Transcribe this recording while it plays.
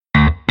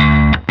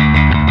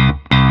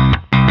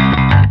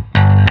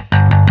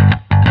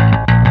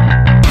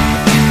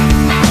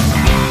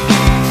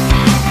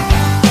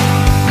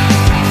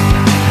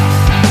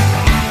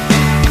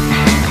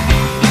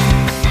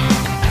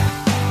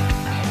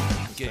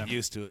get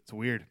used to it. It's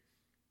weird.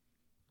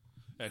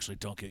 Actually,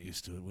 don't get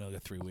used to it. We only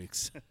got 3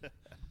 weeks.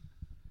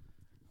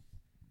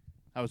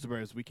 How was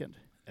everybody's weekend?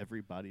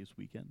 Everybody's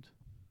weekend.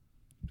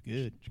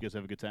 Good. Did you guys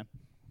have a good time?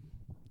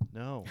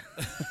 No.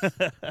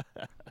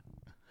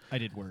 I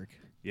did work.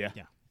 Yeah.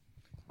 Yeah.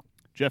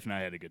 Jeff and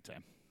I had a good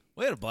time.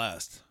 We had a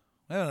blast.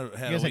 We haven't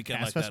had You a guys had weekend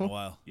Gas like that in Festival? a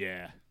while.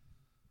 Yeah.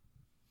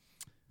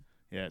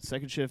 Yeah,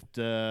 second shift,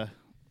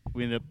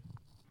 we ended up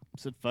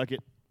said, fuck it,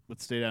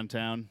 let's stay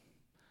downtown.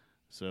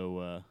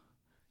 So,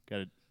 got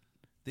it.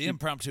 The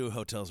impromptu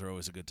hotels are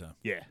always a good time.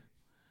 Yeah.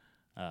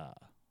 Yeah,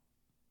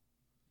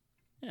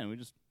 and we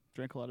just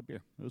drank a lot of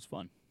beer. It was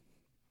fun.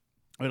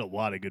 We had a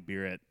lot of good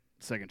beer at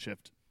second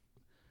shift.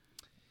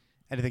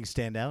 Anything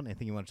stand out?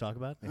 Anything you want to talk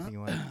about? Anything you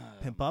want to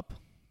pimp up?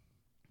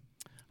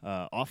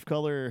 Off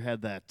Color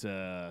had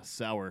that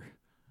sour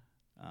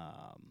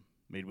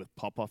made with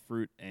pawpaw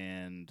fruit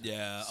and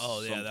Yeah.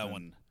 Oh, yeah, that something.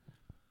 one.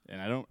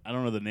 And I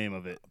don't know the name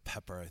of it,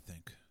 Pepper, I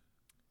think.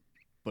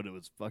 but it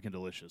was fucking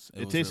delicious.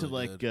 It It was tasted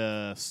really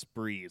like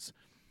Sprees.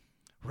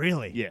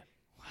 Really? Yeah.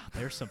 Wow,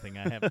 there's something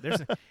I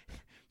have.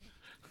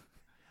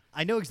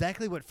 I know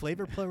exactly what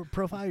flavor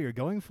profile you're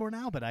going for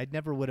now, but I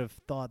never would have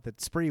thought that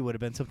Spree would have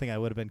been something I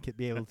would have been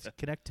be able to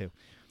connect to.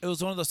 It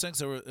was one of those things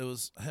that it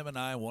was him and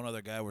I and one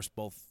other guy were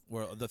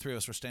the three of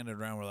us were standing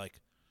around. We're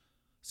like,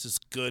 this is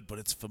good, but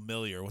it's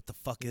familiar. What the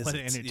fuck is it?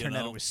 And it You turned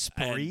out know? it was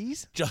And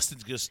Sprees? Justin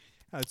just,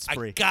 Oh, it's I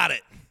Spree. got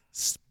it.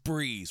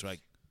 Sprees. We're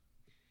like,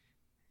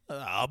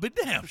 I'll be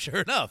damned.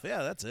 Sure enough.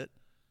 Yeah, that's it.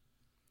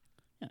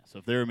 Yeah. So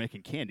if they were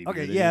making candy, Okay,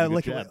 beer, they yeah, did a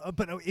like, good job.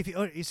 but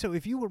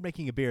if you were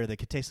making a beer that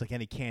could taste like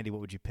any candy, what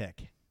would you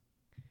pick?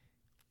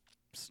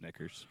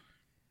 Snickers.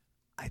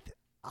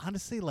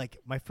 Honestly, like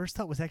my first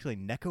thought was actually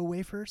Necco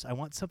wafers. I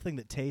want something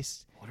that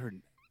tastes.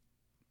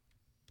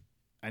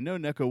 I know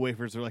Necco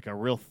wafers are like a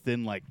real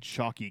thin, like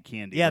chalky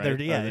candy. Yeah, right?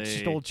 it's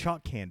just old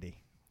chalk candy.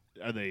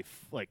 Are they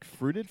like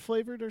fruited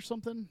flavored or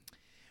something?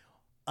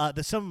 Some of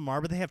them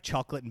are, but they have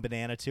chocolate and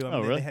banana too. I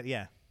mean, really? They have,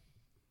 yeah.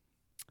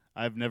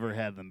 I've never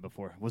had them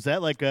before. Was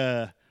that like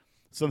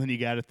something you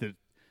got at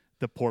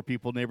the poor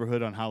people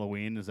neighborhood on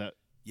Halloween? Is that?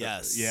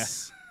 Yes. Yeah.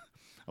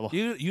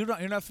 You're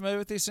not familiar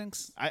with these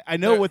things? I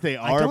know what they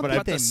are, don't but think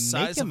About they the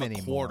size make of them a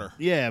anymore. quarter.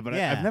 yeah, but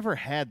Yeah. I've never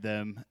had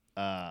them.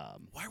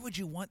 Why would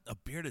you want a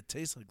beer to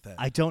taste like that?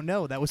 I don't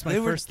know. That was my They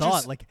were first thought.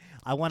 just Like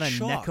I want a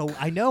chalk. Necco.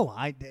 I know.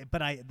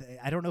 But I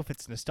don't know if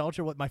it's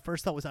nostalgia. What my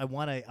first thought was, I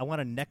want a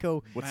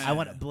Necco. I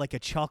want like a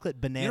chocolate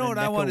banana. You know what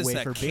Necco I want is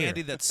that wafer beer.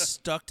 candy that's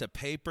stuck to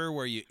paper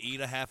where you eat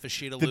a half a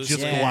sheet of The loose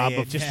just leaf. glob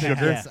of just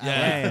sugar. Yeah,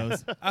 Yeah.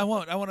 yeah. I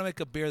want to make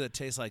a beer that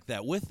tastes like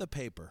that with the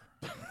paper.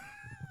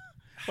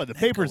 But the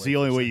paper's the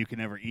only way you can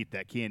ever eat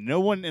that candy.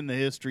 No one in the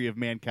history of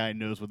mankind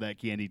knows what that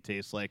candy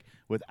tastes like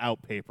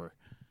without paper.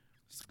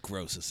 It's the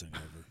grossest thing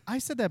ever. I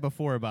said that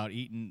before about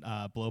eating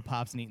blow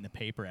pops and eating the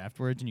paper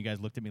afterwards, and you guys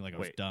looked at me like I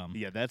was dumb.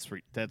 Yeah, that's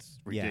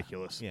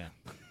ridiculous. Yeah.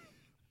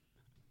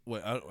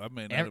 Wait, I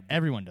mean,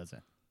 Everyone does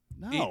that.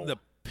 No. eating the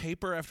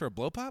paper after a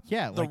blow pop?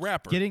 Yeah, the like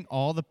wrapper. Getting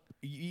all the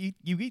you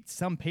eat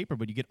some paper,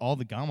 but you get all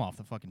the gum off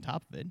the fucking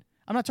top of it.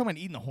 I'm not talking about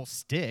eating the whole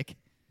stick,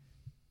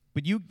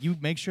 but you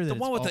make sure that the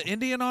it's one with all, the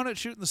Indian on it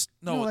shooting the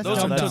No, that's those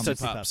are Dum Dums.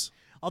 Tootsie Pops.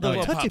 Although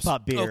yeah. Tootsie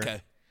Pop beer,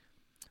 Okay.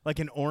 like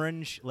an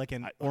orange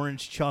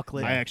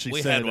chocolate. I actually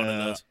We said had one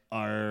of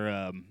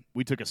those.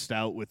 we took a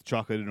stout with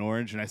chocolate and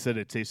orange, and I said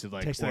it tasted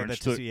like Tasted like orange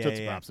that Tootsie-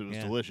 Tootsie yeah, Pops. It was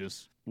yeah.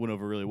 delicious. Went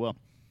over really well.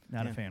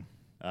 not Yeah. a fan.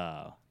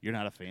 You're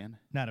not a fan?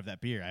 Not of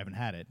that beer. I haven't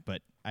had it,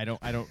 but I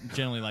don't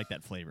generally like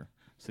that flavor.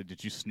 So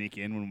did you sneak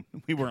in when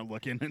we weren't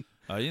looking?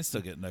 Oh, you can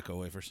still get Necco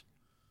wafers.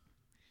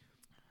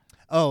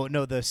 Oh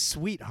no, the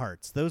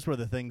sweethearts. Those were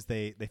the things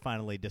they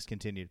finally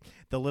discontinued.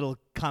 The little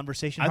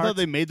conversation. I hearts. thought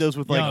they made those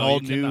with like No,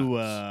 all you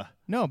new.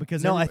 No,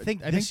 because No, I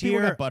think this people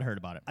year- got butthurt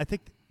about it. I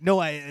think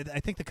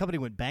the company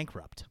went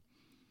bankrupt.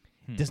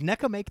 Does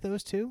Necco make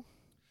those too?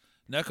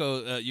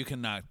 Necco, you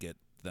cannot get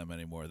them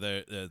anymore.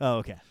 The Oh,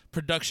 okay.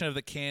 production of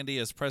the candy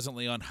is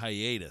presently on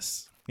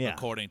hiatus, Yeah.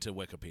 according to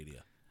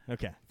Wikipedia.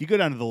 Okay. If you go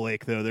down to the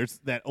lake, though, there's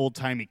that old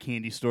timey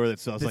candy store that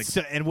sells like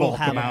and we'll bulk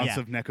have 'em, amounts yeah.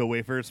 of Necco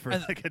wafers for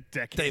And like a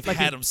decade. They've Like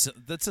had them.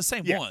 That's the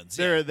same yeah, ones.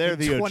 They're yeah. the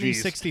OGs.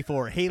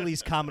 2064,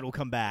 Haley's Comet will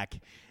come back,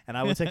 and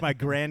I will take my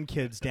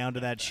grandkids down to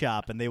that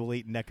shop, and they will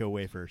eat Necco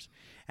wafers.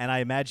 And I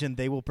imagine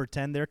they will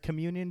pretend they're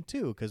communion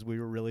too, because we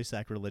were really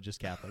sacrilegious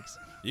Catholics.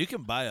 You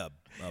can buy a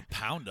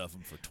pound of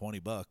them for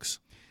 $20.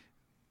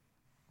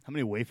 How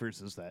many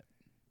wafers is that?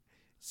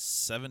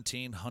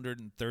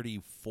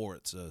 1,734.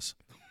 It says.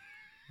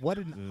 What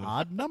an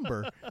odd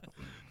number.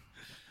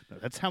 No,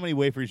 that's how many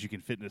wafers you can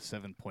fit in a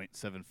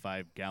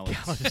 7.75 gallon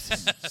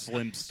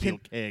slim steel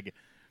keg.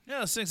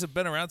 Yeah, those things have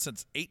been around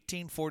since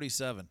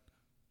 1847.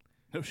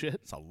 No shit.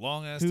 It's a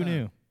long ass Who time.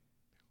 knew?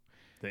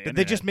 But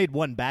they just made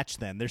one batch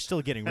then. They're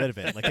still getting rid of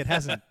it. Like it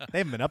hasn't. They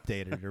haven't been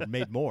updated or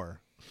made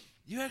more.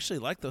 You actually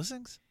like those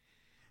things?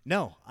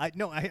 No.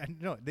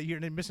 You're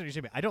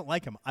misunderstanding me. I don't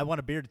like them. I want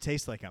a beer to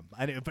taste like them.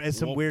 It's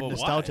some Well, weird but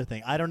nostalgia why?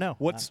 thing. I don't know.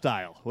 What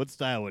style? What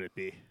style would it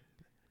be?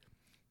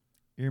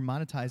 You're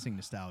monetizing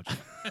nostalgia.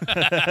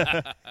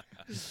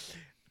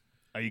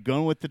 Are you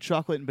going with the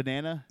chocolate and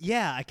banana?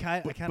 Yeah, I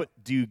kind of. But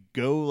do you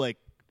go like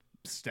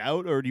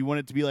stout, or do you want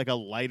it to be like a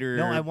lighter?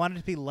 No, I want it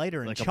to be lighter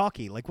and like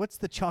chalky. Like, what's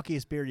the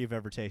chalkiest beer you've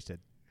ever tasted?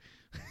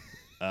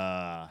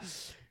 I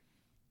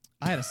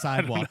had a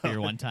sidewalk beer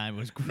one time. It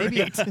was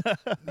great.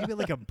 Maybe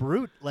like a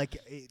brute, like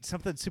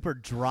something super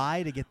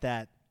dry to get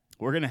that.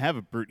 We're gonna have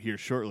a brute here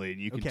shortly,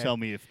 and you can Okay. tell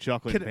me if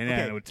chocolate and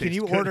banana would taste Can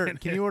you good order? in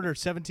Can it. you order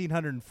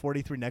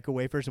 1,743 Necco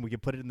wafers and we can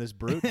put it in this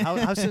brute?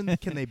 How soon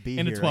can they be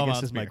In a here? 12 I guess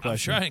ounce is my beer.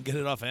 question. I'm sure I can get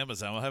it off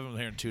Amazon. We'll have them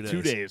here in 2 days.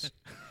 2 days.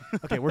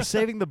 Okay, we're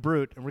saving the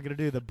brute and we're gonna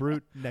do the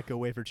brute Necco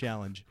wafer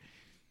challenge.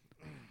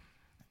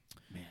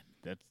 Man,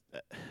 that's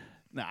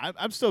no.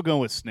 I'm still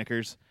going with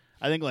Snickers.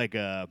 I think like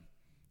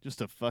just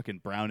a fucking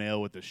brown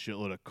ale with a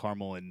shitload of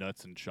caramel and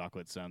nuts and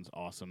chocolate sounds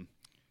awesome.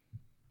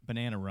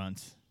 Banana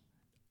Runts.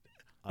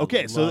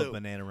 Okay, I so love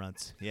banana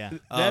runts. Yeah.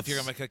 If you're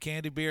gonna make a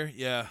candy beer,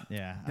 yeah.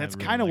 Yeah, That's I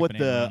really kind of like what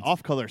Banana the Runts.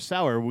 off-color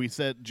sour. We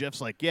said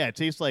Jeff's like, yeah, it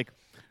tastes like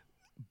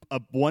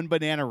one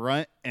banana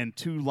runt and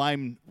 2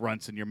 lime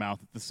runts in your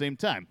mouth at the same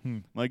time.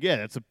 I'm like, yeah,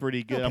 that's a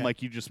pretty good. I'm Okay.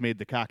 like, you just made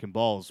the cock and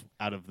balls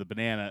out of the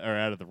banana or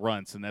out of the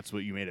runts, and that's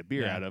what you made a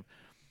beer Yeah. out of.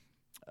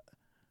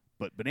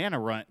 But banana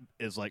runt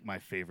is like my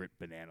favorite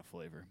banana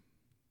flavor.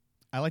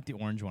 I like the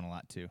orange one a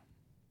lot too.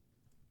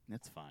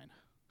 That's fine.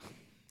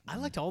 I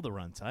liked all the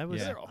runts. I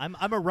was. Yeah. I'm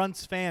a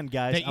runts fan,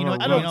 guys. They- I'm you know,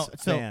 a you know,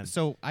 runts so fan.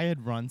 so I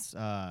had runts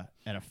at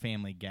a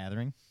family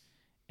gathering,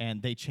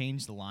 and they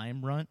changed the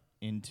lime runt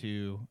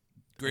into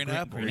Green green-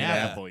 apple. green yeah.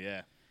 Apple,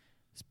 yeah.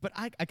 But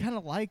I kind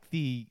of like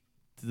the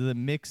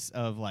mix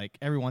of like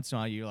every once in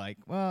a while you're like,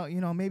 well,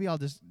 maybe I'll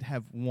just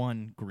have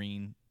one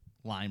green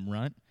lime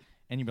runt,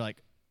 and you'd be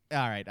like,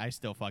 all right, I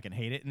still fucking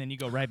hate it, and then you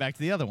go right back to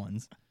the other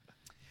ones.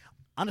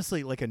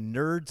 Honestly, like a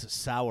Nerds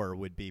sour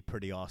would be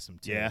pretty awesome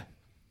too. Yeah,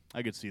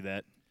 I could see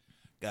that.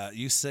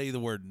 You say the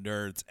word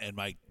nerds, and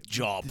my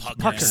jaw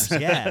puckers.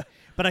 Puckers, yeah.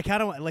 But I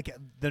kind of like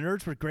the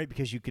Nerds were great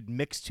because you could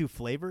mix 2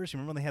 flavors.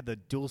 Remember when they had the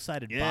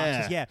dual-sided Yeah.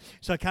 boxes? Yeah.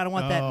 So I kind of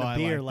want that in Oh, a I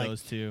beer, like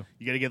those two.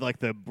 You got to get like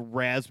the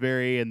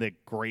raspberry and the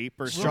grape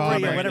or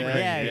Strawberry something. or whatever.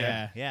 Yeah,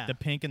 Yeah, yeah. The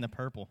pink and the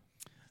purple.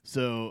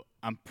 So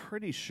I'm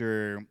pretty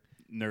sure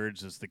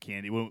Nerds is the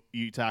candy. Well,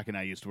 Utak and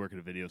I used to work at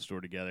a video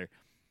store together,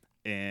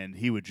 and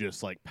he would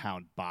just like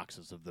pound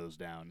boxes of those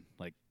down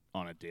like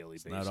on a daily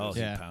basis. Not all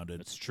Yeah. he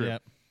pounded. It's true.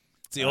 Yep.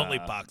 It's the only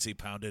box he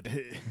pounded.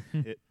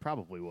 It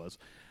probably was.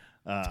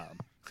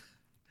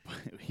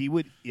 He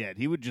would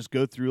just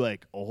go through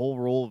like a whole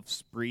roll of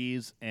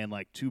Sprees and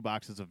like 2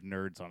 boxes of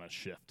Nerds on a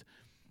shift.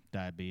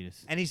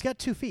 Diabetes. And he's got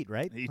 2 feet,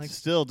 right? He Like,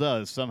 still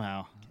does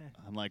somehow.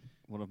 Unlike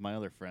one of my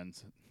other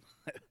friends,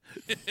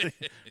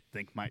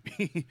 think might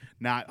be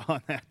not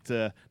on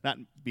that, not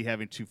be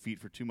having 2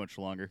 feet for too much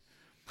longer.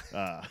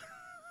 But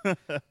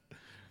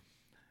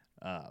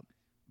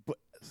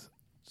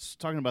just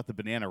talking about the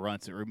banana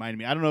runts, it reminded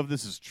me. I don't know if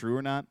this is true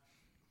or not,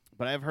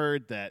 but I've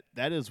heard that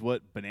is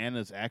what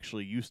bananas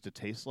actually used to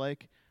taste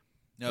like.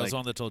 No, I was Like- the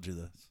one that told you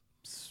this.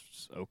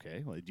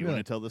 Okay, well, do you Really?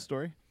 want to tell the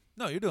story?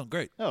 No, you're doing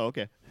great. Oh,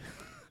 okay.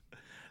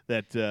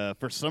 That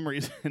for some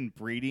reason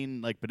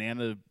breeding like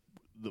banana,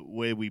 the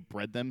way we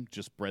bred them,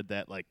 just bred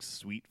that like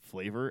sweet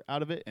flavor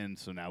out of it, and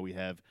so now we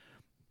have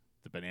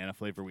the banana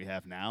flavor we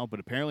have now. But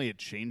apparently it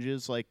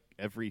changes like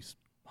every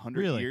 100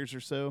 Really? years or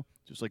so,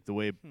 just like the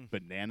way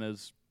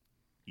bananas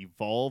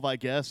evolve. I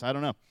guess I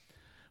don't know.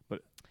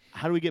 But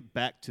how do we get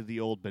back to the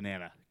old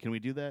banana? Can we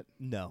do that?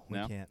 no, we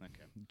No? can't. Okay.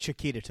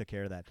 Chiquita took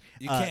care of that.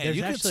 You can. There's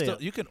You can actually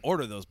still. You can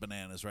order those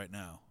bananas right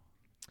now.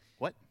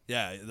 What?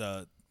 Yeah,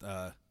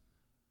 the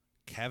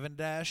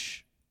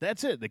Cavendish.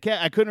 That's it.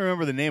 I couldn't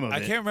remember the name of I it.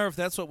 can't remember if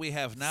that's what we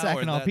have now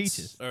Saginaw or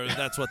peaches.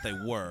 that's what they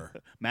were.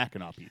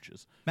 Mackinac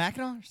peaches,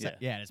 Mackinac?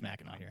 Yeah. It is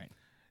Mackinac. You're right.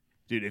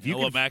 dude. If You you know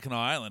could what Mackinac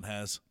Island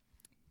has?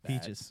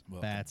 Peaches.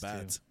 Well, Bats,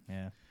 bats. too.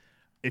 Yeah.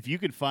 If you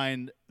could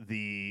find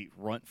the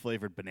runt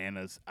flavored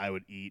bananas, I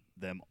would eat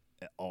them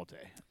all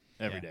day,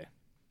 every Yeah.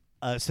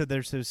 day. So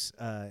there's this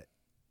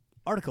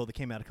article that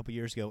came out a couple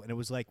years ago, and it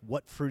was like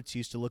what fruits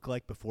used to look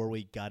like before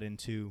we got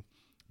into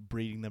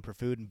breeding them for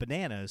food. And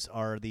bananas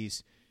are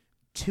these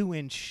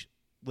 2-inch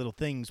little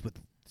things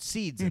with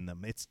seeds in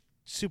them. It's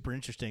super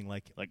interesting.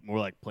 Like More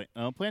like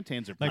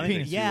plantains are Like pretty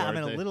penis. too, yeah, I aren't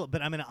mean they? a little,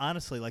 but I mean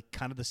honestly, like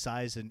kind of the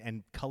size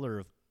and color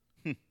of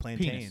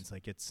plantains.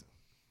 Like it's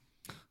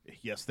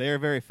Yes, they are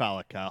very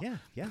phallic, Kyle.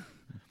 yeah.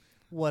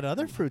 What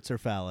other fruits are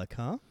phallic,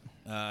 huh?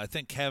 I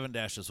think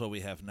Cavendish is what we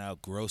have now.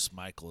 Gross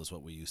Michael is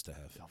what we used to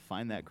have. I'll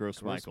find that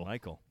gross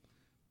Michael.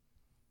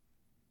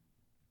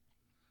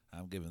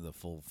 I'm giving the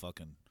full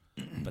fucking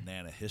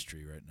banana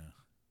history right now.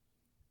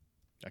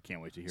 I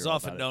can't wait to hear He's all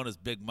often about known as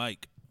Big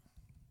Mike.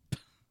 it.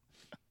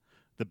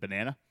 The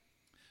banana?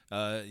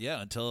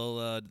 Yeah, until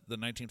the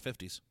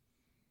 1950s,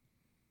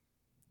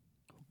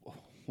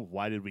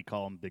 Why did we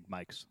call them Big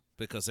Mikes?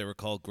 because they were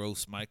called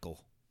Gross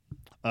Michael.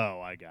 Oh,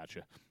 I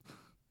gotcha.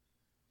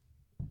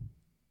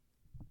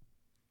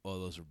 Oh,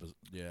 those are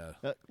yeah.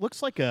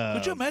 Looks like a...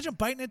 Could you imagine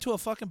biting into a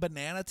fucking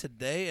banana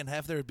today and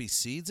have there be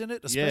seeds in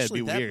it, Yeah, it'd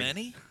especially be that weird.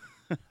 many?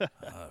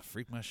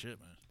 Freak my shit,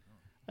 man.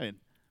 I mean,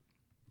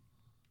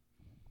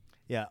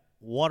 Yeah.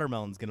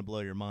 watermelon's going to blow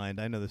your mind.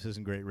 I know this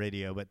isn't great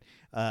radio, but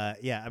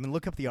yeah, I mean,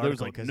 look up the There's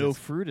article. like 'cause no it's-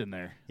 fruit in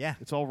there. Yeah.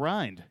 It's all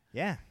rind.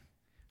 Yeah.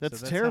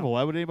 That's that's terrible. how-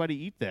 Why would anybody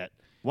eat that?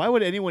 Why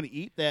would anyone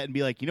eat that and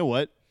be like, you know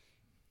what?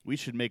 We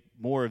should make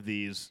more of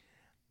these,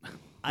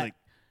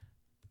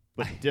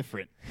 but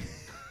different.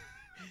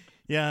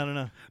 Yeah, I don't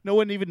know. No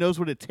one even knows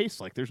what it tastes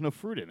like. There's no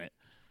fruit in it.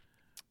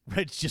 Right,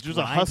 it's just There's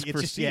a rind. husk It's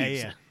for just,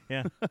 seeds. Yeah.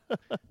 Yeah.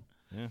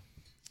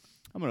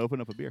 I'm gonna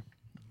open up a beer.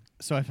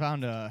 So I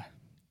found. Have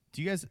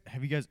you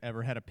guys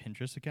ever had a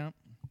Pinterest account?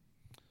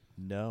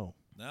 No.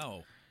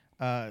 No.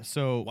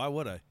 So Why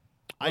would I?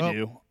 I Well,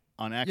 do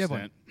on you have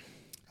accident.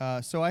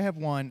 So I have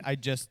one. I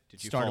just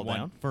Did you started fall one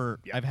down? for.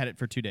 Yeah. I've had it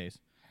for 2 days,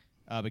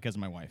 because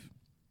of my wife,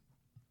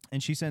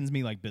 and she sends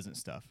me like business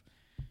stuff.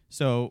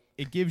 So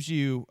it gives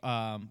you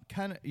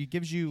It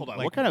gives you. Hold on.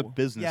 like, What kind of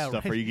business yeah,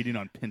 stuff right. are you getting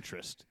on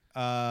Pinterest?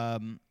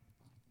 Um.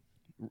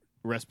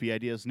 Recipe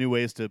ideas, new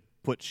ways to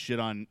put shit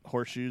on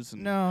horseshoes.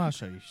 And No, I'll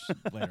show you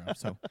later on.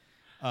 So,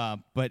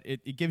 but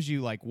it gives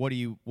you like what do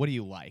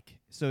you like?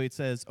 So it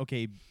says,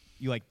 okay,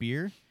 you like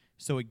beer,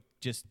 so it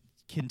just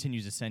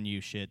continues to send you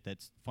shit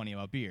that's funny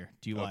about beer.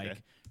 Do you Okay.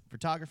 like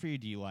photography?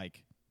 Do you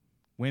like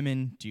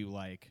women? Do you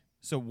like?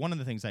 So one of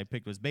the things I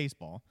picked was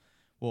baseball.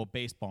 Well,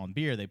 baseball and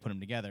beer, they put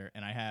them together,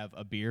 and I have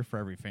a beer for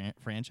every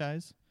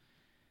franchise.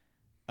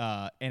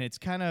 And it's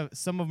kind of,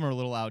 some of them are a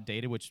little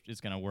outdated, which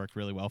is going to work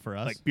really well for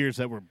us. like beers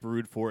that were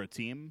brewed for a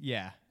team.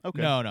 Yeah.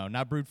 Okay. No,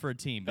 not brewed for a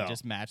team, but Oh.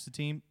 just match the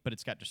team. But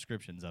it's got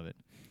descriptions of it,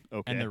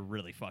 Okay. and they're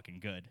really fucking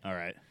good. All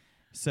right.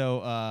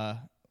 So,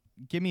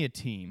 give me a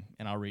team,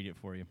 and I'll read it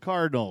for you.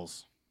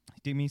 Cardinals.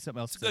 Give me something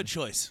else. Good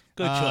choice.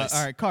 Good choice.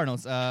 All right,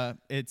 Cardinals.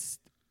 It's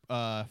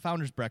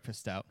Founder's Breakfast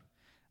Stout.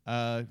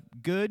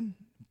 Good,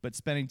 but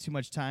spending too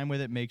much time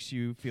with it makes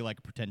you feel like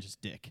a pretentious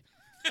dick.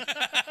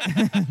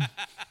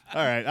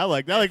 All right. I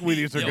like where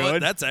these are You know what?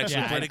 going. That's actually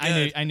Yeah, pretty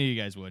I good. knew you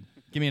guys would.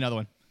 Give me another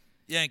one.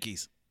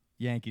 Yankees.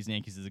 Yankees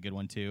is a good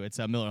one too. It's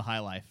Miller High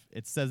Life.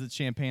 It says it's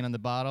champagne on the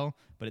bottle,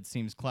 but it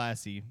seems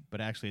classy.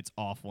 But actually, it's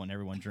awful, and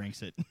everyone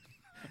drinks it.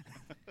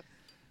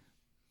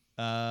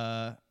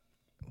 Where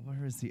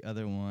is the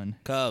other one?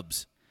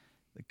 Cubs.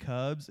 The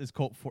Cubs is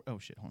Colt. Oh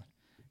shit! Hold on.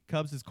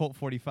 Cubs is Colt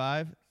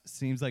 45.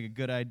 Seems like a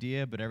good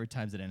idea, but every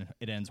time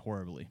it ends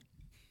horribly.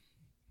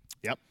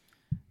 Yep.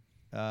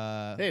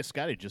 Uh, Hey,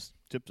 Scotty just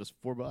tipped us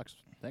 $4.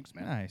 Thanks,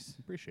 man. Nice.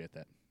 Appreciate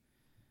that.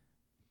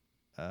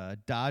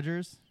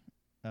 Dodgers.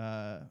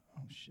 Oh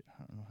shit!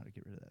 I don't know how to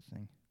get rid of that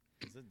thing.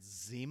 Is it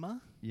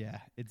Zima? Yeah,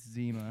 it's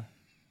Zima,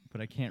 but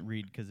I can't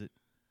read because it.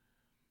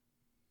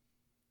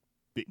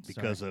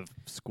 Because of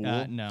school.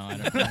 No, I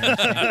don't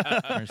understand.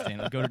 I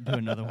understand. I'll go to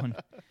another one.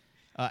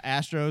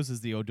 Astros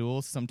is the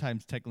O'Douls.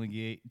 Sometimes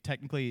technically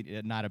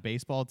not a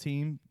baseball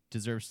team,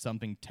 deserves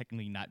something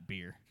technically not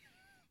beer.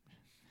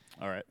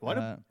 All right. Why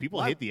do people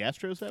why- hate the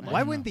Astros that much?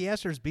 Why wouldn't the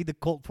Astros be the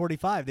Colt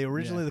 45? They were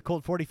originally Yeah. the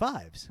Colt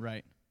 45s.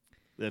 Right.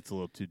 That's a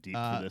little too deep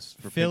for this.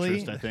 For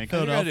Philly- Pinterest, I think.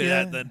 Philly- If you're gonna do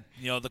Philadelphia. that, then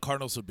the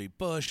Cardinals would be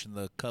Bush and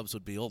the Cubs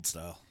would be old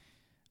style.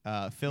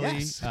 Philly.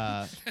 Yes.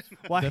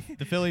 Why?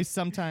 The Phillies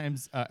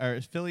sometimes, or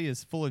Philly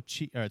is full of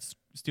cheap, or it's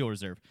Steel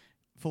Reserve,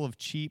 full of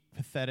cheap,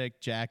 pathetic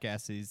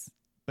jackasses,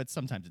 but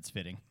sometimes it's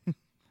fitting.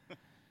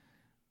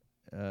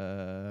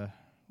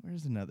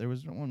 Where's another? There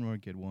was one more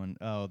good one.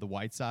 Oh, the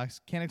White Sox.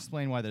 Can't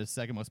explain why they're the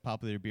second most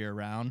popular beer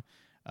around,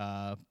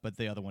 but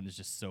the other one is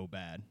just so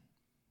bad.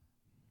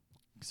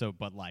 So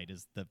Bud Light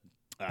is the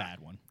bad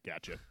one.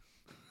 Gotcha.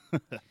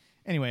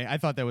 Anyway, I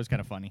thought that was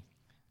kind of funny.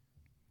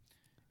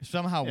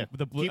 Somehow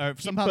Yeah.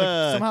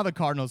 somehow the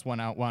Cardinals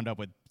wound up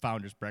with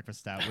Founder's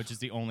Breakfast Stout, which is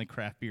the only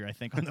craft beer I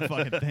think on the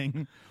fucking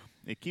thing.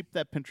 Hey, keep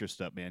that Pinterest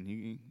up, man.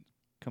 You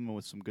come up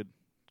with some good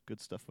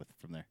stuff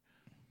from there.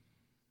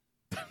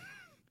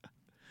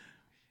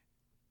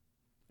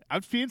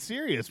 I'm being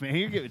serious,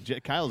 man.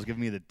 Kyle's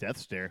giving me the death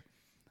stare.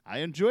 I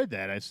enjoyed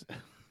that.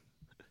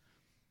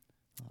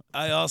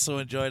 I also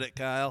enjoyed it,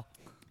 Kyle.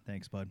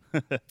 Thanks, bud.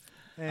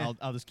 Eh.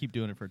 I'll just keep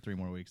doing it for 3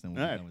 more weeks, then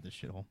we'll All be right. done with this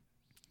shithole.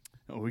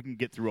 We can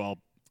get through all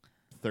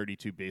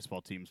 32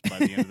 baseball teams by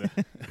the end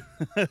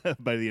of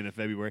by the end of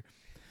February.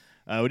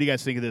 What do you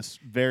guys think of this?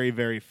 Very,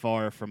 very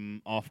far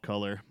from off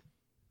color.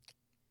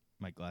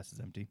 My glass is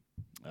empty.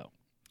 Oh,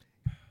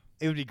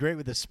 It would be great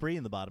with a spree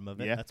in the bottom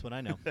of it. Yeah. That's what I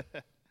know.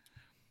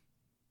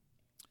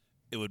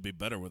 It would be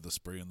better with a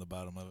spree in the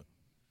bottom of it.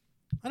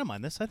 I don't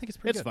mind this. I think it's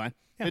pretty it's good. fine.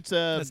 Yeah. It's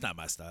That's not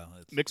my style.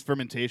 It's, mixed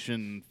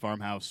fermentation,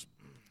 farmhouse,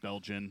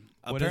 Belgian.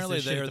 What is apparently,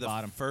 this shit they're at the the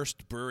bottom?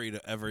 first brewery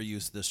to ever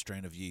use this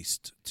strain of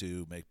yeast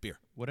to make beer.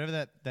 Whatever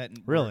that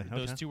Really?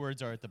 those Okay. 2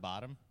 words are at the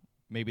bottom,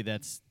 maybe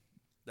that's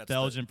That's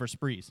Belgian for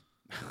sprees.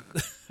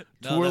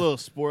 No, Twirlo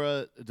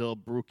Spora del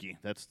Brucki.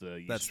 That's the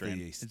yeast that's the strain.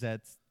 yeast. Is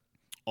that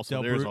Also,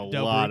 Del there's Bru- a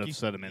Del lot Brucki? of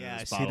sediment Yeah, in I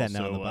this see bottle. that now.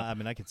 So, on the bottom. I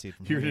mean, I can see it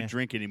from if you're here. going to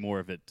drink any more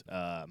of it,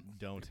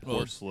 Don't. Well,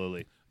 pour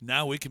slowly.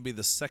 Now we can be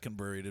the second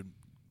brewery to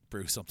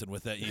brew something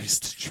with that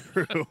yeast.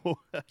 True.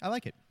 I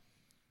like it.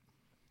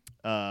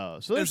 So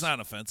It's there's not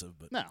offensive,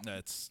 but No.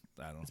 it's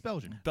I don't know. It's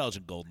Belgian.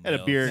 Belgian golden had a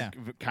ale. beer Yeah.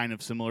 kind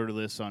of similar to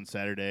this on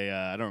Saturday.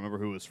 I don't remember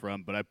who it was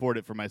from, but I poured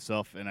it for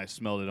myself and I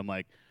smelled it. I'm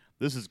like,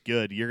 this is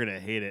good. You're gonna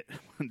hate it.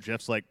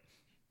 Jeff's like,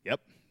 yep.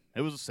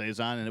 It was a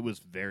saison, and it was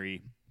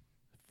very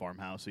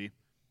farmhousey.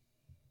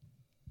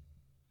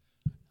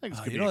 I think it's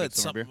gonna be a good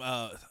summer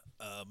beer.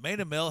 Main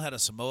and Mill had a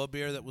Samoa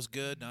beer that was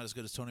good. Not as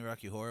good as Tony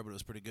Rocky Horror, but it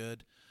was pretty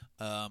good.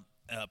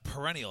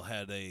 Perennial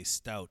had a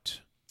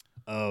stout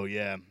Oh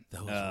yeah,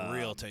 that was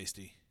real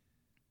tasty.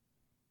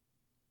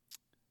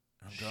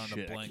 I'm drawing a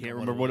shit, I blank. can't on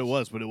remember what it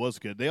was, but it was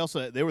good. They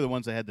were the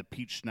ones that had the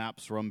peach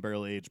schnapps rum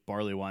barrel aged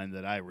barley wine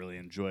that I really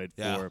enjoyed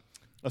for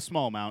a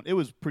small amount. It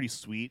was pretty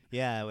sweet.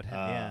 Yeah, it would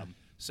have.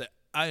 So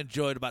I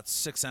enjoyed about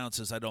 6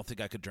 ounces. I don't think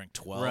I could drink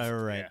 12.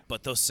 Right. Yeah.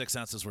 But those 6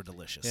 ounces were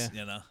delicious. Yeah.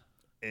 You know,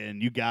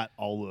 And you got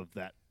all of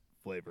that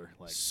flavor.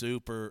 Like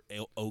super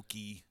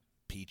oaky,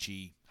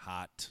 peachy,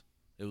 hot.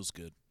 It was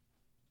good.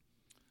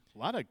 a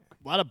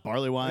lot of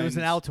barley wine. It was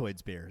an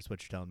Altoids beer, is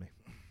what you're telling me.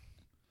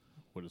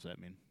 What does that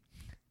mean?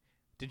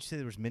 Did you say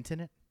there was mint in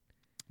it?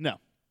 No,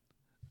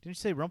 Didn't you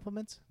say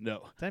Rumplemints?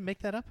 no. Did I make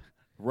that up?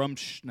 Rum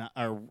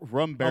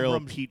barrel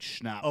rum- peach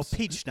schnapps. Oh,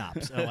 peach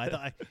schnapps. Oh, I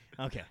thought.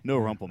 Okay. No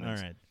Rumplemans.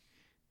 All right.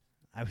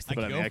 I was But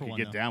could I go mean, I for could one,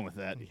 get though. down with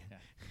that.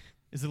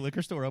 Is the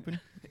liquor store open?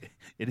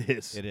 It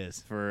is. It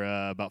is. For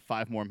about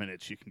 5 more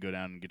minutes, you can go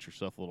down and get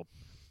yourself a little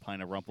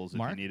pint of Rumples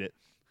Mark? if you need it.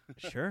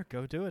 Sure,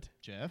 go do it.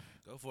 Jeff,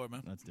 Go for it,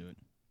 man. let's do it.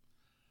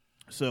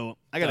 So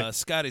I got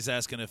Scotty's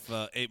asking if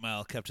 8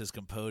 Mile kept his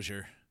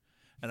composure,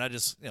 and I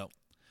just,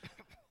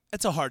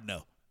 it's a hard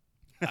no.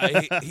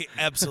 He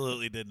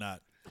absolutely did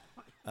not.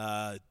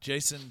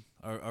 Jason,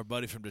 our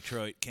buddy from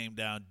Detroit, came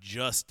down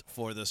just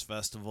for this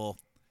festival,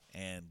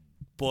 and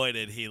boy,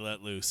 did he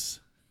let loose.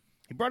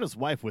 He brought his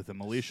wife with him,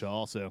 Alicia.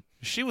 Also,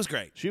 She was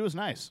great. she was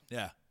nice.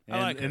 Yeah. And,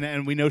 I like her.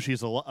 and we know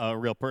she's a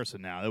real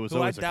person now. That was Who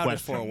I always a doubted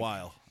question for a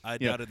while. I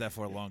Yeah. doubted that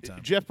for a long time.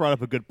 Jeff brought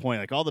up a good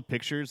point. Like all the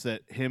pictures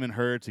that him and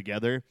her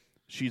together,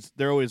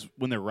 they're always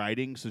when they're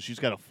riding. So she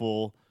wears a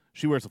full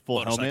helmet.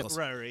 Motorcycles.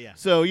 Right, yeah.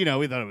 So we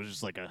thought it was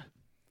just like a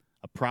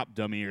prop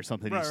dummy or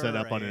something Right, he set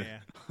right, up right, on yeah.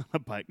 a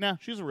bike. No,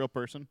 she's a real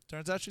person.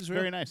 Turns out she's real.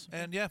 Very nice.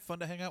 And, fun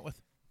to hang out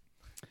with.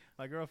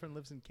 My girlfriend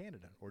lives in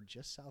Canada, or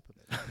just south of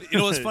it. You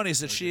know what's funny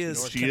is that she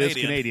is She Canadian.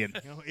 is Canadian.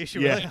 You know, is she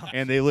Yeah, really?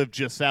 and they live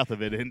just south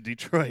of it in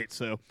Detroit.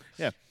 So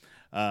yeah,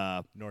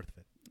 North of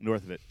it.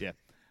 north of it. Yeah.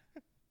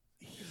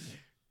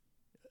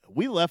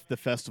 We left the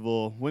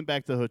festival, went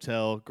back to the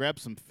hotel, grabbed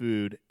some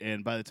food,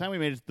 and by the time we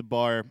made it to the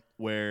bar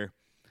where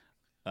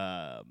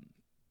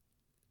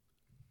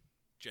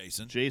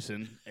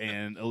Jason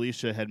and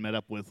Alicia had met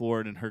up with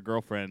Lauren and her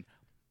girlfriend,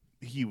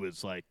 he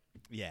was like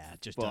Yeah,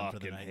 just done for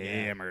the fucking night.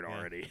 hammered yeah.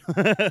 already.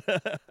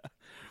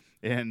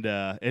 And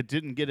it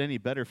didn't get any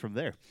better from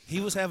there. He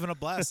was having a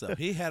blast, though.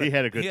 He had He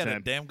had a good He had a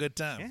time. damn good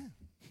time. Yeah.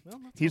 Well,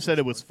 that's He all said it's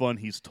it was fun.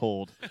 He's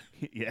told.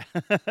 Yeah.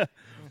 I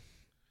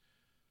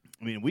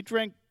mean, we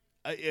drank.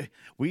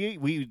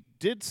 We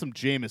did some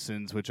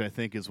Jamesons, which I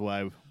think is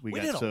why we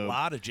got did so. a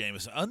lot of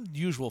Jameson.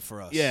 Unusual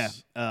for us. Yeah.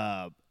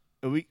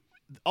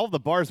 All the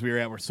bars we were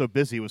at were so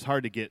busy. It was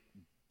hard to get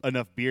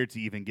enough beer to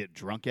even get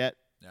drunk at.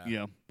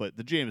 Yeah. But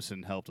the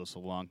Jameson helped us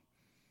along.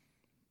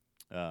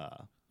 It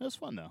was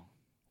fun though.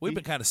 We've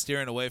been kind of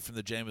steering away from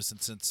the Jameson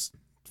since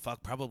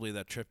probably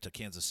that trip to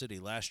Kansas City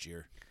last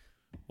year.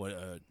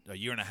 A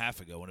year and a half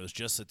ago when it was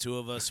just the two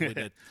of us. We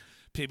did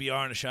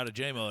PBR and a shot of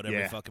JMO at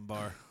every fucking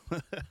bar.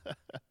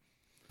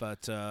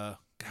 But, God,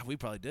 we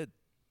probably did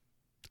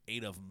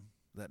 8 of them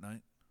that night.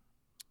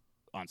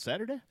 On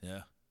Saturday?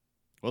 Yeah,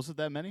 Was it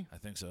that many? I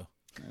think so.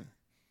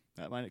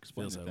 That might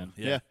explain Feels it that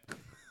then. way.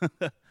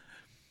 Yeah.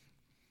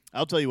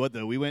 I'll tell you what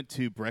though. We went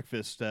to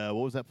breakfast. What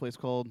was that place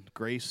called?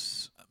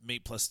 Grace.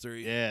 Meat plus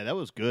 3. Yeah, that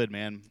was good,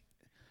 man.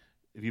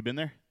 Have you been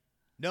there?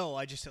 No,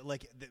 I just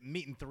like the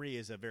meat and 3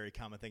 is a very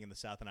common thing in the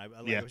South, and I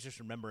was just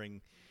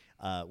remembering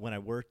when I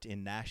worked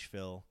in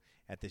Nashville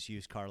at this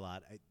used car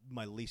lot.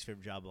 My least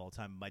favorite job of all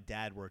time. My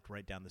dad worked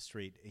right down the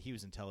street. He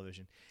was in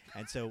television,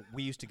 and so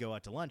we used to go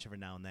out to lunch every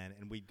now and then,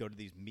 and we'd go to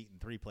these meat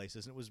and 3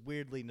 places, and it was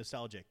weirdly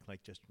nostalgic,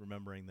 like just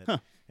remembering that. Huh.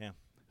 Yeah.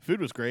 Food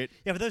was great.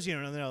 Yeah, for those of you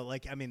who don't know,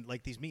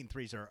 like these meat and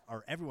 3s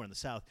are everywhere in the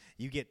South.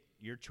 You get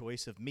your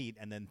choice of meat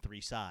and then 3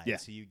 sides. Yeah.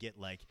 So you get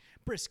like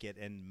brisket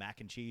and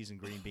mac and cheese and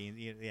green beans.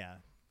 Yeah.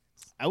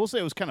 I will say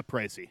it was kind of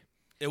pricey.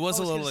 It was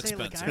a I little gonna say,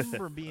 expensive. I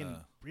remember being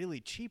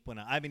really cheap when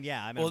I mean,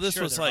 well, I'm this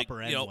sure was they're like,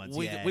 upper end ones.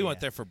 we Yeah, went yeah.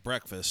 there for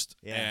breakfast,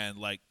 Yeah. and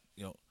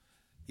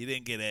you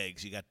didn't get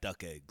eggs, you got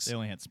duck eggs. They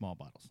only had small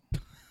bottles.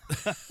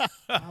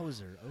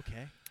 Wowzer,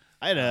 okay.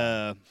 I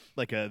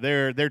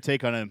had their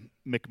take on a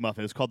McMuffin.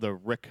 It's called the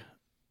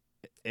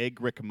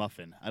Egg Rick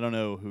Muffin. I don't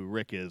know who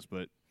Rick is,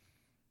 but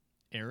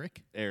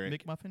Eric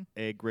McMuffin?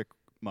 Egg Rick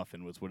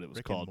Muffin was what it was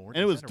Rick called, and Morty?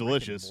 and it Is was that a Rick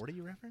and delicious.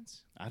 Morty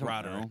reference I don't know.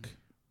 Roderick.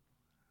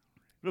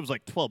 But it was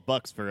like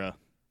 $12 for a,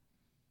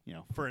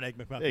 for an egg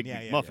McMuffin. egg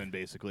yeah, muffin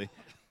basically.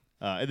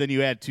 And then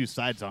you add 2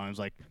 sides on. It was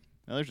like,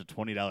 oh, there's a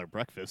 $20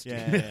 breakfast.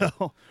 Yeah, you yeah, yeah.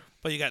 know?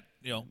 But you got,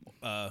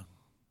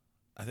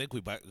 I think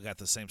we got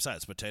the same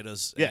size,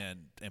 potatoes Yeah.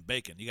 and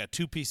bacon. You got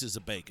 2 pieces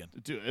of bacon.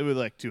 It was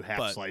like 2 half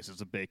But- slices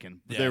of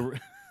bacon. But Yeah. they were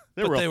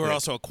But they all were thick.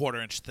 also a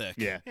 1/4 inch thick.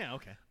 Yeah. Yeah,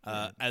 okay.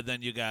 And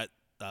then you got,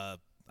 I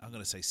I'm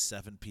going to say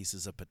 7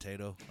 pieces of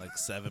potato, like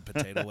 7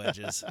 potato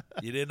wedges.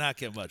 You did not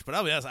get much. But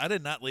I'll be honest, I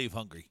did not leave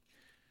hungry.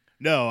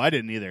 No, I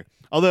didn't either.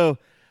 Although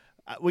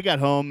we got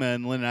home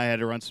and Lynn and I had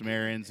to run some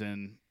errands,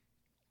 and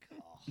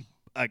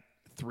like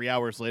 3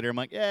 hours later, I'm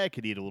like, I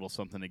could eat a little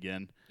something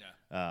again.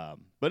 Yeah.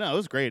 But no, it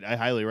was great. I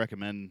highly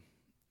recommend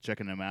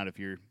checking them out if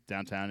you're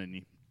downtown and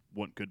you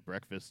want good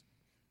breakfast.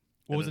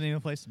 What was the name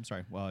of the place? I'm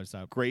sorry. Well, I was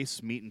out.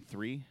 Grace Meat and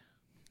 3.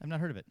 I've not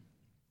heard of it.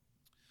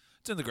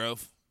 It's in the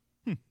Grove,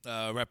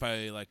 right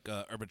by like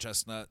Urban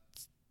Chestnut,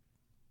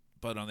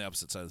 but on the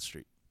opposite side of the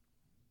street.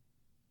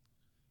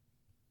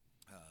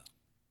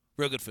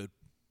 Real good food.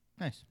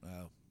 Nice.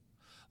 A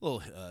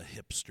little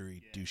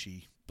hipstery,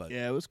 douchey, but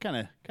Yeah, it was kind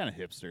of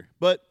hipster,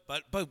 but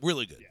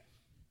really good. Yeah.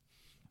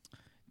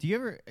 Do you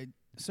ever?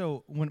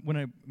 So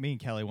me and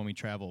Kelly, when we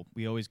travel,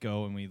 we always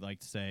go and we like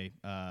to say,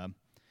 we're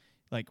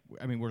like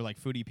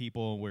foodie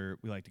people. We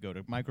like to go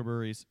to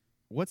microbreweries.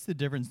 What's the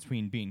difference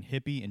between being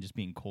hippie and just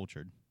being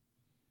cultured?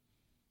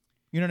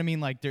 You know what I mean?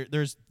 Like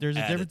there's a difference.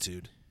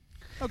 Attitude.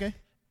 Okay.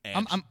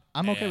 And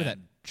I'm okay with that.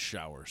 and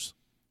showers.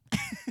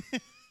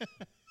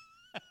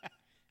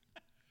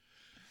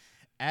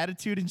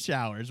 Attitude and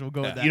showers. We'll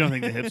go with that. you don't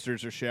think the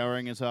hipsters are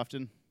showering as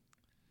often?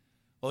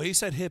 Well, he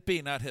said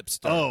hippie, not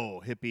hipster.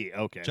 Oh, hippie.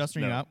 Okay.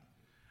 Justin, No. you out?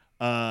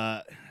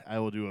 I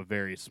will do a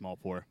very small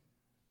pour.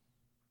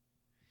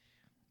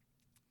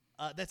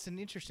 That's an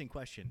interesting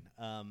question.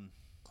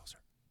 Closer.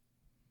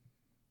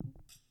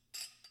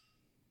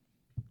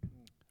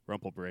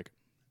 Rumple break.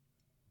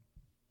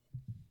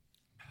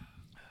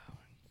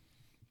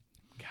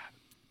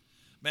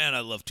 Man,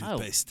 I love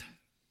toothpaste.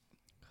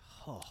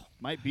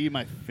 Might be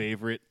my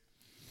favorite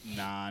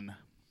non-whiskey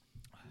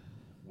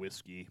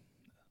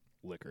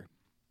liquor.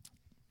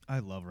 I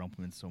love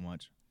Rumpleman so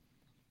much.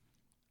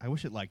 I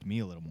wish it liked me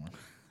a little more.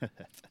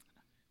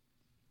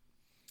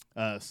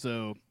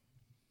 So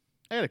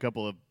I got a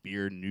couple of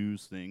beer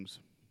news things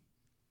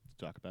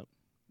to talk about,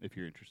 if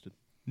you're interested.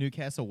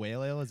 Newcastle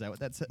Whale Ale, is that what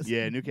that says?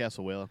 Yeah,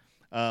 Newcastle Whale.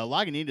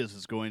 Lagunitas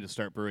is going to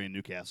start brewing in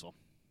Newcastle.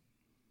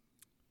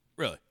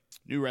 Really?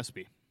 New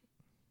recipe.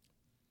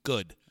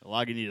 Good.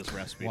 Lagunitas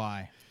recipe.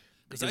 Why?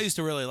 Because I used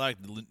to really like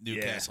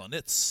Newcastle, and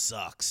it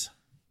sucks.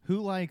 Who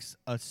likes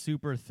a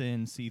super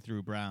thin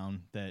see-through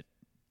brown that...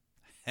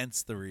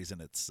 Hence the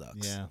reason it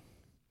sucks. Yeah.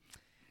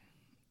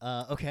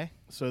 Okay.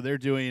 So they're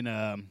doing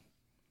their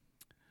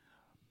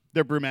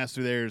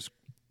brewmaster there is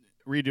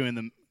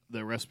redoing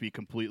the recipe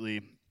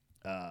completely.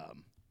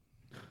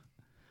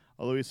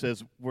 Although he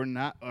says we're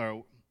not, or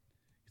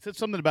he said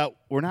something about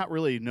we're not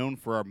really known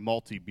for our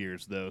malty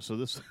beers though. So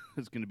this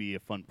is going to be a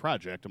fun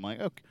project. I'm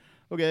like,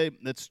 okay,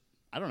 that's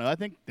I don't know. I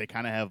think they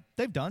kind of have.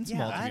 They've done some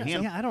malty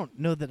beers. I don't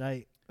know that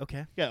I. Okay.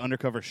 You got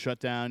Undercover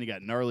Shutdown. You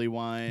got Gnarly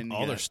Wine.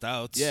 All their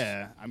stouts.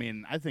 Yeah, I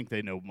mean, I think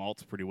they know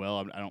malts pretty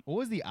well. I don't What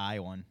was the eye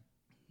one?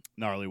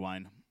 Gnarly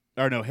Wine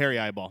or no Hairy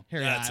Eyeball.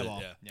 Harry That's it,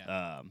 Eyeball.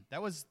 yeah.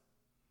 That was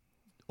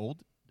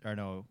old, or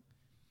no,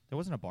 that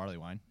wasn't a barley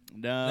wine.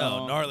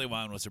 No, Gnarly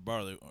Wine was their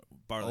barley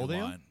Old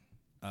ale?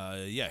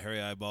 wine. Yeah,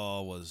 Harry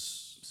Eyeball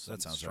was.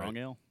 That sounds strong right.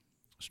 ale.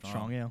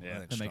 Strong ale. Yeah,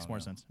 That makes strong more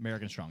ale. sense.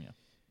 American strong ale.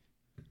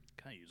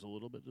 Can I use a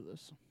little bit of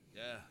this?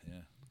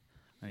 Yeah.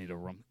 I need to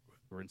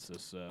rinse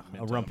this. A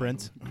mint rump out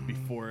rinse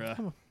before.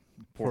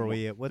 Before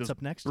we. What's Because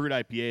up next? Brewed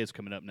IPA is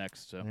coming up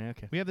next. So Yeah,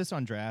 okay. We have this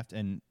on draft,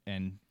 and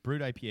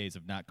brewed IPAs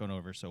have not gone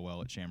over so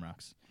well at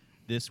Shamrocks.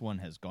 This one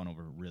has gone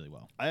over really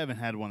well. I haven't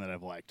had one that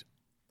I've liked.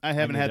 I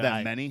haven't had neither. that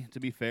I- many, to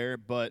be fair,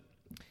 but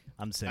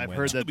I'm the same I've way.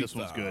 heard To that be this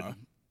one's fair. good.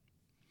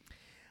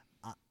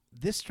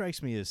 This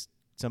strikes me as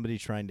somebody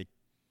trying to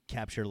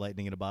capture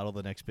lightning in a bottle,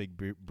 the next big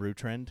brew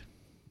trend.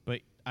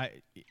 But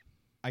I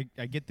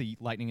get the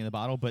lightning in the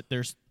bottle, but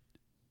there's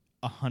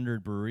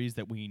 100 breweries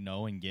that we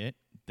know and get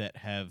that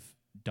have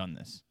done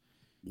this.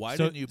 Why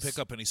So- didn't you pick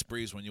up any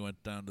sprees when you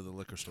went down to the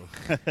liquor store?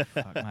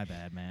 Fuck, my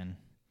bad, man.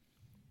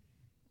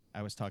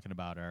 I was talking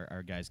about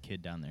our guy's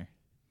kid down there.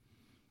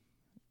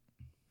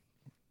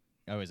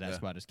 I always ask Yeah.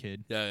 about his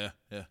kid. Yeah.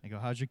 I go,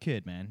 "How's your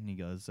kid, man?" And he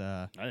goes,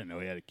 I didn't know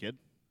he had a kid.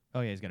 "Oh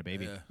yeah, he's got a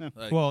baby." Yeah.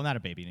 Like, Well, not a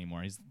baby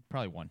anymore. He's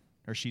probably one,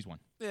 or she's one.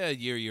 yeah, a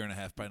year and a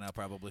half by now,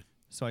 probably.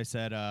 So I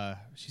said,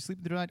 "She's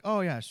sleeping through the night."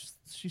 "Oh yeah,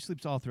 she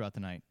sleeps all throughout the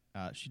night.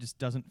 She just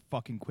doesn't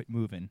fucking quit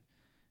moving."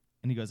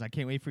 And he goes, "I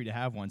can't wait for you to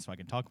have one so I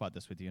can talk about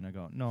this with you." And I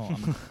go, "No,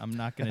 I'm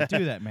not gonna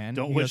do that, man."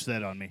 Don't He wish goes-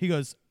 that on me. He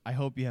goes, "I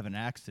hope you have an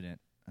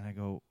accident." And I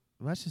go,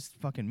 "Well, that's just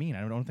fucking mean.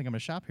 I don't think I'm gonna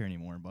shop here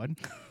anymore, bud."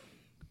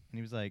 And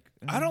he was like,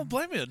 I don't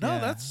blame you. No, Yeah.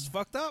 that's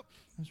fucked up.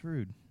 That's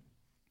rude."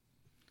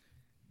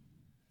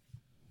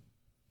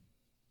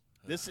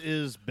 This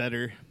is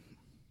better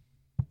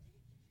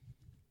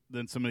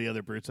than some of the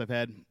other brutes I've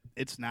had.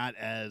 It's not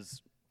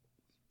as.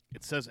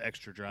 It says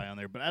extra dry on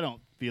there, but I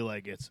don't feel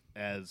like it's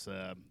as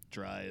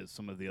dry as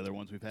some of the other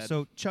ones we've had.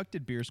 So Chuck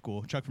did beer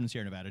school. Chuck from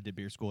Sierra Nevada did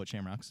beer school at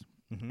Shamrocks,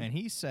 and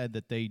he said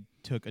that they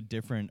took a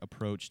different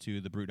approach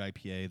to the brewed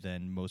IPA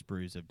than most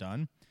breweries have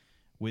done,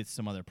 with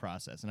some other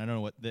process. And I don't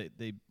know what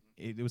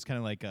it was kind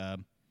of like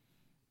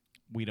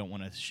we don't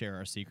want to share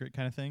our secret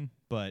kind of thing.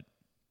 But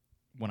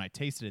when I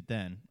tasted it,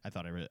 then I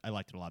thought I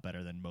liked it a lot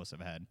better than most have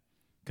had,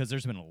 because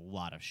there's been a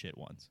lot of shit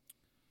ones.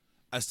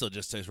 I still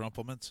just taste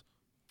Rumpelmans.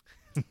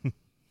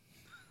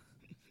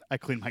 I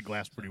clean my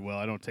glass pretty well.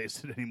 I don't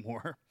taste it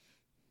anymore.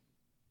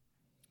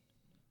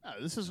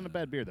 This isn't a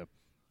bad beer, though.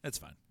 It's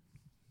fine.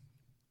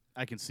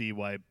 I can see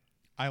why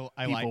I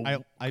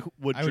people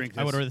would drink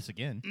I would this. order this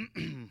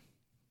again.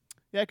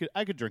 Yeah,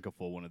 I could drink a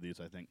full one of these,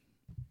 I think.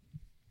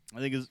 I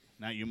think it's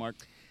not you, Mark.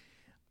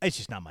 It's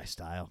just not my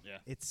style. Yeah.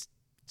 It's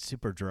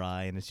super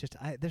dry, and it's just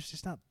there's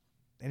just not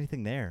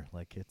anything there.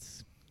 Like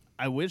it's.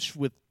 I wish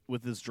with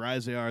as dry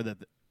as they are that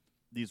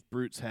these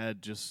brutes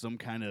had just some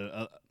kind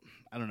of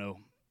I don't know,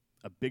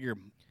 a bigger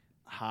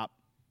hop.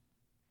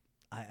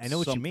 I know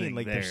what you mean. something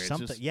Like there. there's It's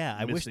something. just Yeah,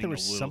 I wish missing there a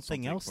was little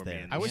something else for me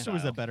there. in I wish there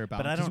was a style. better But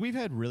balance I because don't- we've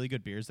had really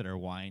good beers that are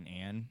wine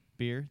and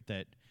beer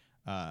that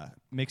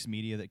mixed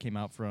media that came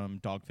out from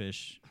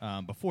Dogfish.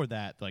 Before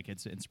that, like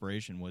its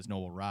inspiration was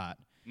Noble Rot,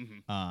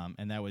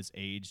 and that was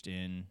aged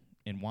in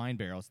wine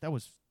barrels. That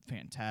was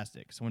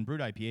fantastic. So when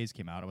brewed IPAs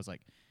came out, I was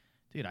like,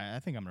 dude, I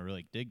think I'm gonna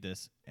really dig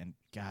this. And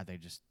God, they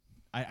just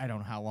I don't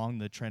know how long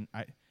the trend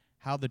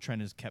how the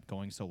trend has kept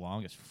going so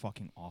long is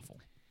fucking awful.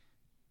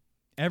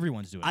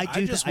 Everyone's doing it.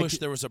 I just wish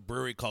there was a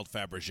brewery called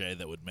Fabergé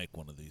that would make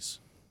one of these.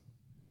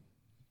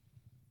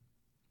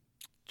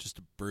 Just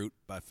a brute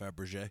by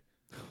Fabergé.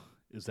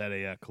 Is that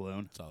a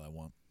cologne? That's all I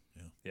want.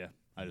 Yeah. Yeah,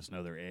 I just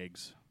know their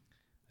eggs.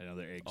 I know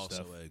their egg Also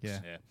stuff. eggs. Yeah.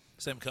 Yeah,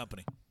 Same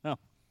company. Oh,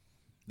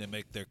 They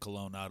make their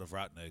cologne out of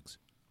rotten eggs.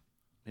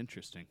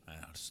 interesting.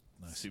 Yeah, it's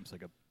nice. Seems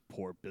like a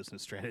poor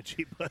business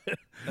strategy, but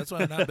That's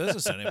why I'm not in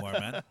business anymore,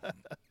 man.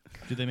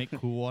 Do they make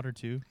Cool Water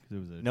too? 'Cause it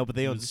was a, No, but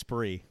they it own was-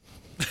 Spree.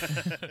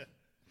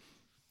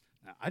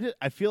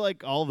 I feel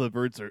like all the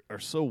birds are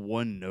so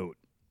one note.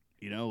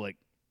 You know, like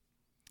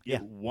Yeah.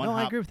 one No,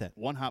 hop, I agree with that.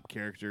 One hop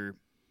character,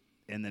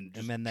 and then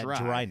just then that dry,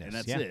 dryness, and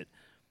that's yeah. it.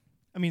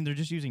 I mean, they're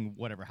just using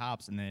whatever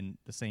hops and then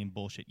the same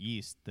bullshit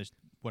yeast,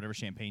 whatever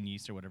champagne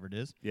yeast or whatever it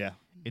is. Yeah,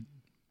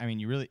 I mean,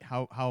 you really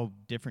how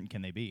different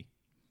can they be?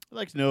 I'd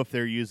like to know if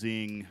they're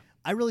using.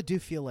 I really do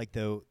feel like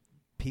though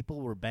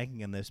people were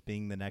banking on this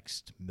being the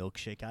next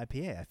milkshake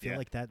IPA. I feel Yeah.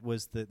 like that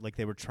was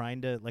they were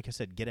trying to, like I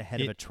said, get ahead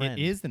of a trend.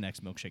 It is the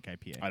next milkshake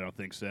IPA. I don't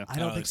think so. I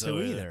don't think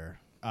so either.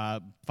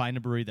 Find a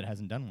brewery that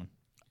hasn't done one.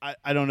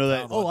 I don't know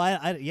that. Found Oh,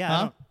 I yeah. I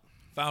Huh? don't,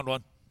 Found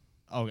one.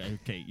 Oh,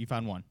 okay, you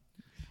found one.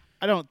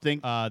 I don't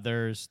think.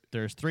 There's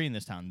 3 in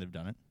this town that've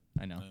done it.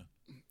 I know.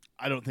 Yeah.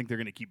 I don't think they're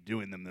going to keep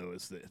doing them though.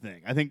 Is the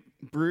thing. I think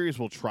breweries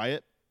will try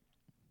it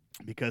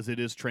because it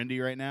is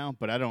trendy right now.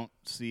 But I don't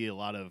see a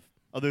lot of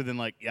other than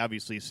like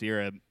obviously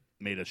Sierra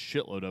made a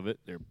shitload of it.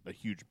 They're a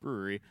huge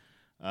brewery.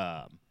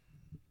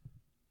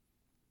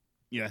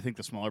 Yeah, I think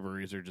the smaller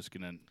breweries are just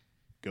going to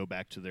go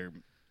back to their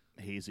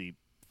hazy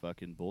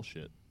fucking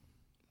bullshit.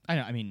 I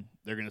know. I mean,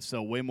 They're going to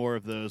sell way more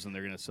of those than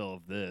they're going to sell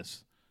of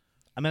this.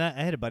 I mean, I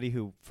had a buddy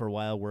who, for a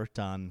while, worked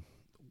on.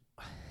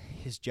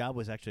 His job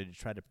was actually to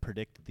try to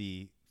predict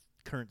the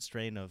current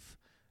strain of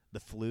the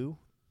flu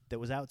that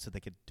was out, so they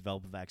could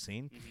develop a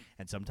vaccine.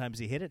 And sometimes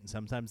he hit it, and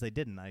sometimes they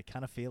didn't. I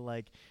kind of feel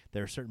like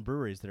there are certain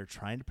breweries that are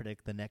trying to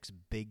predict the next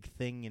big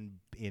thing in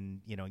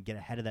and get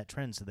ahead of that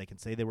trend, so they can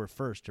say they were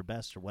first or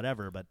best or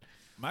whatever. But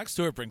Mike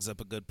Stewart brings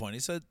up a good point. He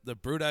said the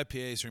brewed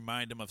IPAs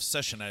remind him of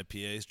session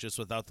IPAs, just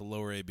without the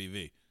lower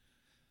ABV.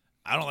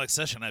 I don't like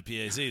session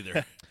IPAs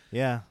either.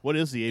 yeah, What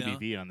is the Yeah.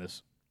 ABV on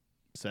this?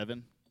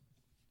 7?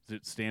 Is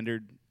it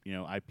standard,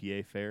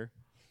 IPA fare?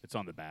 It's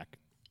on the back.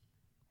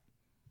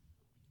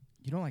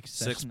 you don't like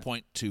session-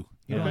 6.2. You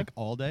don't Okay. like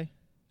all day,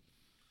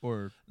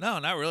 or No,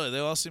 not really. They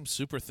all seem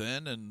super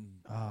thin and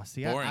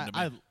see, boring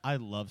to me. I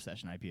love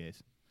session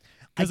IPAs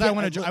I because get- I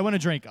want I to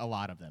drink a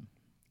lot of them.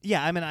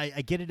 yeah. I mean,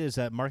 I get it as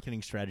a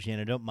marketing strategy,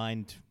 and I don't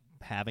mind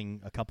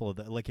having a couple of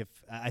the if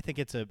I think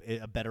it's a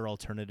better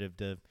alternative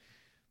to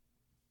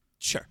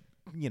Sure.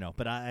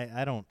 But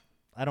I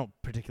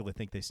don't particularly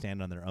think they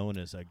stand on their own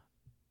as a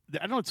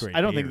I don't Great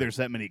think beer. there's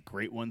that many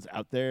great ones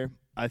out there.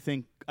 I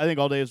think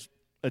all day is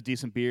a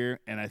decent beer,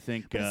 and I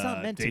think But it's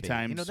not meant to be.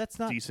 daytime's That's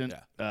not- decent.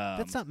 Yeah.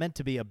 that's not meant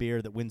to be a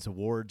beer that wins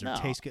awards or No.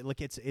 tastes good.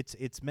 Like it's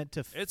meant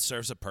to. It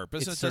serves a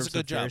purpose. It It does serves a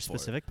good very job for it.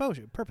 specific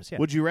purpose. Yeah.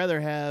 Would you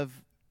rather have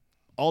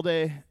all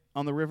day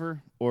on the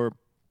river or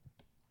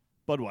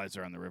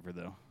Budweiser on the river,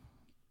 though?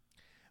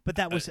 but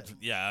that was.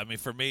 Yeah, I mean,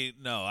 for me,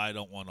 no, I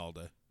don't want all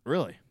day.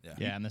 Really? Yeah.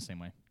 Yeah, I'm the same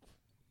way.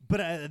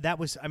 But that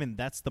was. I mean,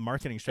 that's the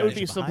marketing would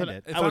strategy be behind something-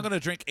 it. If I I'm would- going to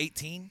drink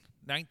 18,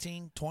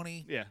 19,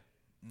 20, Yeah.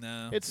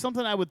 no. It's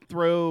something I would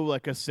throw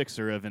like a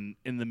sixer of in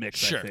the mix.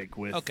 Sure. I think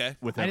with Okay.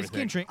 with I everything. just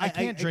can't drink. I I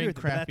can't agree drink with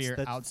you, but craft that's- beer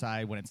that's-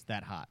 outside when it's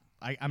that hot.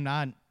 I'm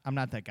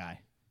not that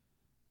guy.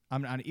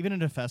 I'm not, even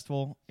at a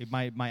festival.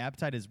 My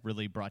appetite is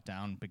really brought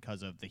down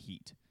because of the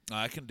heat. No,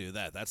 I can do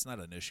that. That's not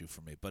an issue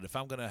for me. But if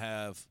I'm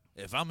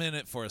I'm in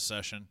it for a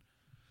session,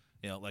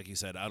 like you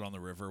said, out on the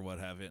river, what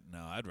have it,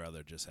 no, I'd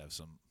rather just have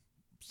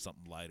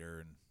something lighter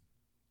and,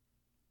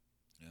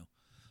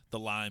 the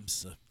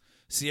limes,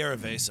 Sierra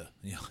Vesa.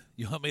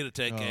 You want me to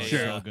take a Sure.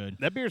 So good.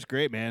 That beer's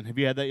great, man. Have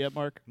you had that yet,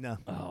 Mark? No.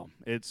 Oh,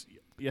 it's.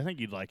 Yeah, I think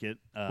you'd like it.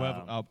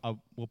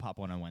 We'll pop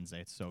one on Wednesday.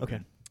 It's so Okay.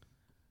 good.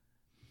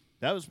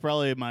 That was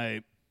probably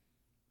my.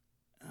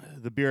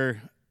 the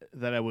beer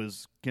that I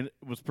was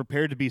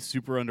prepared to be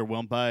super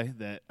underwhelmed by,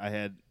 that I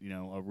had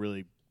a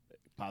really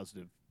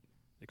positive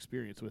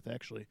experience with,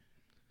 actually.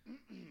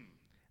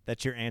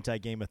 That's your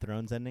anti-Game of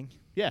Thrones ending?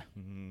 Yeah.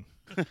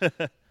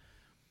 Mm-hmm.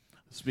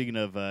 Speaking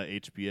of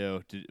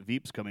HBO,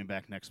 Veep's coming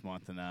back next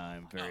month, and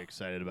I'm very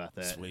excited about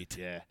that. Sweet.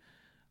 Yeah.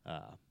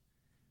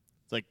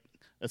 It's like,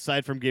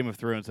 aside from Game of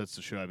Thrones, that's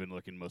the show I've been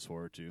looking most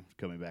forward to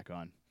coming back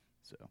on.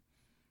 So.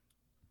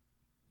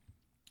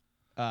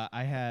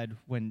 I had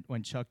when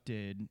Chuck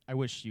did. I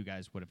wish you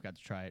guys would have got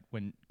to try it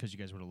because you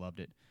guys would have loved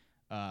it.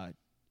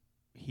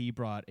 He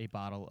brought a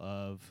bottle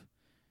of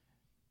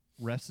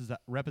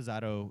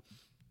Reposado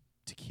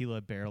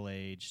tequila barrel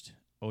aged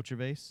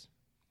Otravase,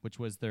 which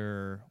was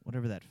their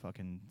whatever that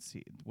fucking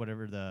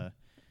whatever the.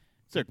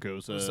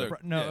 Zaragoza.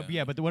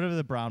 But whatever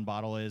the brown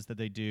bottle is that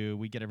they do,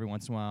 we get every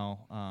once in a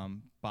while.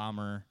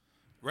 Bomber.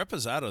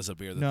 Reposado's a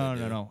beer that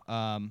they do.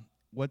 No.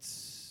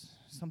 What's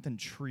something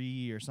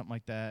tree or something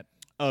like that?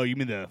 Oh, you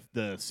mean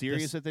the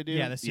series that they do?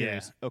 Yeah, the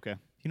series. Yeah. Okay.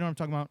 You know what I'm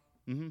talking about?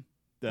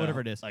 Mm-hmm.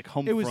 Whatever it is. Like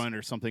Homefront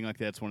or something like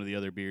that. It's one of the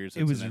other beers.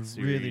 It was in that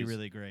really, series.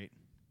 really great.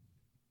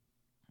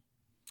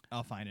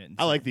 I'll find it.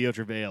 I like the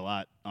Otrave a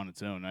lot on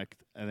its own. I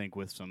think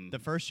with some. The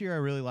first year I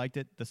really liked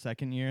it. The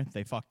second year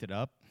they fucked it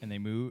up and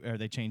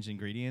they changed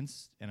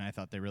ingredients, and I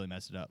thought they really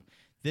messed it up.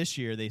 This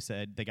year they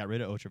said they got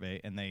rid of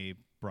Otrave and they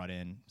brought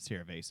in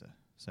Sierra Vesa.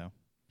 So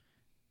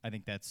I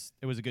think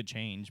it was a good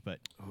change, but.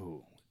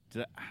 Oh.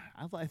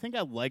 I think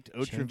I liked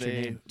Change your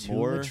name Otrave to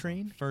more.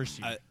 Latrine? First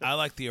year. I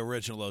like the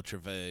original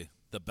Otrave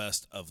the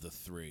best of the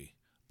three,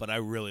 but I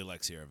really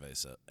like Sierra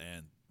Vesa.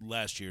 And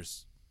last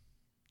year's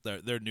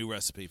their new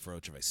recipe for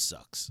Otrave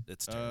sucks.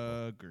 It's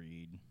terrible.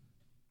 Agreed.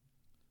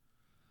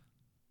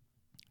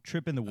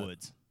 Trip in the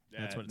Woods.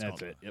 That's what it's called.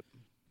 That's it. Yep.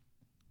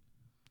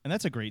 And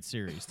that's a great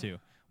series too.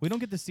 We don't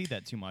get to see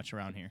that too much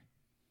around here.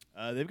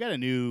 They've got a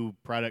new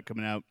product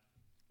coming out.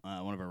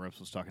 One of our reps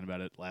was talking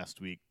about it last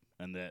week.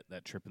 And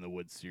that Trip in the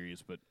Woods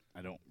series, but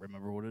I don't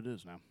remember what it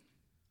is now.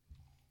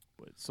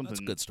 But it's something. That's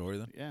a good story,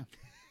 then. Yeah.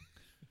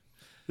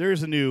 There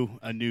is a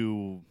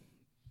new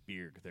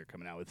beer they're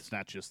coming out with. It's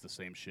not just the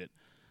same shit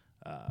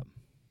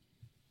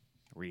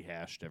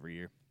rehashed every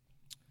year.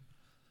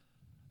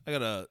 I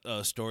got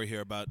a story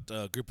here about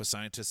a group of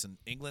scientists in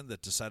England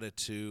that decided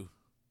to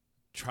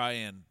try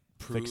and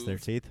Fix their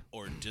teeth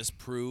or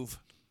disprove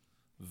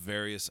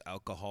various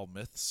alcohol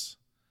myths.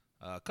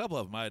 A couple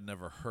of them I had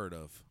never heard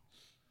of,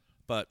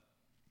 but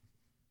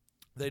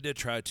they did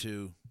try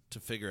to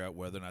figure out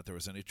whether or not there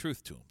was any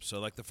truth to them. So,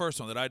 like the first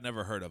one that I'd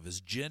never heard of is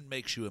gin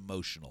makes you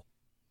emotional.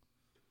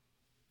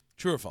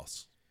 True or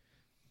false?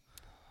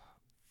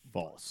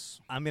 False.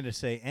 I'm going to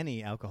say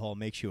any alcohol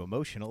makes you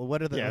emotional.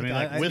 What are the? Yeah, I mean,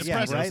 like Whiskey yeah,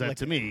 says right? that Like,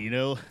 to me,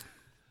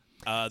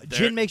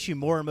 gin makes you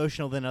more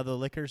emotional than other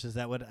liquors. Is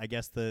that what I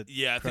guess the?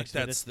 Yeah, I think crux of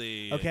it that's is?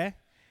 the. Okay.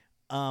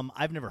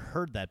 I've never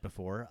heard that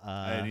before.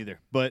 I hadn't either.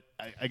 But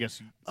I guess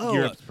Oh,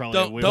 Europe's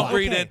probably a way Don't more.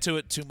 read Okay. into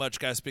it too much,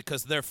 guys,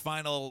 because their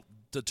final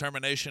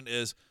determination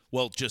is,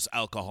 well, just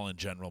alcohol in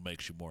general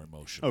makes you more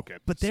emotional. Okay.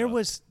 But there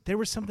So-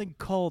 was something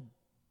called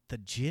the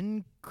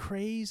gin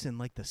craze in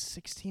like the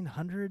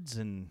 1600s,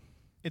 and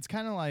It's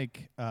kind of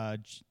like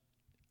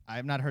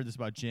I've not heard this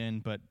about gin,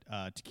 but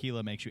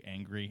tequila makes you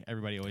angry.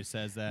 Everybody always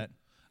says that.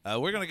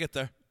 We're gonna get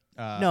there.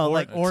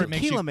 Or it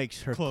makes tequila you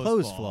makes her clothes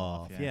clothes fall fall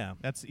off. Yeah.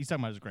 That's he's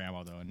talking about his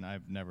grandma though, and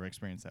I've never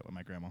experienced that with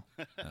my grandma.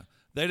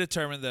 They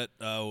determined that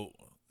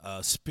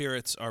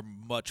spirits are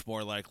much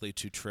more likely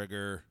to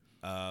trigger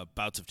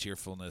bouts of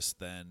tearfulness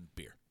than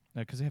beer.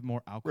 Because they have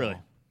more alcohol.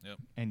 Really? Yep.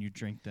 And you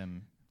drink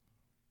them.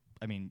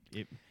 I mean,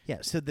 Yeah,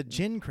 so the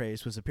gin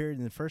craze was a period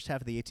in the first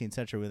half of the 18th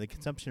century where the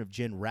consumption of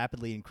gin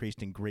rapidly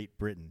increased in Great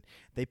Britain.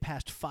 They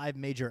passed 5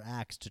 major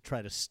acts to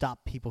try to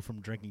stop people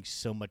from drinking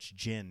so much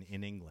gin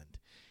in England.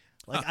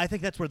 Like, I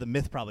think that's where the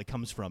myth probably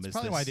comes from. it's Is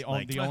probably this,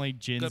 why the only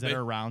gins could that be.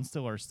 are around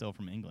still are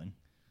from England.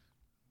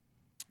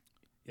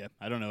 Yeah,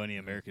 I don't know any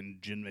American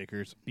gin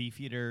makers.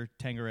 Beefeater,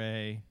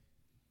 Tanqueray.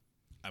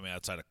 I mean,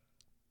 outside of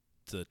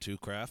the 2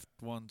 craft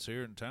ones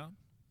here in town,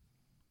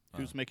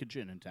 Who's making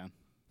gin in town?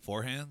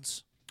 Four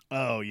Hands,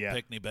 Oh, yeah.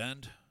 Pickney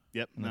Bend.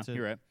 Yep, no, That's it.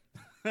 you're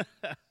right.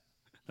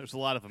 There's a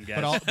lot of them,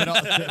 guys.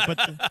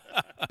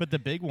 But the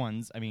big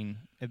ones, I mean,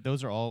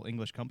 those are all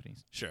English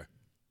companies. Sure.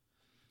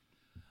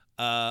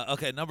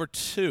 Okay, number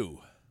 2.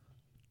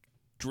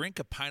 Drink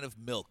a pint of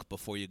milk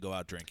before you go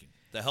out drinking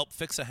to help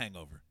fix a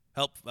hangover,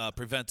 help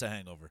prevent a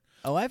hangover.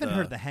 Oh, I haven't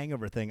heard the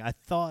hangover thing. I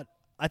thought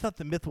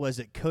the myth was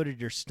it coated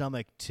your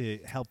stomach to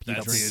help you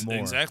That's drink more.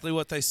 exactly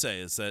what they say.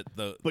 Is that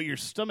But your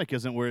stomach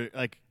isn't where,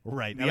 like,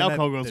 Right. the I mean,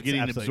 alcohol that- goes that's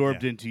getting absolutely-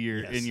 absorbed yeah. into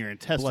your Yes. in your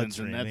intestines,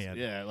 Bloodstream, and that's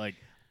yeah. like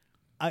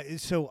I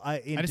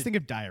just think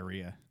of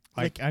diarrhea.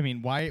 Like, I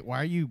mean, why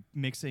are you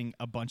mixing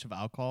a bunch of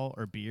alcohol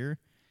or beer?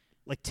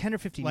 like 10 or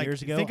 15 Like,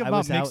 years ago, think I about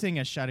was out. mixing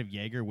a shot of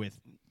Jaeger with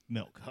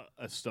milk.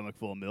 a stomach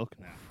full of milk.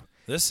 No.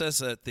 this says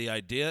that the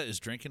idea is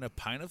drinking a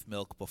pint of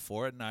milk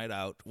before a night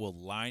out will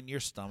line your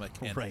stomach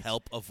and Right.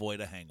 help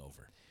avoid a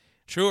hangover.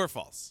 True or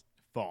false?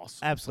 False.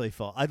 Absolutely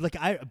false.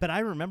 But I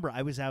remember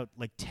I was out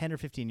like 10 or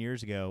 15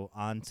 years ago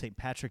on St.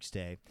 Patrick's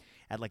Day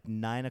at like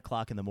 9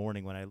 o'clock in the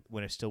morning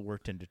when I still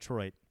worked in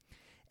Detroit.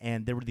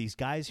 And there were these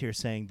guys here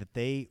saying that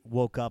they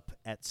woke up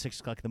at 6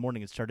 o'clock in the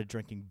morning and started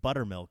drinking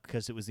buttermilk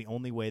because it was the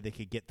only way they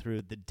could get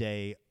through the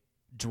day.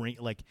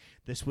 Like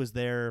this was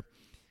their.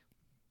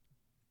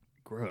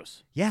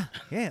 Gross. Yeah.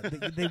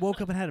 They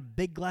woke up and had a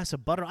big glass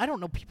of butter. I don't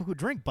know people who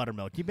drink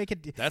buttermilk. You make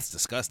it. That's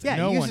disgusting. Yeah,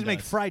 No you one used to make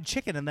does. fried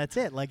chicken and that's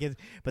it.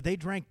 But they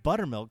drank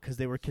buttermilk because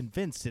they were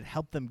convinced it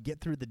helped them get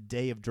through the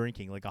day of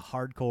drinking, like a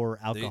hardcore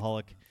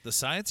alcoholic. The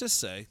scientists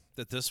say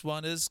that this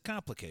one is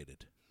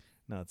complicated.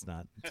 No, it's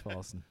not. It's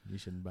false, and you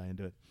shouldn't buy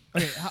into it.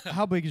 Okay,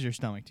 how big is your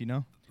stomach? Do you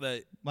know?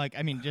 But Like,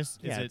 I mean,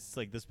 just is it it's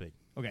like this big.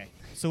 okay?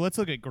 So let's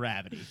look at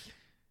gravity.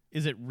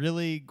 Is it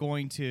really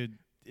going to?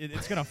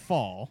 It's going to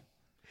fall.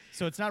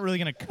 So it's not really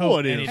going to coat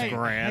What is anything.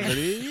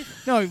 gravity?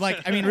 No,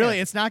 like I mean, really,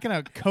 it's not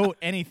going to coat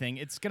anything.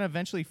 It's going to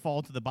eventually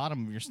fall to the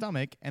bottom of your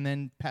stomach and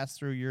then pass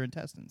through your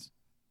intestines.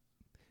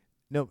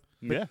 No,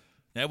 Yeah.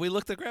 yeah, we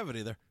looked at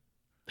gravity there.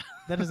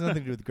 that has nothing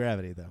to do with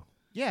gravity, though.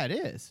 Yeah, it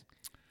is.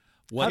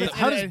 What?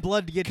 How the- does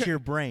blood get to your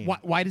brain?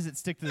 Why does it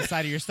stick to the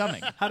side of your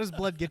stomach? How does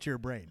blood get to your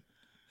brain?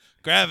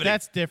 gravity.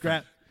 That's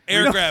different.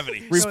 Air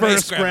gravity.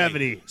 Reverse Space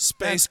gravity. Space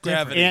That's different.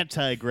 gravity.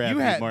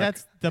 Anti-gravity, Mark.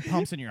 That's the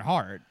pumps in your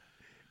heart.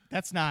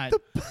 That's not.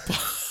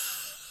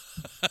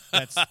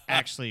 That's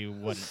actually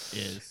what it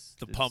is.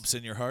 The pumps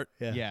in your heart.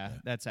 Yeah,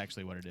 that's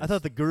actually what it is. I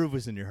thought the groove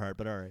was in your heart,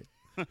 but all right.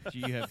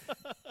 you have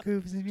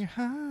Grooves in your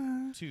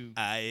heart. two.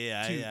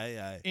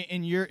 Aye.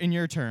 In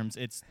your terms,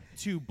 it's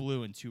two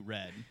blue and two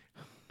red.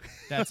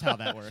 That's how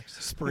that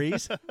works.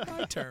 Sprees?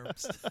 My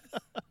terms.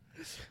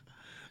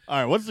 All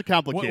right, what's the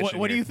complication?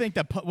 What do here? you think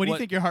what do you What-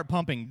 think your heart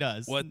pumping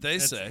does? What they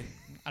That's- say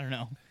I don't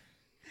know.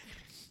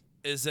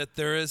 is that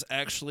there is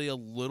actually a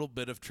little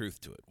bit of truth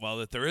to it. While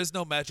that there is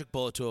no magic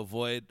bullet to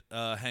avoid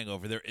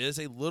hangover, there is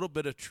a little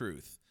bit of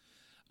truth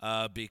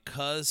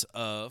because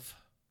of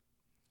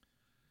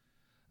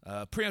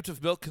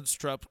preemptive milk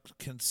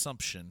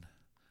consumption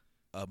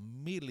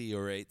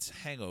ameliorates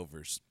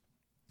hangovers.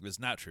 It is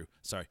not true.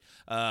 Sorry.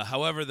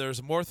 However, there's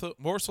a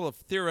morsel of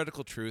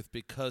theoretical truth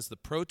because the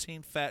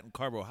protein, fat, and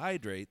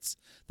carbohydrates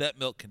that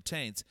milk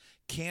contains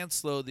can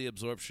slow the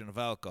absorption of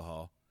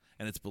alcohol,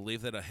 and it's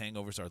believed that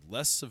hangovers are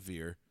less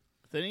severe.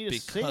 They need a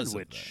because of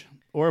sandwich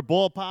or a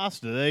bowl of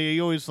pasta. They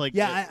always like.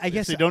 Yeah, I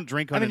guess- they don't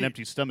drink on I mean, an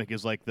empty stomach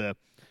is like the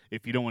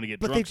if you don't want to get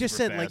But drunk. they've just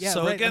super said, like, fast. yeah,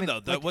 So right, again, I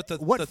mean, though, like, what the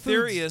what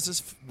theory foods-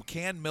 is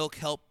can milk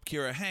help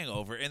cure a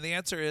hangover? And the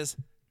answer is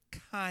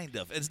kind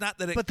of. It's not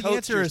that it But the coats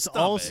answer your is stomach.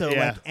 also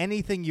Yeah. like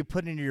anything you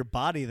put into your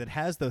body that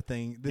has the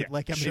thing. That, Yeah,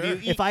 like I mean, sure.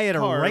 if You I had a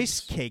eat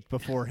rice carbs. cake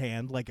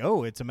beforehand, like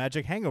it's a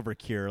magic hangover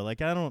cure.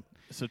 Like I don't.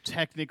 So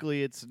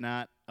technically, it's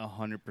not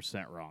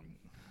 100% wrong.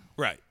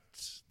 Right.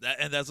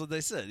 And that's what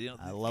they said. You know,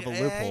 I love a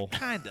loophole.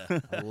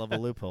 Kinda. I love a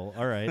loophole.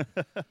 All right.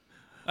 All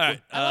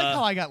right. I like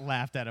how I got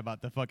laughed at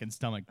about the fucking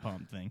stomach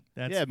pump thing.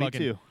 That's Yeah, me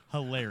fucking too.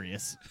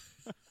 hilarious.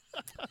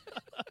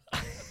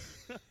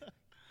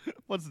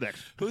 What's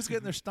next? Who's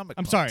getting their stomach?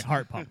 I'm pumped? sorry,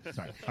 heart pump.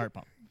 Sorry, heart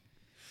pump.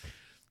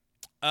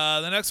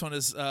 The next one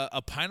is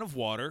a pint of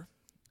water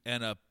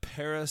and a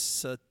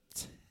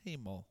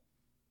paracetamol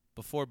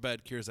before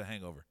bed cures a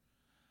hangover.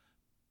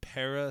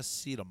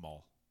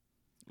 Paracetamol.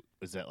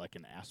 Is that like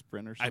an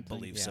aspirin or I something?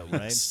 believe Yeah, so.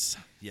 right? Yes.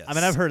 Yes. I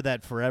mean, I've heard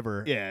that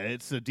forever. Yeah,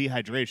 it's a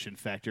dehydration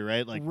factor,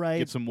 right? Like Right.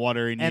 get some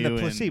water in And you.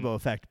 the placebo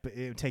effect,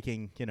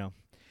 taking,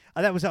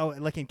 that was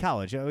like in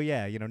college. Oh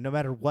yeah, no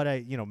matter what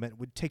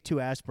would take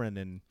 2 aspirin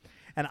and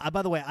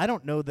by the way, I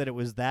don't know that it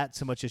was that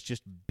so much as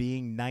just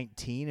being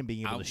 19 and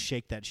being able to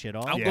shake that shit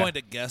off. I'm Yeah. going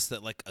to guess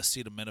that like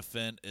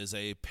acetaminophen is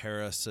a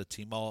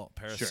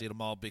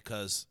paracetamol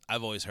because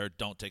I've always heard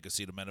don't take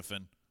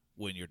acetaminophen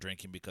when you're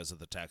drinking because of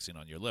the taxing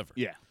on your liver.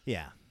 Yeah.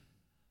 Yeah.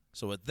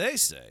 So what they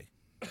say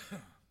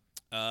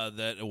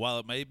that while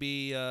it may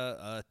be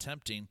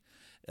tempting,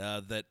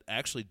 that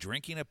actually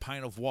drinking a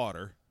pint of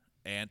water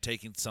and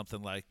taking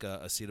something like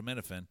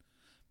acetaminophen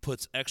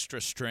puts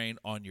extra strain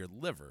on your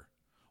liver,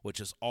 which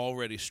is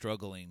already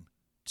struggling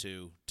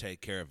to take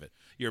care of it.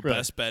 Your Really?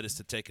 best bet is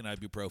to take an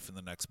ibuprofen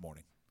the next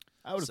morning.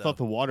 I would have So- thought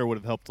the water would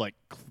have helped like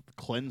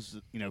cleanse,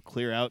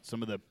 clear out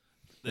some of the.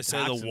 They say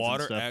toxins the and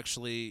water stuff.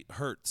 actually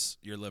hurts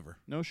your liver.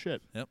 No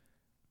shit.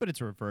 But it's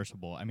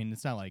reversible. I mean,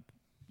 it's not like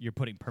you're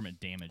putting permanent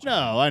damage.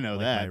 No, I know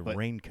Like that, my but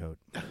raincoat.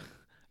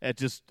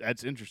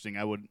 that's interesting.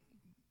 I would.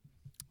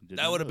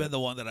 That would have been the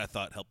one that I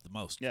thought helped the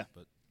most. Yeah.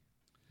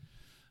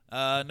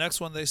 But next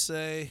one, they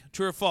say,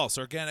 true or false,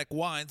 organic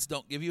wines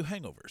don't give you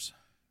hangovers.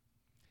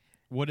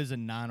 What is a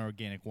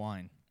non-organic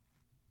wine?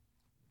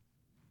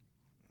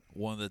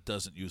 One that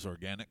doesn't use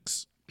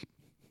organics.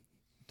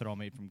 They're all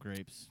made from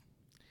grapes.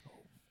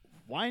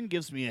 Wine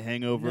gives me a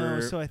hangover.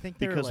 No, so I think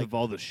they're because like of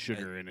all the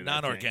sugar in it. I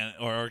think. Non-organic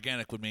or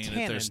organic would mean that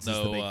Tannins there's is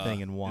no the big thing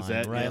in wine,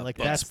 that- right? yeah, Like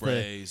bug that's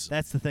sprays,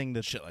 the thing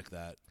that shit like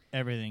that.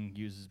 Everything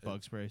uses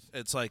bug sprays.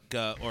 It's like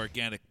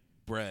organic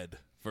bread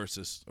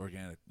versus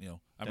organic.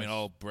 I mean,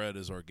 all bread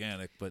is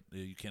organic, but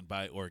you can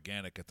buy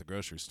organic at the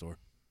grocery store.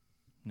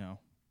 No,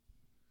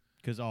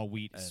 because all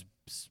wheat is And-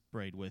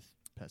 sprayed with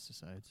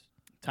pesticides.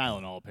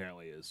 Tylenol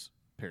apparently is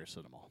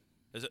paracetamol.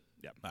 Is it?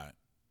 Yep. All right.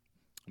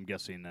 I'm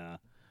guessing.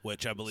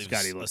 Which I believe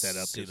Scotty is looked that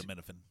up 'cause-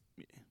 acetaminophen.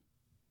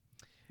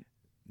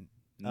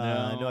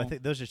 No, I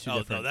think those are two Oh,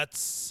 different. no,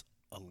 that's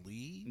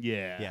Aleve?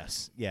 Yeah.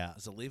 Yes, yeah,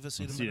 Is Aleve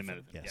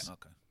acetaminophen? Yes. Yeah.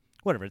 Okay.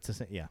 whatever. It's the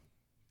same. Yeah,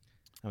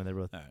 I mean they're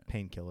both All right.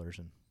 painkillers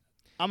and.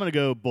 I'm gonna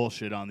go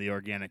bullshit on the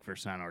organic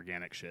versus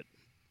non-organic shit.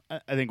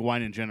 I think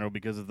wine in general,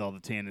 because of all the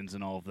tannins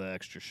and all of the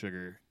extra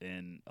sugar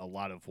in a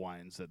lot of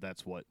wines,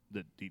 that's what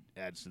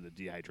adds to the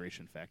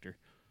dehydration factor.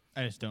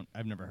 I just don't.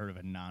 I've never heard of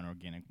a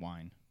non-organic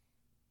wine.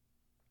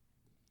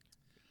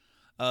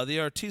 The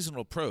artisanal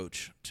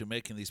approach to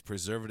making these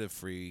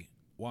preservative-free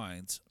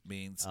wines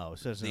means Oh,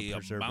 so there's no the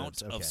preservatives.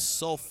 amount of Okay.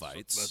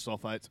 sulfites,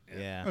 Sulfites.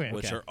 Yeah. Okay.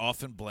 which are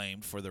often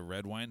blamed for the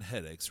red wine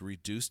headaches,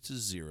 reduced to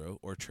zero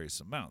or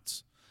trace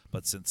amounts.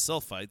 But since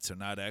sulfites are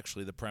not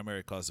actually the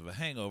primary cause of a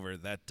hangover,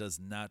 that does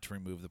not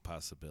remove the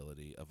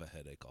possibility of a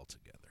headache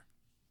altogether.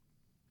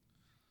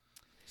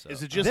 So,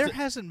 Is it just There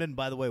hasn't been,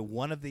 by the way,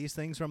 one of these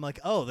things where I'm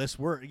like, oh, this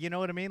work. You know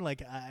what I mean?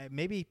 Like,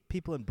 maybe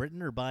people in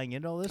Britain are buying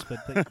into all this,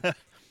 but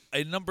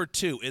at number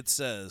 2, it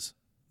says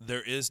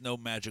there is no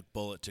magic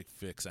bullet to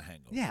fix a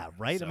hangover. yeah,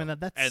 right. So- I mean,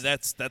 that's and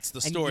that's the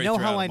and story. you know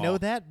throughout how I them know all.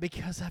 that?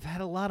 Because I've had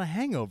a lot of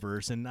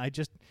hangovers, and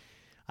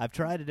I've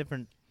tried a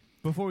different.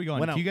 Before we go on,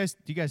 When do I'm-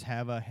 you guys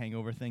have a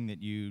hangover thing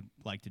that you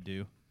like to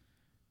do?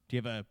 Do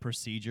you have a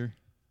procedure?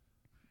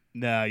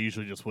 No, I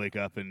usually just wake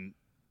up and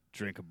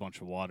drink a bunch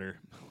of water.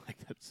 Like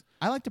that's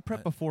I like to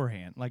prep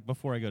beforehand, like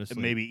before I go to sleep.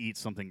 and maybe eat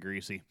something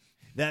greasy.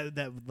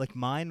 That like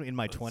mine in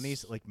my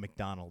 20s, like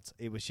McDonald's.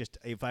 It was just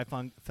if I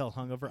felt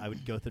hungover, I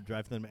would go through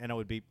drive-thru and I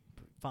would be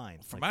fine.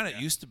 For Like, mine,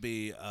 it used to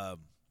be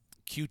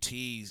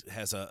QT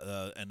has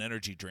an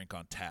energy drink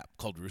on tap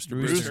called Rooster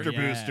Booster. Rooster,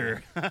 yeah.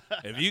 Booster.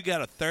 If you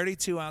got a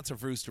 32 ounce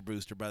of Rooster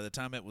Booster, by the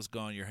time it was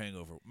gone,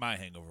 my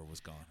hangover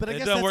was gone. But I it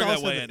guess doesn't that's work that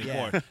also way the-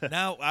 anymore.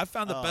 Now I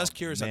found the Oh, best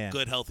cure is a man.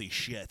 good healthy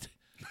shit.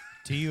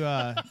 do you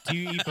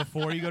eat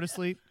before you go to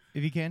sleep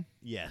if you can?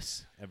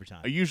 yes, every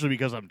time. Usually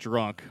because I'm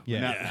drunk.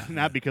 Yeah. Not, Yeah.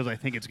 not because I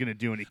think it's going to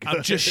do any good.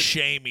 I'm just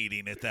shame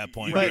eating at that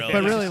point. But really.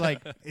 but really,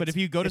 like, but if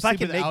you go to if I sleep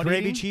can make without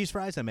gravy eating, cheese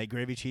fries, I make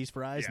gravy cheese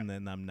fries, Yeah. and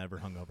then I'm never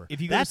hungover. if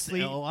you That's, go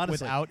to sleep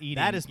honestly, without eating,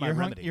 that is my your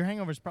remedy. your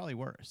hangover's probably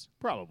worse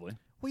Probably.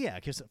 Well, yeah,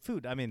 because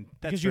food. I mean,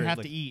 that's because you very, have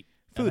like, to eat.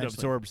 Food eventually.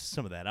 absorbs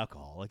some of that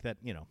alcohol, like that.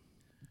 You know.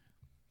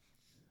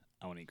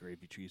 I want to eat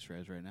gravy cheese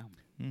fries right now.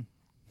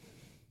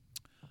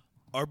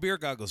 Are beer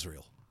goggles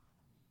real?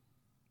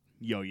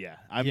 Yo, yeah.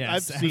 I've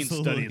Yes, seen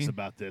absolutely. studies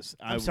about this.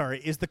 I'm sorry.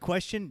 Is the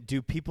question: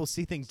 do people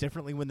see things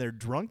differently when they're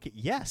drunk?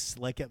 Yes.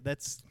 Like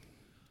that's.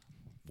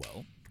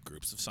 Well,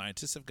 groups of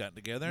scientists have gotten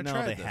together and No,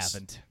 tried they this.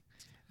 haven't.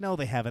 No,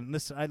 they haven't.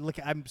 Listen,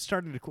 I'm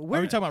starting to. Are we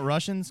talking about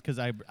Russians? Because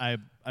I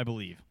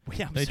believe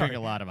Yeah, I'm they sorry. drink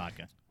a lot of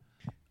vodka.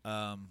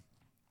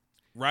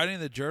 Writing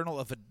in the Journal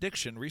of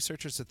Addiction,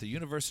 researchers at the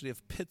University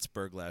of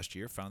Pittsburgh last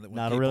year found that when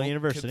Not a people real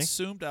university.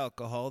 consumed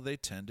alcohol, they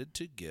tended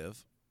to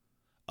give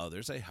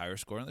others a higher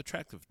score on the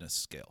attractiveness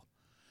scale.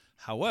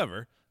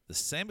 However, the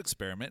same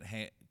experiment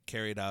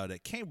carried out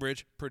at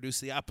Cambridge produced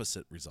the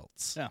opposite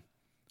results. Yeah.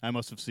 I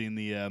must have seen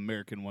the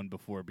American one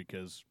before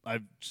because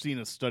I've seen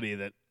a study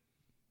that,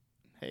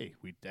 hey,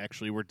 we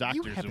actually were doctors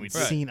You and haven't we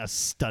seen a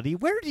study.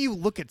 Where do you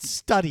look at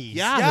studies?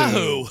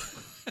 Yahoo!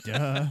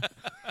 Duh.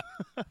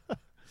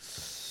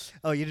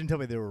 Oh, you didn't tell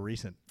me they were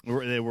recent.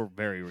 They were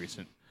very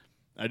recent.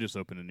 I just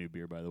opened a new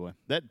beer, by the way.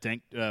 That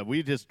dank,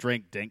 we just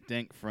drank Dank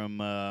Dank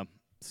from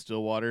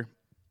Stillwater.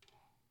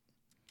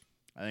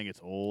 I think it's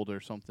old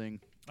or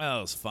something. Oh,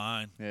 it was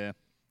fine. Yeah,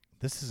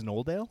 This is an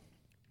old ale.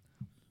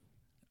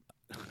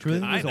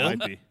 Truly, I was know. old.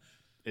 might be.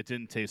 It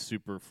didn't taste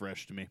super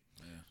fresh to me.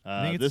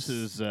 I think This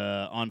it's- is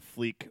on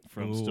Fleek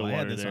from Ooh, I Stillwater.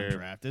 had this on there,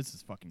 draft. This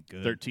is fucking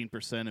good.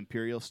 13%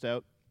 Imperial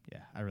Stout. Yeah,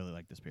 I really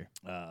like this beer.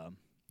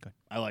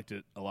 I liked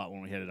it a lot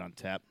when we had it on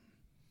tap.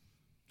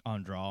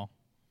 On draw.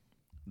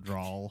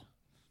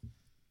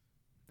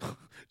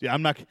 Yeah,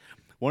 I'm not.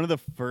 One of the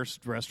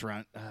first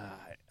restaurant,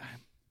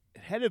 it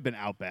had to have been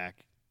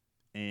Outback,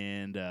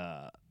 and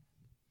I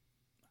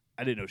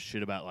didn't know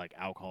shit about like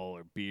alcohol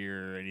or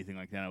beer or anything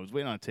like that. I was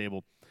waiting on a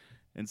table,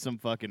 and some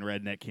fucking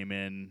redneck came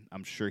in.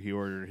 I'm sure he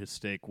ordered his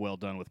steak well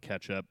done with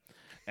ketchup,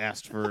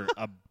 asked for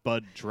a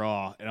Bud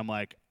Draw, and I'm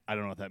like, I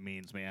don't know what that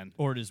means, man.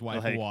 Or his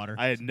wife Like, of water.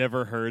 I had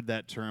never heard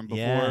that term before.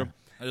 Yeah.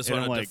 I just And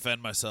wanted I'm to like-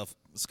 defend myself.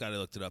 Scotty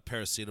looked it up.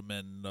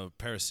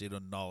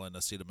 Paracetamol and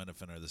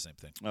acetaminophen are the same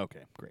thing.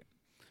 Okay, great.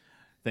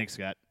 Thanks,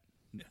 Scott.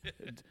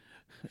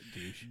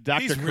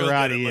 Dr. He's real good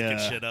at Karate, looking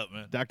shit up,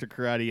 man. Dr.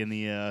 Karate in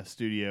the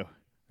studio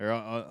or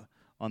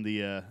on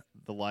the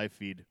live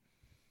feed.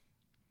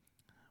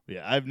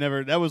 Yeah, I've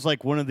never. That was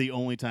like one of the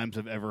only times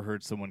I've ever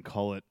heard someone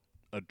call it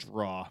a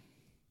draw,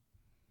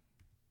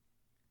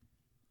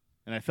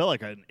 and I felt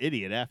like an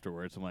idiot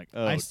afterwards. I'm like,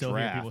 oh, I still hear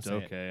draft. people say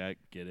it. Okay, I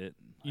get it.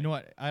 You know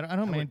what? I don't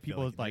mind wouldn't feel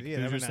people like like it. Yeah,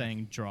 who's every just now-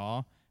 saying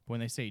draw. But when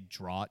they say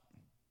draught,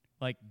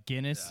 like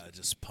Guinness,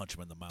 Just punch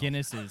him in the mouth.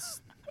 Guinness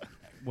is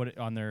what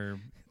on their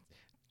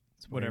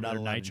We're not whatever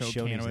allowed in nitro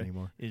Shoney's can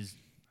anymore. is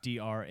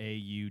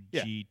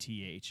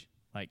DRAUGTH.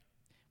 Like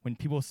when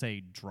people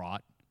say draught,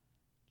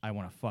 I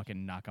want to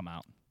fucking knock them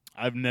out.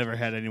 I've never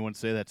had anyone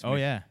say that to me. Oh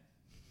yeah.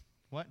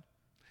 What?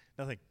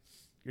 Nothing.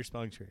 Your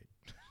spelling's great.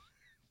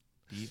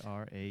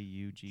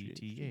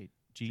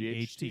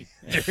 BRAUGTHGHT.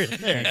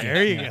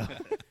 There you go.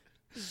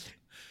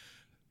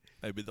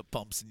 Maybe the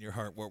pumps in your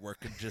heart weren't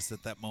working just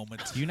at that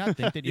moment. Do you not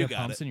think that you, You have got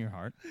pumps it. in your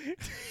heart?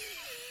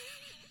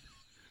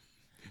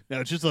 No,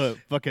 it's just a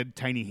fucking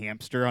tiny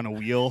hamster on a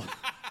wheel.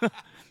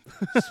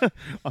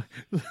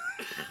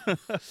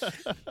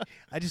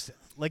 I just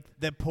like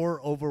that poor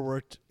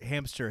overworked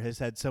hamster has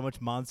had so much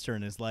monster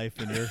in his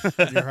life in your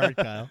heart,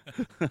 Kyle.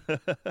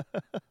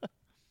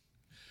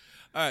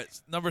 All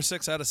right, number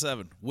 6 out of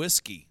 7.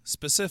 Whiskey,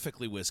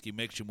 specifically whiskey,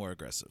 makes you more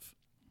aggressive.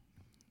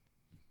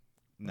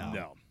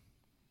 No.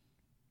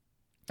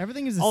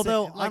 Everything is the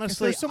Although, same. Like,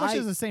 honestly, there's so much I-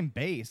 is the same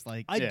base.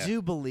 Like I Yeah.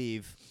 do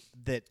believe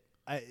that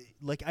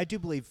I do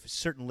believe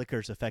certain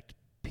liquors affect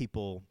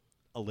people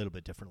a little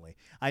bit differently.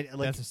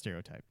 that's a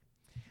stereotype.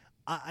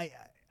 I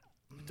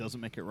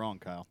Doesn't make it wrong,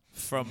 Kyle.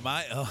 From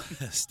my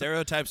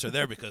stereotypes are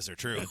there because they're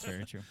true. That's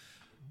very true.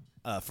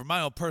 From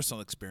my own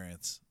personal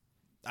experience,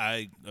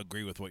 I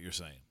agree with what you're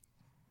saying.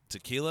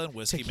 Tequila and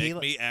whiskey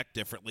Tequila- make me act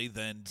differently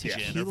than gin or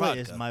tequila vodka.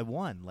 is my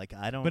one. Like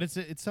I don't. But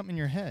it's something in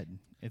your head.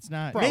 It's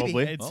not.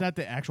 Probably. It's not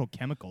the actual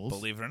chemicals.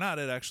 Believe it or not,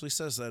 it actually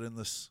says that in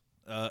this.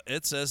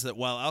 It says that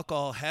while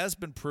alcohol has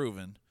been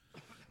proven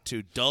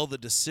to dull the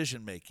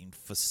decision-making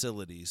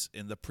facilities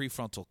in the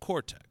prefrontal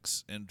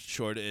cortex, in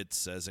short, it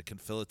says it can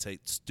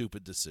facilitate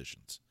stupid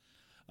decisions.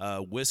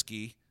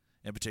 Whiskey,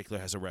 in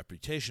particular, has a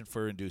reputation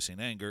for inducing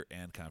anger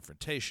and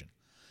confrontation.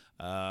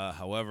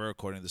 However,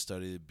 according to the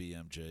study, the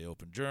BMJ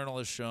Open Journal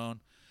has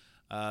shown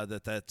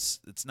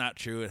it's not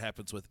true. It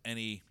happens with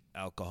any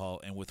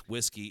alcohol, and with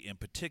whiskey in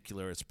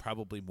particular, it's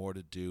probably more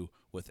to do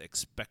with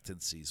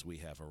expectancies we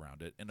have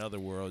around it. In other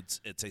words,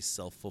 it's a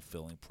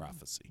self-fulfilling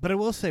prophecy. But I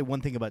will say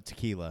one thing about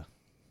tequila.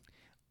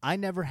 I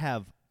never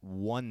have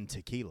one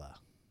tequila.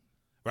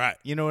 Right.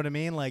 You know what I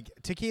mean? Like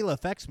tequila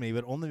affects me,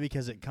 but only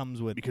because it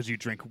comes with. Because you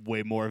drink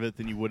way more of it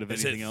than you would of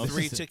Is anything it else.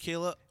 3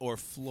 tequila or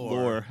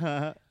floor?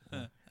 Floor.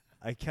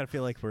 I kind of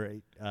feel like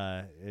we're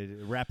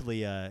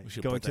rapidly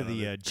should going put to that on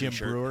the a Jim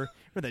t-shirt. Brewer.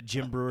 Remember that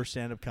Jim Brewer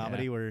stand-up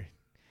comedy where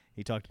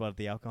he talked about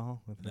the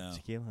alcohol with No, the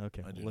tequila?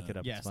 Okay, I do look not. it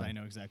up. Yes, It's funny. I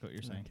know exactly what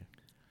you're saying. Okay.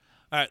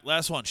 All right,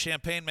 last one.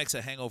 Champagne makes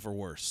a hangover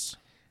worse.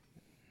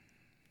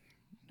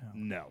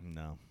 No.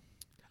 No,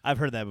 I've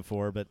heard that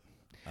before, but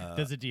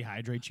Does it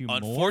dehydrate you more?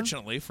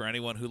 Unfortunately, for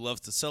anyone who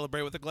loves to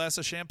celebrate with a glass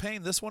of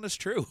champagne, this one is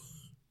true.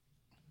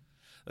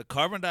 The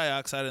carbon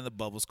dioxide in the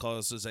bubbles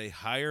causes a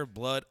higher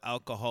blood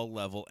alcohol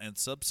level and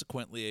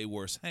subsequently a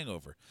worse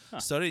hangover.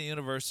 A study at the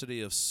University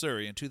of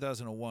Surrey in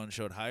 2001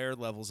 showed higher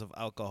levels of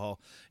alcohol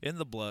in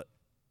the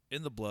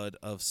blood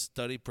of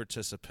study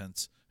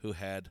participants who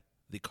had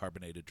the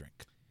carbonated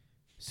drink.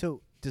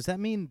 so does that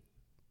mean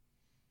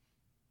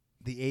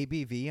the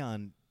ABV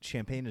on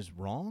champagne is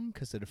wrong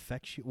because it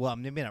affects you? Well,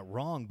 maybe not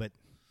wrong, but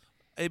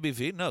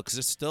ABV? No, because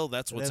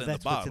that's what's in the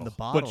that's bottle. what's in the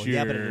bottle. But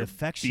Yeah, your but it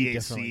affects you BAC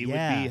differently. would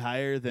Yeah. be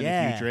higher than if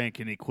Yeah. you drank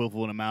an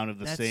equivalent amount of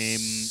the That's same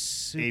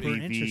super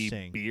ABV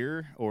interesting.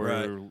 beer or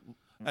Right.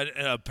 And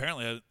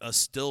apparently, a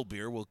still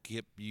beer will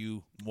keep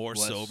you more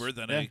Less- sober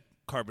than yeah. a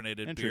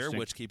carbonated beer, Interesting.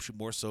 which keeps you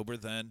more sober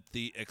than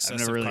the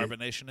excessive really-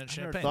 carbonation in I've never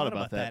champagne. thought about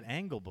about that. that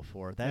angle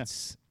before.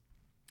 That's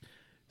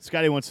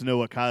Scotty wants to know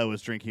what Kyle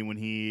was drinking when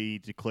he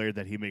declared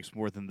that he makes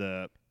more than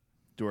the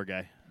door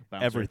guy.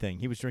 Bouncer. everything.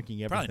 He was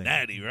drinking everything. Probably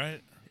natty,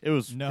 right? It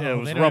was No, it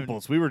was they don't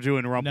Rumples. We were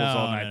doing Rumples No,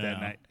 all night no, that no.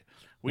 night.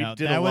 We No,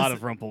 did that a lot was-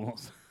 of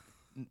Rumples.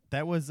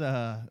 That was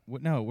no,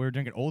 we were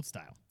drinking old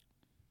style.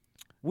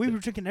 We were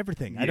drinking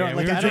everything. I Yeah, don't we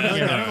like. were I don't,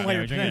 drinking like, I don't know everything. why Yeah, you're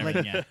we were drinking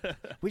drinking. Like, everything,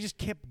 yeah. we just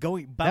kept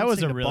going. That was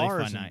bouncing a to really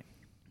bars fun and- night.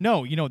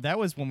 No, that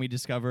was when we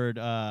discovered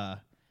what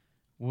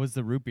was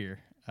the root beer?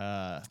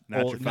 Not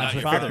Old- your Not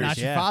Your father's. Father's. Not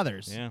Your yeah.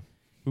 Father's. Yeah.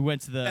 We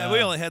went to the. Yeah, we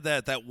only had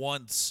that at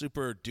one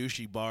super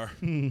douchey bar.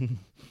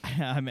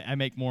 I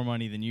make more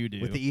money than you do.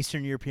 With the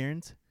Eastern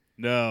Europeans.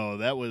 No,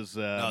 that was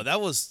No,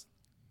 that was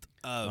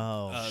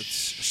Oh.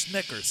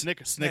 Snickers.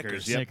 Snickers.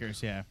 Yep.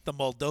 Snickers, yeah. The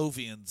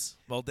Moldavians.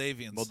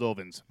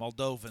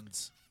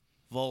 Moldovans.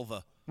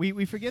 Vulva.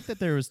 We forget that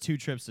there was 2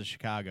 trips to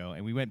Chicago,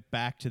 and we went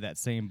back to that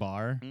same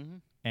bar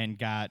and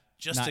got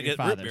Just Not to Your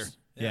get root Father's.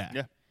 beer. Yeah.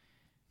 Yeah.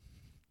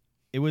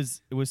 It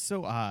was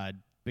so odd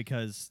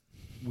because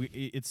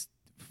it's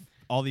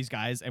all these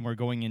guys, and we're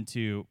going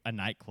into a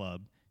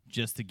nightclub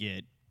just to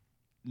get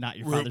Not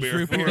Your Root Father's beer.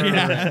 root beer. Right,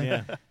 Yeah.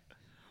 Yeah.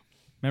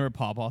 Remember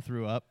Pawpaw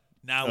threw up?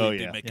 Now Oh we'd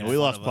be yeah. making We fun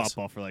lost of us.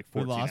 Pawpaw for like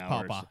We 14 lost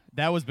hours. Pawpaw.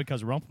 That was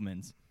because of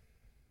Rumpelmans.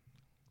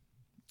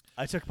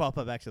 I took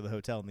Papa back to the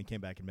hotel and then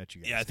came back and met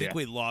you guys. Yeah, I think Yeah.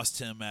 we lost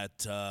him at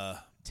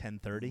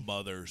 10:30.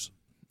 Mother's.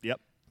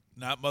 Yep.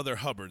 Not Mother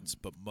Hubbard's,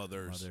 but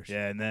Mother's.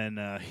 Yeah, and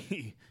then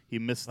he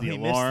missed the he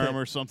missed alarm it.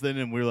 or something,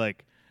 and we were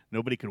like,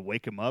 nobody could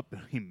wake him up.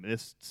 He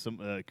missed some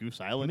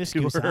Goose Island. Missed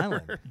tour. Goose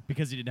Island.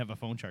 Because he didn't have a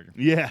phone charger.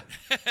 Yeah,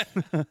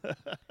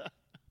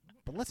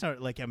 But let's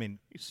not like. I mean,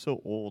 he's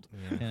so old.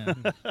 Yeah.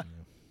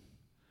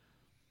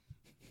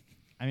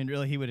 I mean,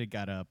 really, he would have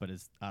got up, but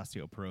his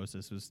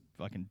osteoporosis was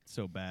fucking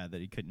so bad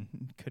that he couldn't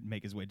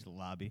make his way to the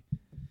lobby.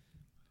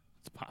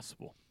 It's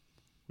possible.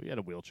 We had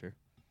a wheelchair.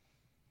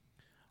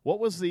 What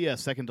was the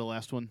second to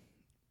last one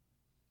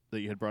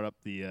that you had brought up?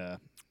 The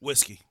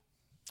Whiskey.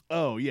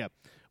 Oh, yeah.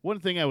 One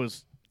thing I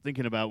was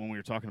thinking about when we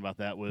were talking about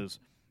that was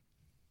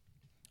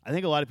I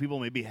think a lot of people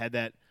maybe had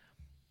that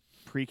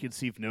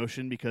preconceived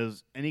notion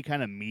because any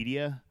kind of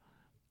media,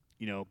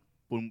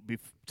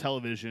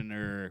 television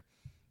or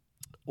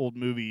old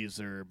movies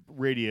or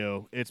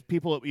radio, it's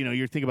people,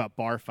 you're thinking about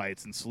bar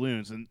fights and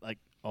saloons, and like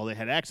all they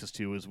had access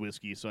to was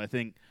whiskey. So I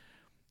think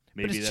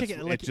maybe it's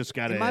chicken. it's just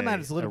got in my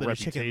mind, it's a little bit of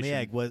reputation. chicken and the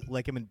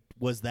egg.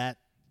 Was that?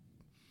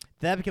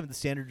 Did that become the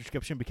standard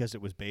description because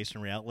it was based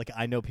in reality? Like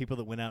I know people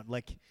that went out.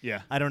 Like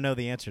Yeah. I don't know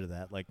the answer to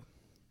that. Like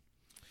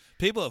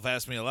People have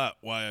asked me a lot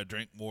why I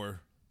drink more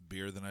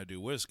beer than I do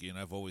whiskey, and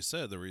I've always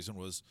said the reason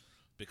was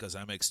because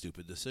I make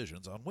stupid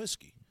decisions on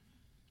whiskey.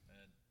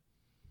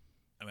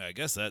 And I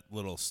guess that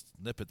little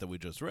snippet that we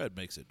just read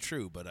makes it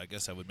true, but I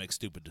guess I would make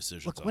stupid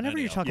decisions look, on whenever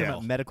any you're talking alcohol.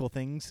 about medical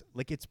things,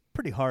 like it's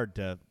pretty hard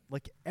to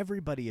like.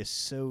 Everybody is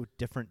so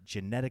different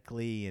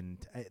genetically, and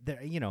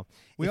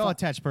We if all I-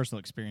 attach personal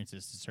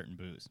experiences to certain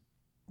booze.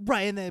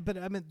 right. And but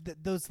I mean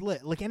those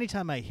like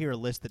anytime I hear a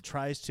list that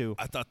tries to.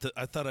 I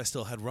thought I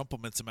still had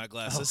Rumplemint's in my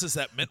glass. This is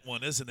that mint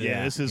one, isn't it?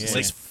 Yeah, this is This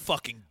like thing's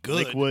fucking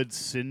good. Lakewood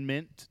Sin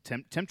Mint.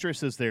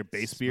 Temptress is their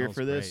base beer Smells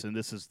for this, great. and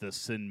this is the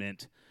Sin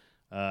Mint.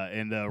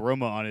 And the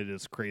aroma on it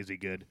is crazy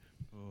good.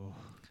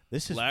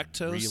 This is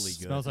Lactose, really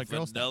good. Smells like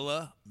Girl Scout.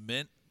 vanilla,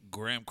 mint,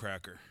 graham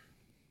cracker.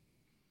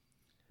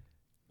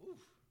 Ooh,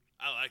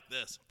 I like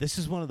this. This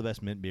is one of the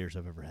best mint beers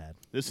I've ever had.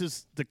 This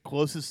is the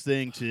closest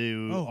thing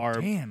to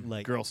our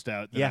Like- Girl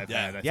Stout that Yeah. I've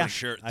Yeah, had. I for think.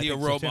 sure. I The think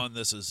so, aroma too. on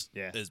this is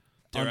Yeah. dare I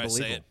say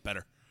Unbelievable. it,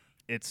 better.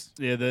 It's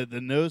the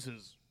nose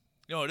is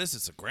You know, it is.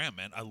 It's a graham,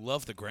 man. I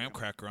love the graham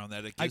cracker on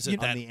that. It I- gives you it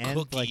know, that on the end,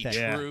 cookie, like that.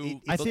 Yeah.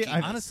 true I cookie. think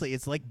I've- Honestly,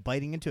 it's like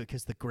biting into it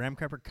because the graham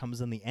cracker comes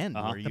on the end.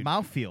 Where The you,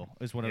 mouthfeel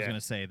is what I was Yeah. going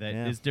to say. That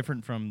is Yeah.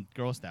 different from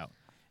Girl Stout.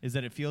 Is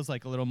that it feels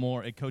like a little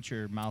more. It coats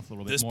your mouth a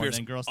little bit This more beer's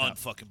than Girl Stout.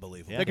 unfucking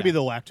believable. Yeah. that could be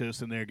the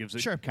lactose in there. Gives it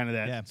Sure. kind of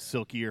that Yeah.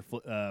 silkier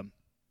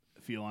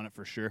feel on it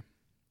for sure.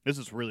 This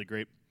is really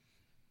great.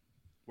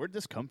 Where'd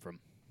this come from?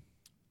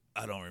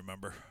 I don't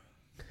remember.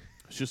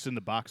 It's just in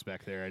the box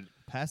back there.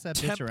 Pass that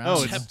Temp- bitch around.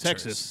 Oh, it's Temptress.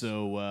 Texas,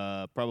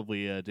 so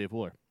probably Dave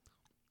Wooler.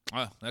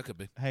 Oh, that could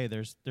be. Hey,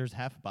 there's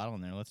half a bottle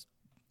in there. Let's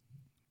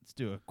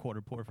do a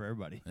quarter pour for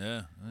everybody.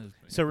 Yeah.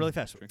 so really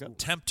fast.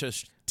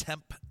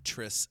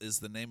 Temptress is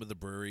the name of the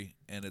brewery,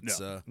 and it's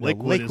No,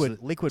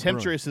 Lakewood Liquid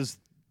Temptress is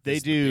they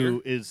Is the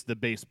do is the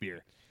base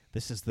beer.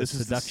 This is the This is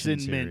the seduction Sin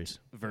series.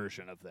 Mint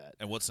version of that.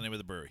 and what's the name of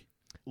the brewery?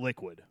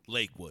 Liquid.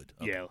 Lakewood.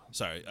 Okay. Yeah.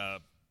 Sorry.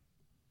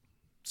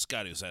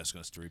 Scotty was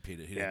asking us to repeat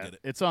it. He Yeah, didn't get it.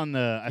 it's on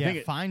the. I yeah, think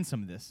it, find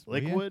some of this. will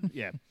ya? Liquid.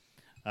 Yeah,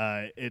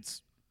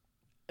 it's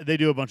they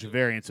do a bunch of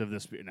variants of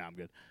this beer. No, I'm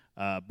good.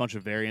 A bunch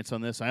of variants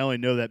on this. I only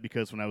know that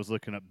because when I was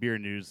looking up beer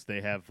news,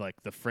 they have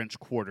like the French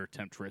Quarter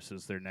Temptress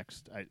is their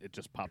next. It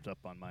just popped up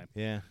on my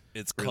Yeah.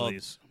 It's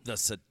release. called the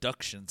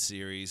Seduction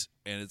series,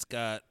 and it's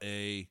got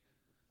a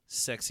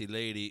sexy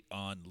lady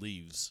on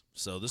leaves.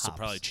 So this will Hops.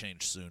 probably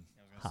change soon.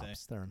 I was gonna Hops.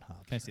 say. They're on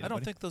hops. Can I see that, I don't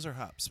buddy? think those are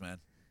hops, man.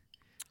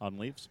 on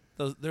leaves.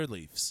 They're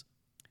leaves.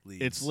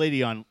 Leaves. It's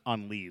Lady on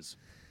leaves.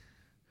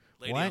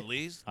 Lady Why- on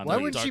leaves. on Why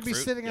leaves. would Dark she be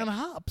fruit? sitting Yeah. on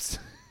hops?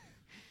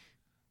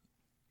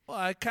 Well,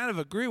 I kind of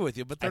agree with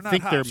you, but they're I not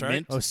think hops, they're right?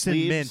 mint. Oh, Sin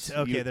Leaves, Mint.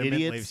 Okay, you they're mint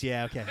idiots. leaves.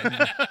 Yeah, okay.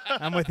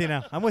 I'm with you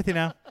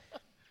now.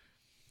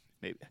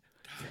 Maybe.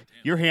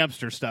 Your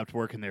hamster stopped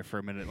working there for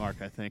a minute,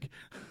 Mark. I think.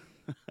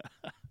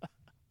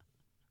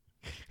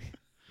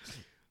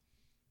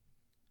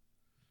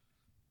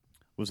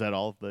 Was that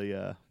all of the?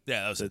 Yeah,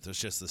 that was it. There's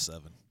just the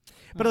 7.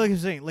 But like I'm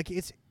saying, like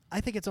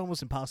I think it's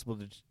almost impossible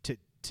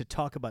to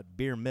talk about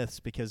beer myths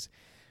because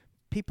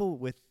people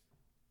with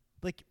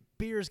like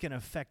beer is going to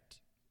affect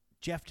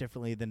Jeff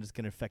differently than it's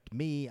going to affect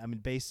me. I mean,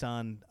 based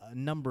on a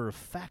number of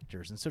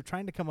factors, and so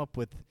trying to come up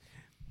with.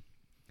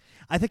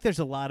 I think there's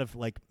a lot of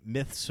like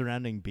myths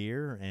surrounding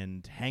beer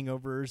and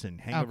hangovers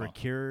and hangover Alcohol.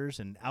 cures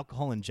and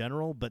alcohol in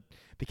general, but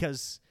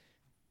because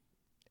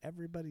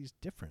everybody's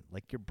different,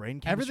 like your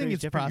brain chemistry Everything is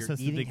is different,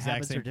 processed your at the eating exact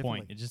habits are same different.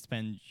 point. It just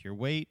depends your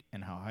weight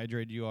and how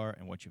hydrated you are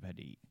and what you've had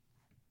to eat.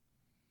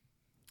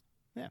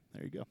 Yeah,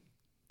 there you go.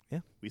 Yeah.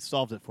 We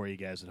solved it for you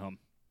guys at home.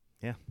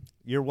 Yeah,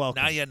 you're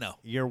welcome. Now you know.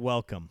 You're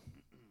welcome.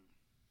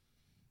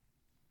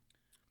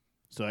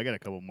 So I got a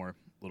couple more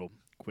little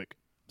quick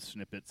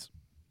snippets.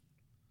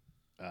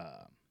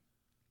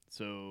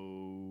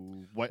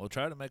 So what? We'll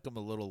try to make them a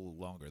little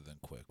longer than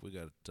quick. We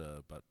got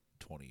about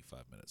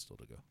 25 minutes still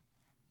to go.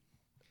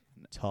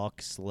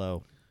 Talk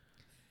slow.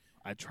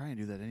 I try and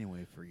do that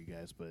anyway for you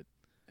guys, but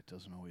it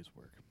doesn't always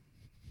work.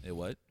 Hey,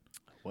 what?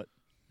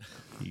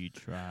 You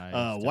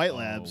try. White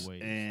Labs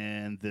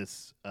and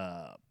this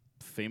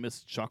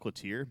famous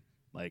chocolatier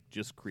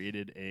just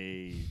created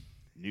a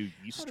new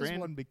yeast How does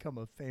strain. one become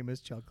a famous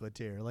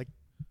chocolatier? Like,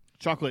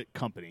 Chocolate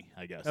company,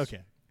 I guess.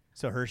 okay,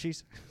 so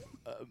Hershey's.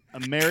 A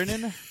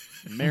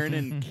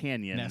Marinin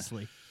Canyon.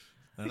 Nestle,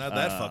 They're not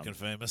that fucking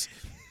famous.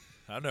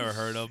 I've never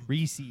heard of them.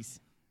 Reese's.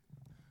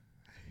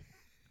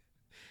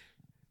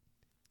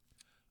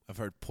 I've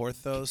heard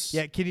Porthos.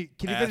 Yeah, can you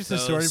finish the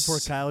story before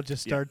Kyle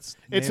just starts?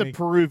 It's a naming?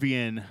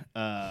 Peruvian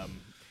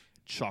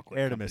chocolate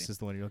Artemis company. is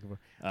the one you're looking for.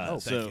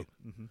 Thank So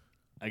you.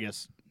 I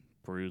guess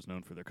Peru is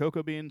known for their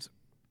cocoa beans.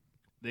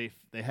 They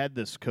had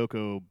this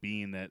cocoa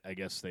bean that I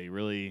guess they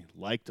really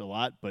liked a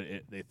lot, but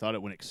they thought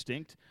it went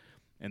extinct,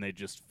 and they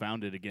just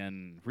found it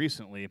again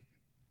recently.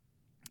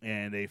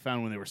 And they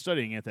found when they were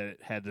studying it that it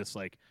had this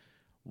like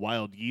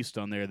wild yeast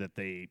on there that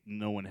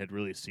no one had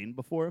really seen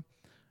before.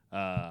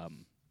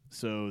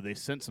 So they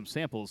sent some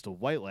samples to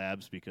White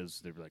Labs because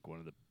they were like one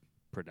of the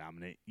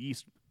predominant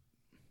yeast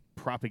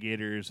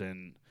propagators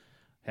and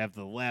have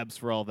the labs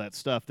for all that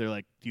stuff. They're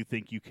like, do you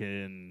think you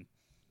can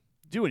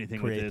do anything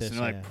Create with this? this, And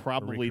they're like, yeah, or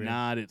probably recreate.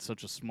 not. It's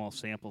such a small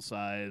sample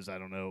size. I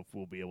don't know if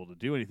we'll be able to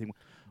do anything.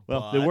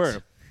 Well, they But-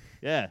 were.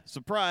 Yeah,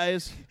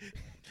 surprise.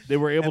 They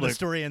were able And the to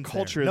story ends there.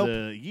 culture Nope.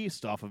 the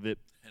yeast off of it.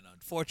 And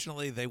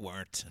unfortunately, they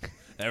weren't.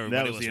 That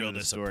Everybody was was the real end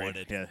of the story.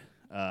 disappointed.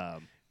 Yeah.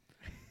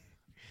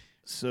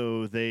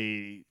 So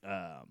they,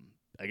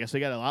 I guess they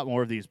got a lot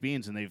more of these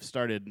beans, and they've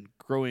started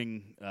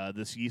growing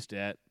this yeast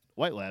at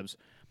White Labs,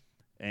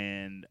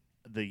 and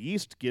the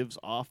yeast gives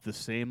off the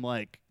same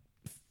like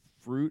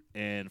fruit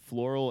and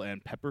floral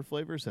and pepper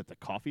flavors that the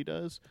coffee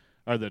does,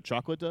 or the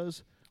chocolate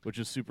does, which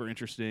is super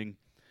interesting.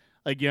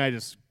 Like, I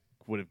just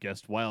would have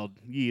guessed wild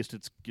yeast.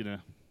 It's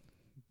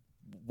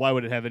why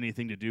would it have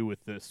anything to do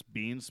with this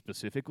bean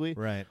specifically?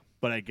 Right.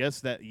 But I guess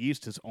that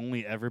yeast has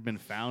only ever been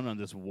found on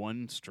this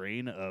one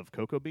strain of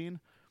cocoa bean.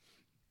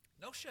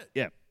 No shit.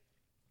 Yeah.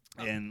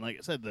 And like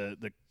I said,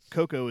 the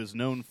cocoa is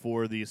known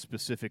for these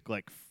specific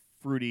like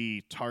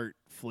fruity tart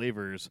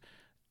flavors,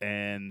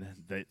 and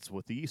that's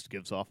what the yeast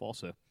gives off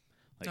also.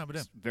 Like, Oh, but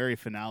it's very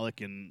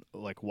phenolic and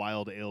like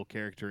wild ale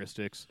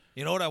characteristics.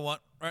 You know what I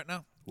want right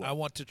now? What? I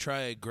want to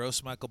try a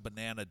Gross Michael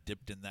banana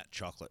dipped in that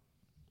chocolate.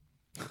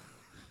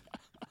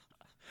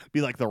 Be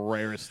like the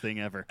rarest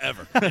thing ever.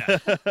 Ever. Yeah.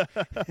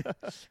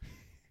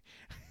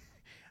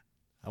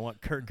 I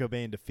want Kurt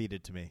Cobain to feed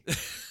it to me.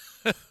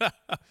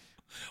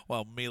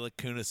 While Mila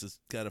Kunis has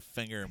got a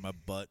finger in my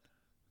butt.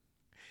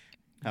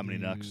 How many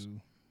nucks?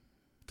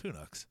 2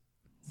 nucks.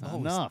 Not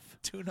enough.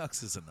 2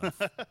 nucks is enough.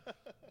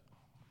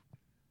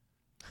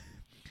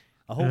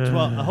 A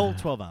whole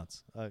 12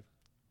 ounce.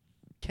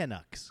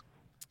 Canucks.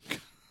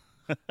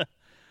 Did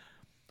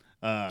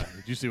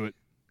you see what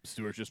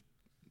Stuart just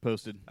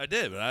posted? I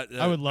did, but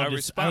I would love I to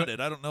responded.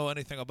 I don't know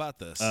anything about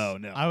this. Oh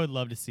no. I would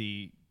love to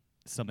see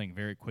something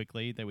very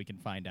quickly that we can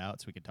find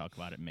out so we can talk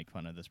about it and make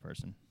fun of this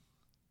person.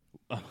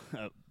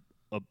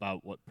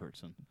 About what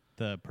person?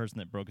 The person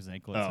that broke his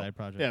ankle at Side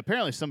Project. Yeah,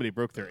 apparently somebody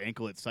broke their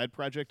ankle at Side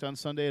Project on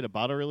Sunday at a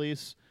bottle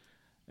release,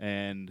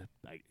 and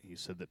he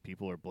said that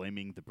people are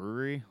blaming the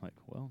brewery. Like,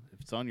 well, if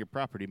it's on your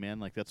property, man,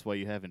 like that's why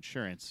you have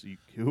insurance.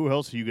 Who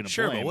else are you going to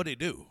Sure, blame? but what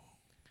did he do?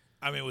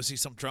 I mean, was he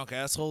some drunk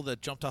asshole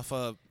that jumped off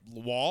a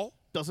wall?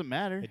 Doesn't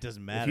matter. It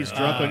doesn't If matter. he's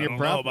drunk on I your don't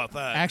know property. about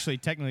that. Actually,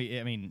 technically,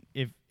 I mean,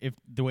 if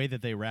the way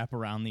that they wrap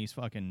around these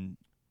fucking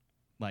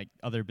like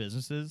other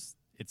businesses,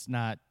 it's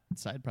not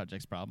Side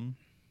Project's problem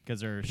because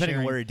they're Depending sharing,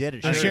 on where he did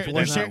it. they're sure. share- If they're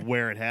that's share- not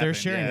where it happened. they're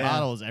sharing yeah.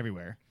 bottles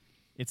everywhere.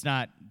 It's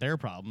not their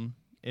problem.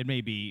 It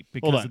may be Hold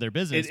because on. of their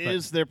business. It but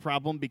is their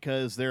problem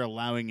because they're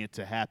allowing it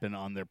to happen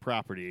on their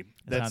property.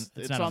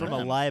 it's not on on From a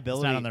them.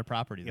 liability. It's not on their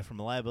property. Yeah, though. from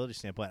a liability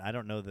standpoint, I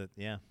don't know that.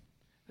 Yeah.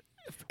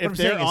 If I'm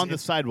they're saying is on the if-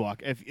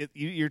 sidewalk, if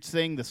you're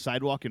saying the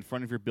sidewalk in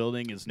front of your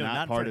building is No,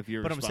 not for- part of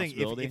your But I'm saying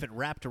responsibility, if it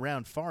wrapped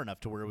around far enough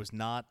to where it was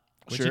not.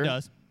 Which Sure. he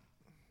does.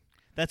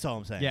 That's all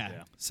I'm saying. Yeah.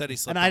 Yeah. Said he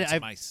slipped And on I-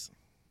 some ice.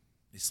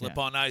 You slip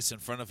Yeah. on ice in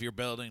front of your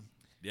building.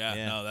 Yeah,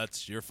 Yeah. no,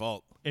 that's your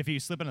fault. If you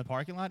slip in the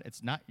parking lot,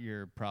 it's not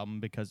your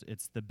problem because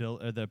it's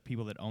the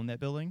people that own that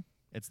building.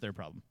 It's their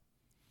problem.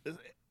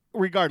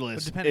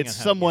 regardless, But depending it's on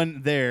how-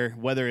 someone there,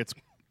 whether it's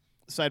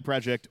Side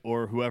Project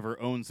or whoever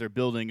owns their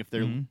building, if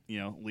they're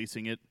Mhm.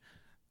 leasing it,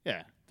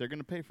 yeah, they're going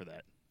to pay for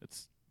that.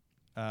 It's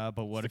But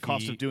what the if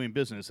cost he, of doing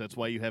business. That's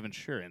why you have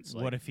insurance.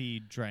 what if he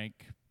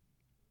drank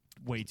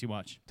way too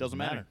much? doesn't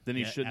matter? Then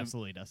he Yeah, shouldn't. have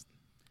absolutely does.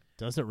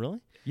 Does it really?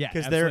 Yeah,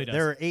 Because absolutely does.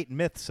 there are 8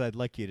 myths I'd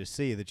like you to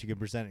see that you can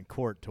present in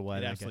court to why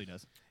It that absolutely guy.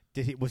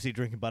 does. Was he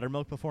drinking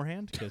buttermilk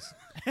beforehand? Because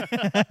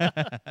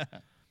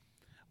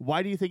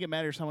Why do you think it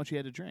matters how much you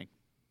had to drink?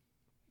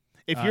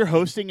 If Uh, you're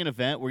hosting an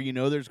event where you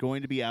know there's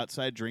going to be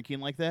outside drinking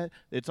like that,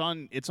 it's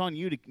on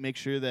you to make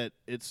sure that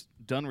it's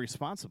done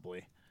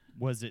responsibly.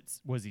 Was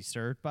he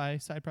served by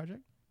Side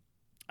Project?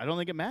 I don't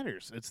think it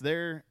matters. It's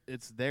their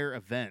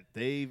event.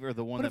 They are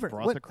the one whatever. that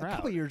brought What, the a couple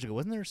crowd. of years ago,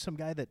 wasn't there some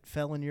guy that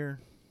fell in your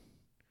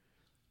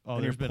Oh,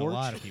 On there's your been a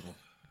lot porch? of people.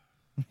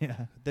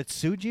 Yeah, that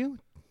sued you?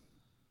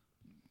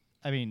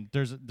 I mean,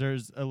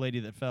 there's a lady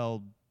that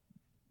fell.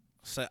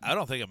 So I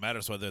don't think it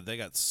matters whether they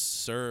got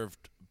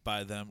served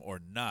by them or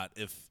not.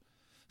 If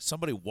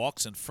somebody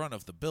walks in front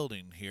of the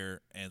building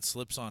here and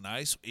slips on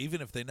ice, even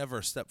if they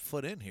never step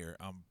foot in here,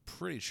 I'm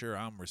pretty sure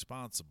I'm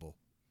responsible.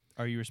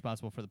 Are you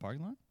responsible for the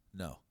parking lot?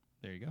 No.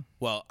 There you go.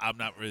 Well, I'm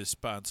not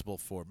responsible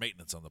for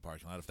maintenance on the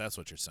parking lot, if that's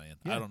what you're saying.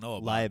 I don't know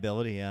about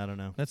Liability, yeah, I don't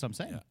know. That's what I'm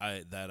saying.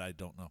 Yeah, I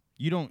don't know.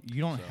 You don't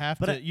So- have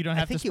But to. You don't I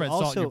have to think you spread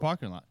salt in your also-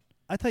 parking lot.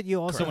 I thought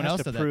you also Someone have else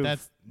to did that. prove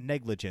That's-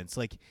 negligence.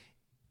 Like,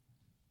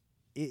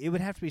 it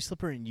would have to be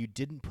slippery, and you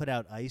didn't put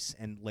out ice,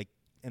 and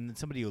then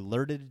somebody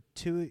alerted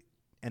to it,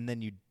 and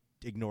then you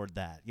ignored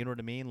that. You know what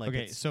I mean? Like,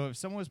 Okay, it's- so if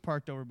someone was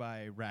parked over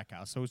by Rack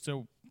House,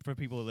 so for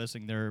people who are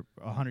listening, they're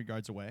 100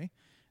 yards away.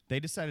 They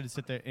decided to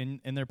sit there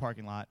in their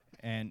parking lot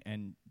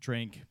and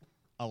drink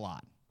a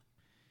lot.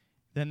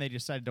 Then they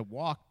decided to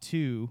walk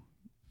to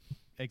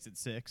exit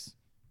 6,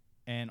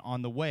 and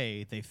on the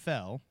way they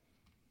fell.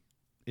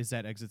 Is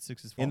that exit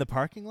 6's fault? in the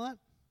parking lot?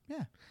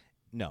 yeah.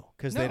 No,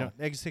 because No. they don't.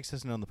 Exit 6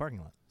 doesn't own the parking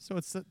lot. So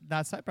it's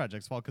not Side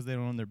Project's fault because they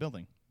don't own their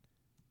building.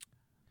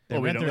 They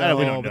Well, we rent don't, their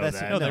we don't but know that's-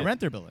 that. No, they No. rent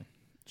their building.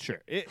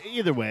 Sure.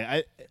 Either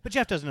way, But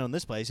Jeff doesn't own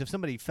this place. If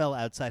somebody fell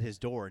outside his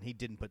door and he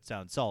didn't put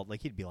down salt,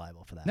 like, he'd be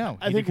liable for that. No,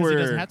 I think because he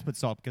doesn't we're- have to put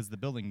salt because the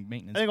building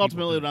maintenance. I think people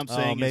ultimately do what it. I'm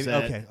saying maybe is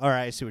that okay. All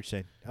right, I see what you're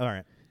saying. All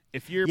right.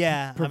 if you're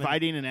Yeah, I mean-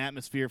 providing an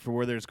atmosphere for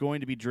where there's going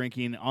to be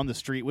drinking on the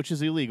street, which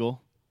is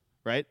illegal,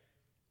 right?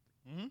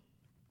 Mm-hmm.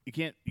 You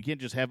can't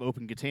just have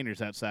open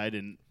containers outside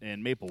in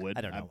Maplewood.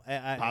 I don't know.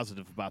 I'm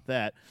positive about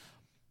that.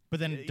 But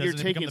then You're doesn't it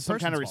become taking the some kind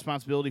person's of fault?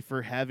 responsibility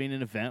for having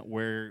an event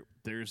where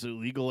there's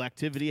illegal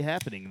activity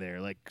happening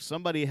there. Like,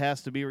 somebody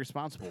has to be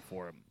responsible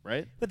for them,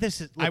 right? But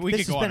this is we this could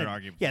has go been on and a-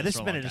 argue Yeah, this this for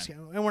has a been a long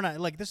discussion, and we're not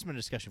like this has been a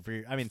discussion for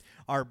years. I mean,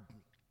 our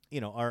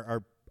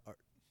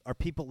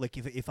people, like,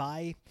 if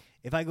I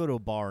go to a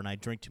bar and I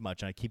drink too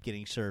much and I keep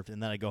getting served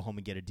and then I go home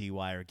and get a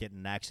DUI or get in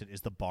an accident,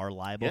 is the bar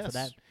liable Yes, for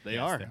that? they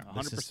Yes, are they are.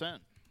 100%.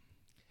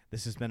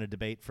 This has been a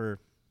debate for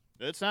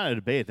It's not a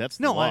debate. That's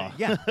the no, law.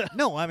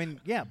 no. I mean,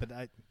 yeah, but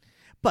I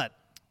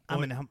Well,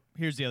 mean,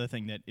 here's the other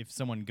thing: that if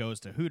someone goes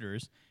to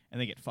Hooters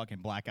and they get fucking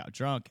blackout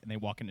drunk and they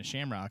walk into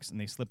Shamrocks and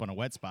they slip on a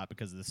wet spot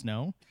because of the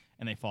snow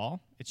and they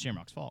fall, it's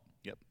Shamrock's fault.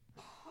 Yep.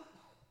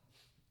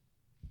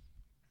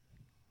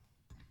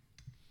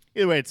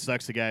 Either way, it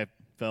sucks. The guy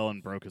fell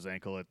and broke his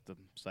ankle at the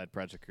side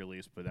project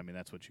release, but I mean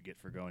that's what you get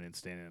for going and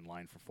standing in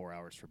line for 4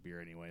 hours for beer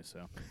anyway.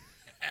 So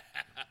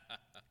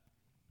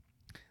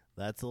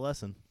that's a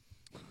lesson.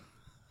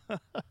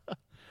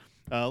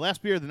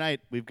 last beer of the night,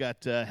 we've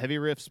got Heavy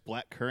Riff's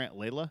Black Currant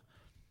Layla.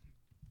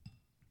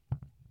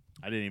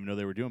 I didn't even know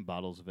they were doing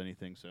bottles of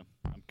anything, so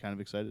I'm kind of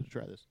excited to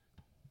try this.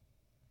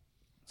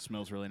 It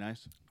smells really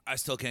nice. I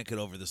still can't get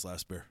over this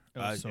last beer. It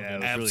was I so good. It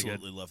was really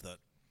absolutely love that.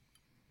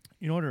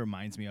 You know what it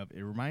reminds me of?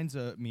 It reminds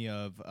me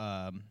of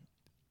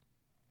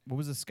what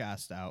was the ska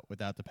stout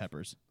without the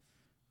peppers?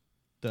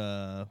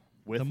 The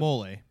With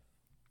mole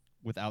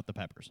without the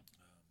peppers.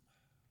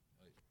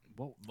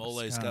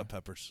 Mole's Ska. got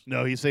peppers.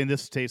 No, he's saying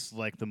this tastes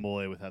like the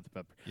mole without the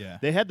pepper. Yeah.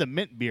 They had the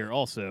mint beer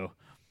also,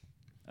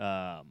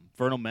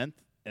 Vernal Menthe,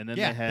 and then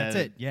Yeah, they had that's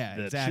it. Yeah,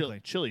 the exactly.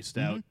 chili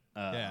stout.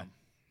 Yeah.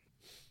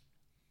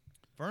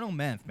 Vernal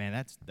Menthe, man,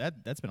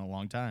 that's been a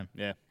long time.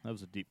 Yeah, that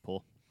was a deep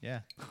pull.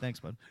 Yeah. Thanks,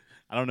 bud.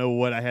 I don't know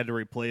what I had to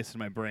replace in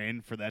my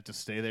brain for that to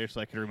stay there so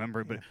I could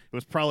remember, but it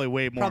was probably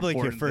way more Probably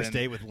like your important first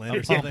than- date with Lynn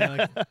or something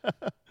like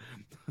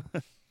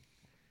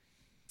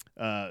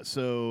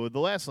So the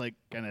last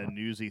kind of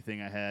newsy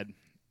thing I had,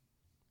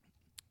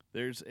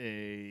 there's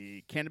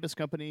a cannabis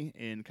company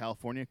in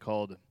California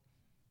called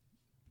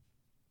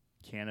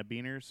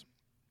Cannabiners,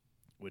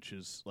 which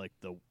is like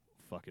the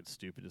fucking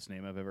stupidest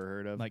name I've ever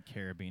heard of. Like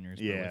carabiners, but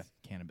Yeah. with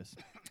cannabis.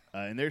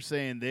 And they're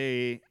saying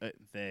they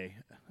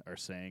are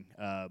saying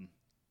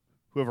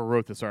whoever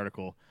wrote this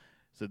article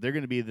said they're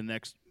going to be the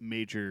next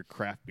major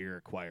craft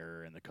beer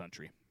acquirer in the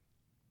country.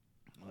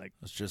 Like,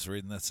 I was just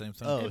reading that same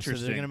thing. Oh, so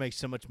Interesting. they're going to make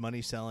so much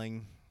money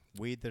selling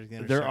weed that they're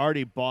going they've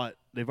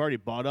already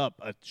bought up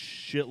a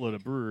shitload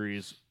of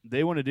breweries.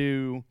 They want to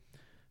do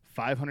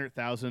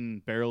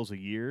 500,000 barrels a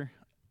year.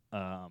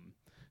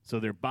 So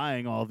they're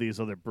buying all these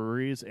other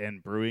breweries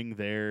and brewing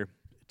their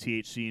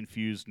THC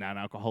infused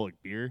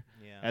non-alcoholic beer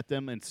at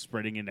them and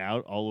spreading it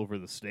out all over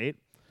the state.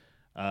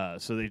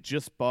 So they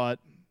just bought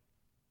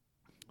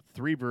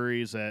 3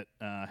 breweries that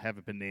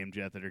haven't been named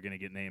yet that are going to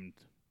get named.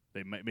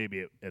 They might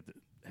maybe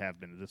have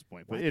been at this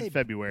point, but in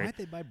February. Why'd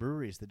they buy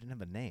breweries that didn't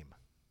have a name?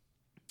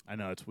 I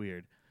know it's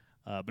weird,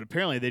 but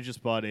apparently they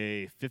just bought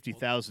a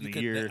 50,000 You a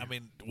could year. I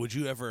mean, would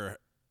you ever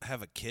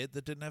have a kid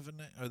that didn't have a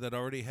name or that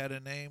already had a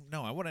name?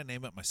 No, I want to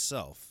name it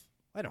myself.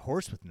 I had a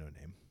horse with no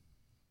name.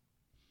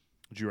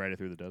 Would you ride it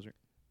through the desert?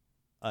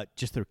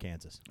 Just through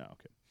Kansas. No,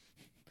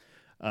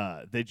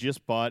 okay. They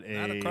just bought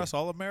Not across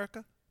all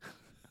America.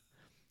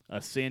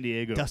 a San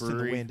Diego Dust in the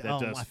brewery wind. that Oh, I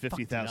does fucked it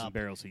 50,000 up.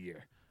 barrels a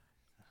year.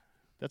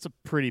 That's a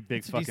pretty big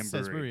It's a fucking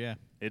decent-sized brewery. yeah.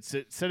 It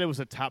said it was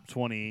a top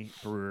 20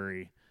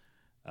 brewery.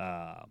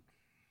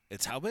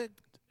 It's how big?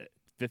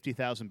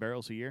 50,000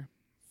 barrels a year.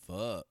 Fuck.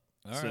 All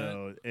right.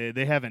 So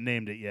they haven't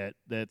named it yet.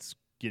 That's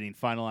getting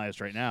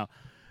finalized right now.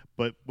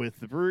 But with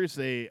the breweries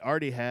they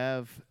already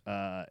have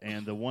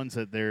and the ones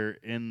that they're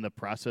in the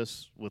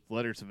process with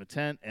letters of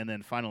intent and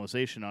then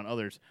finalization on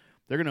others,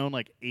 they're going to own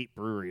like 8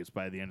 breweries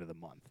by the end of the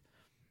month.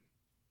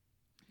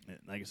 And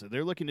like I said,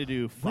 they're looking to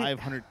do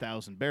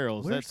 500,000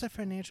 barrels. Where's the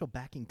financial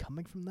backing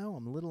coming from, though?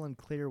 I'm a little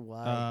unclear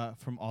why.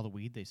 From all the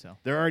weed they sell.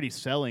 They're already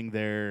selling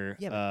their.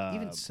 Yeah, but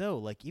even so,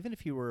 like, even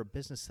if you were a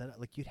business setup,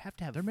 like, you'd have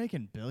to have. They're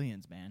making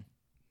billions, man.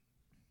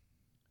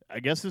 I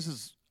guess this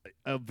is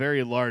a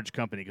very large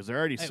company because they're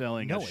already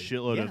selling a no,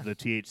 shitload yeah. of the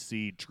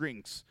THC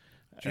drinks.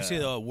 Did you see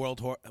the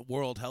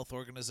World Health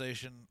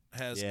Organization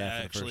has Yeah, for the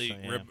first actually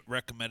time, yeah.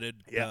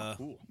 recommended? Yeah,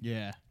 cool.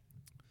 Yeah.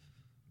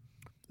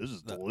 This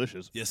is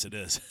delicious. Yes, it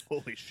is.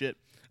 Holy shit!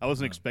 I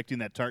wasn't expecting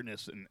that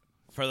tartness, and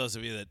For those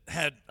of you that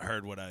hadn't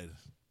heard what I,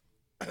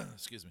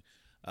 excuse me,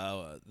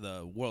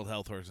 the World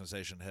Health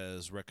Organization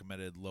has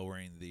recommended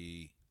lowering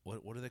the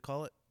what do they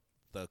call it?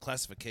 The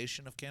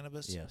classification of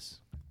cannabis. Yes.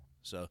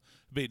 So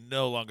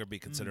no longer be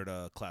considered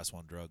a Class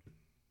 1 drug.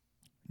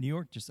 New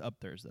York just upped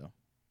theirs though,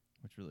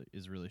 which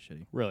is really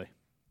shitty. really,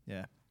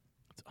 Yeah.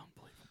 it's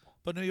unbelievable.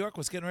 But New York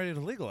was getting ready to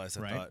legalize,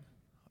 I Right. thought.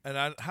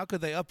 And how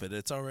could they up it?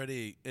 It's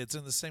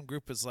in the same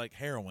group as like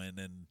heroin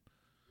and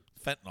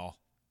fentanyl.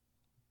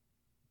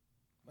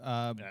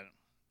 I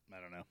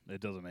don't know.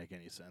 It doesn't make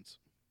any sense.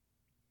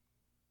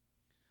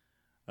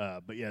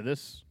 But yeah,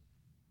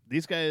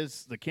 these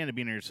guys, the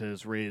Cannabiners,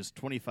 has raised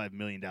 $25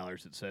 million.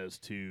 It says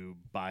to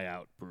buy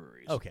out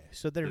breweries. Okay,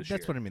 so this that's year.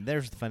 what I mean.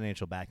 There's the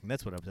financial backing.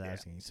 That's what I was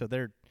asking. So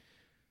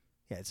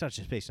it's not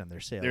just based on their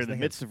sales. They're in the They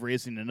midst of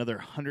raising another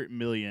 $100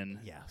 million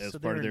as so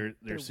part of they're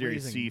their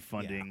Series C raising-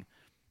 funding,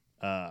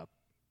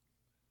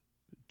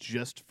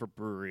 just for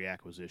brewery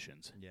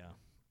acquisitions. Yeah.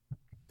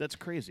 That's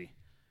crazy.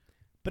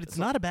 But it's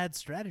not a bad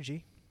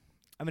strategy.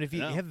 I mean, if you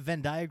No. have a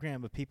Venn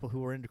diagram of people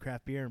who are into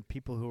craft beer and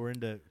people who are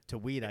into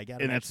weed, I got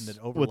to And imagine that's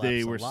that overlaps what they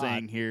a were lot.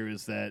 saying here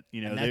is that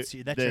And that's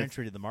your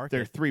entry to the market.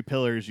 There are three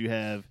pillars. You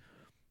have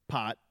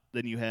pot,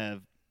 then you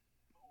have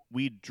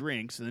weed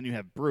drinks, and then you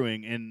have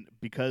brewing. And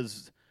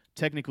because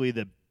technically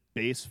the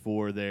base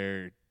for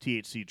their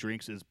THC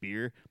drinks is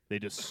beer, they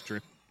just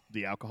strip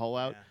the alcohol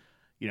out. Yeah.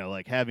 You know,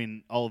 like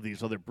having all of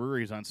these other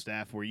breweries on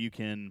staff where you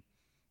can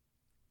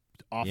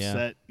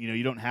offset,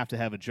 you don't have to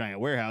have a giant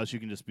warehouse. You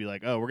can just be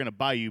like, oh, we're going to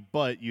buy you,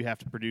 but you have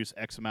to produce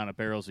X amount of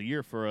barrels a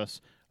year for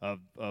us of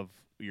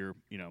your,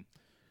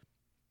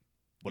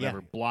 whatever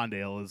Yeah. blonde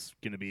ale is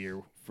going to be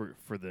your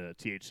for the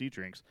THC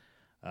drinks.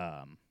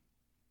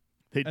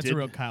 That's a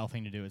real Kyle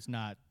thing to do. It's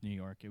not New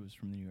York. It was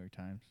from the New York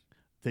Times.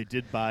 They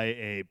did buy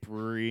a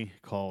brewery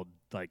called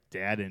like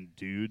Dad and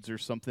Dudes or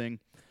something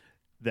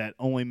that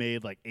only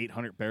made like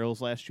 800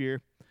 barrels last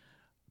year.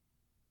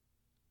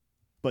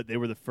 But they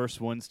were the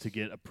first ones to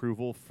get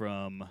approval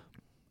from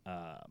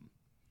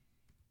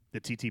the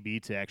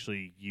TTB to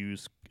actually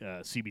use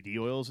CBD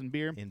oils in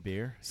beer. In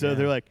beer. So Yeah.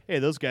 they're like, hey,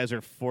 those guys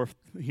are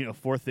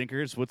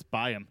forethinkers. Let's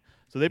buy them.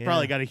 So they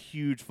probably got a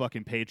huge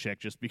fucking paycheck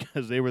just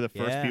because they were the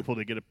first Yeah. people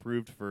to get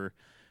approved for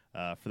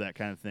that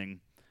kind of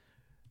thing.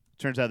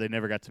 Turns out they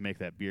never got to make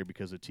that beer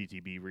because the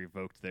TTB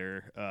revoked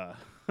their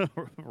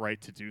right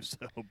to do so.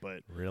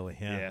 But Really?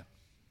 yeah,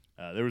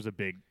 there was a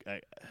big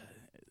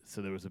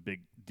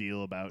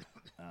deal about.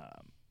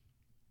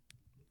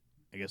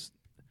 I guess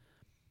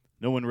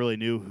no one really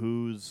knew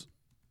whose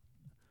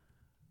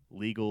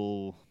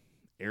legal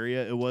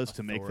area it was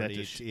to make that Authority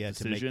decision.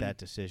 to make that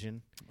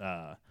decision.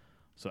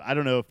 So I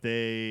don't know if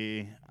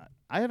they.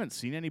 I haven't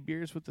seen any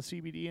beers with the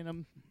CBD in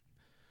them.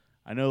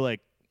 I know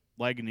like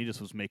Lagunitas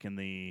was making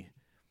the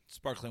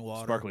Sparkling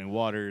water. sparkling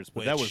waters,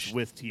 but that was Which-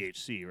 with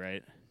THC,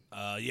 right?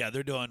 Yeah,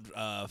 they're doing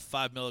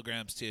 5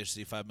 milligrams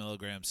THC, 5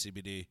 milligrams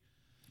CBD.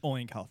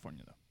 Only in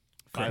California though.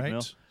 5 Right?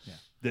 mil. Yeah.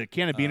 The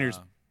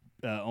Cannabiners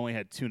only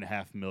had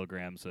 2.5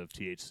 milligrams of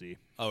THC.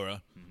 Oh,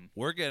 really? Mm-hmm.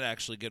 We're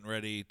actually getting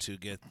ready to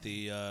get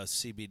the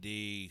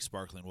CBD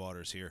sparkling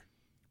waters here,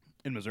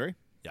 In Missouri?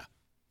 Yeah.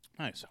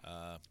 Nice.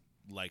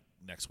 like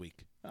next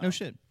week. No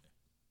shit.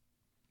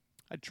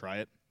 I'd try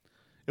it.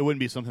 It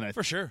wouldn't be something I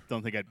For sure.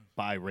 don't think I'd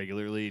buy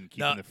regularly and keep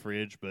No, in the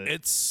fridge, but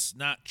It's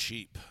not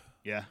cheap.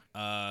 yeah.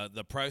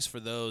 The price for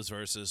those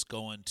versus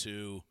going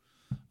to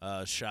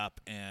shop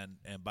and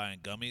buying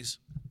gummies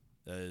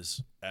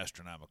is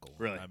astronomical.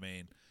 Really? I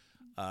mean,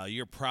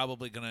 you're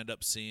probably going to end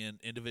up seeing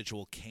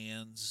individual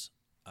cans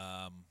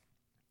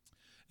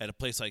at a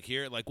place like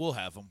here. Like we'll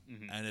have them,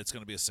 and it's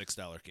going to be a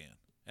 $6 can,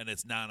 and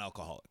it's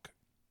non-alcoholic.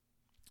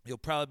 You'll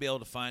probably be able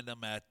to find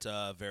them at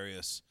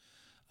various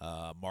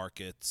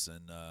markets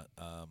and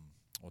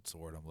what's the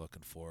word I'm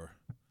looking for?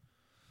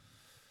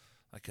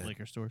 Like a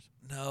Liquor stores.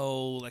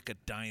 no, like a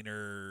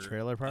diner,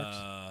 Trailer parks?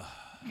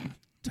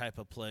 type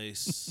of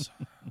place.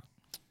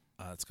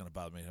 It's gonna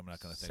bother me. I'm not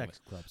gonna think Sex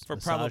of it. clubs. For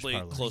massage probably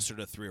parlors. closer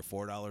to $3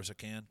 or $4 a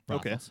can.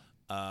 Okay.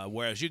 Brothels.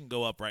 Whereas you can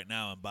go up right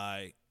now and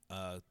buy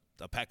a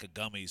pack of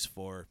gummies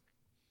for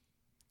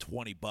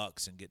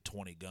 $20 and get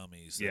 20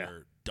 gummies that Yeah.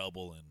 are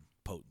double in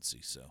potency.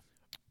 So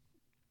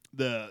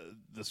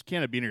This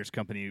Cannabiners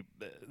company,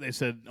 they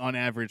said on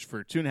average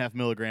for 2.5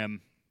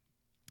 milligram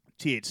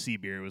THC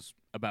beer was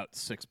about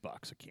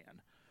 $6 a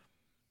can.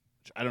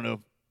 Which I don't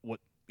know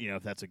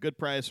if that's a good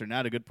price or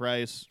not a good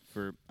price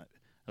for. I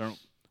don't know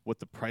what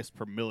the price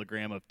per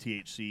milligram of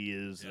THC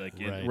is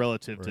Right,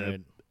 relative right.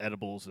 to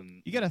edibles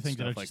and You got to think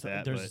stuff that like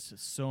that. there's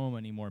just so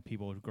many more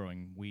people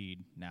growing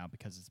weed now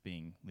because it's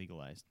being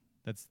legalized.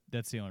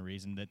 That's the only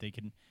reason that they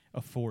can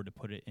afford to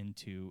put it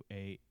into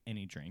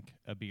any drink,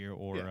 a beer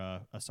or Yeah.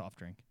 a soft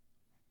drink.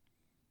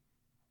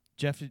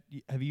 Jeff,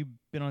 have you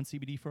been on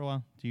CBD for a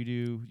while? Do you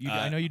do?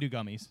 I know you do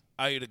gummies.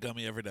 I eat a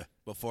gummy every day.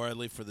 Before I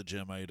leave for the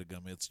gym, I eat a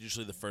gummy. It's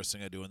usually the first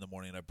thing I do in the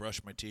morning. I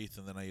brush my teeth,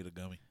 and then I eat a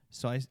gummy.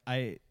 So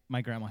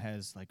my grandma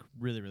has like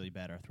really, really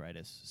bad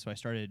arthritis. So I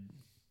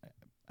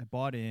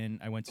bought in.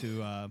 I went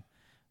to a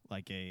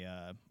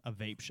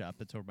vape shop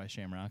that's over by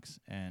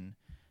Shamrocks, and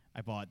I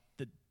bought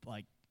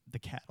the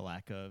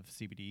Cadillac of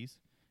CBDs,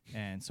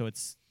 and so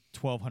it's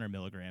 1,200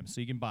 milligrams.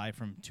 So you can buy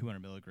from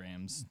 200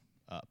 milligrams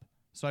up.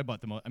 So I bought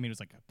it was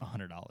like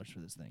 $100 for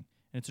this thing,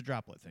 and it's a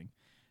droplet thing.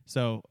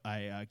 So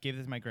I gave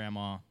it to my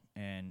grandma,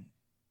 and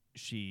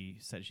she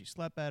said she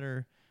slept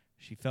better.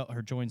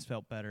 Her joints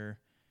felt better.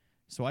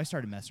 So I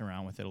started messing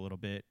around with it a little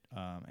bit,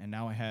 and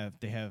now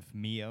they have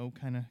Mio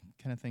kind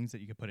of things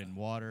that you can put in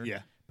water.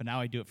 Yeah. But now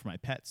I do it for my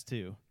pets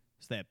too.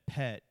 So they have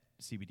pet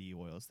CBD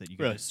oils that you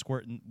can just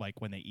squirt in,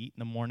 like when they eat in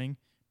the morning.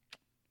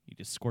 You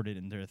just squirt it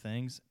in their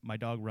things. My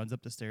dog runs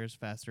up the stairs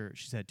faster.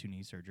 She's had 2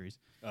 knee surgeries.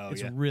 Oh,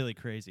 it's really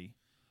crazy.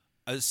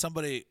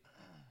 Somebody,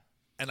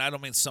 and I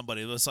don't mean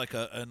somebody, it was like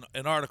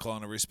an article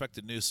on a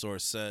respected news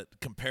source that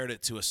compared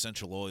it to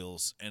essential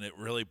oils, and it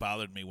really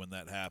bothered me when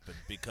that happened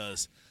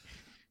because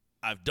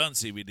I've done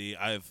CBD.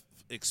 I've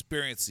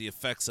experienced the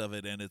effects of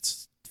it, and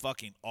it's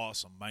fucking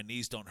awesome. My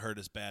knees don't hurt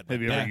as bad.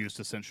 Have you ever used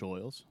essential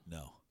oils?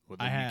 No. Well,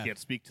 then I have. You can't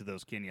speak to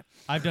those, can you?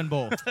 I've done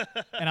both,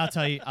 and I'll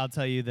tell you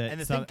that. And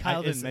the thing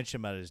Kyle didn't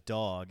mention about his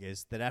dog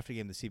is that after he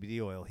gave him the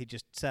CBD oil, he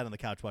just sat on the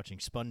couch watching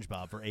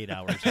SpongeBob for 8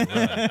 hours in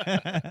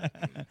a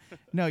row.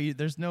 No,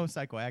 there's no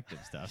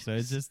psychoactive stuff, so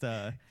it's just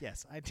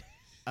Yes,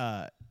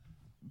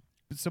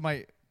 So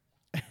my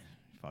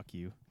fuck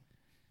you.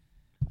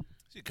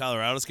 See,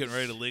 Colorado's getting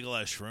ready to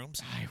legalize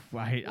shrooms.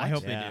 I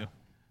hope they Yeah. do.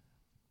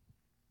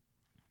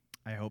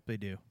 I hope they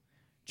do.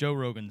 Joe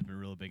Rogan's been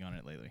really big on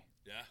it lately.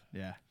 Yeah.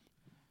 Yeah.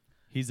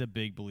 He's a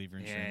big believer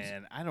in shrooms.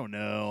 And I don't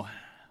know.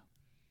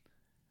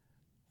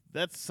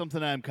 That's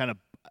something I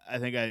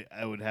think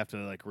I would have to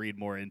like read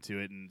more into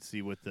it and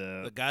see what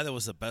The guy that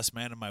was the best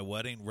man at my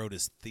wedding wrote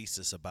his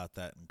thesis about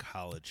that in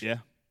college. Yeah.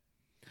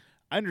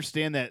 I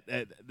understand that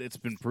it's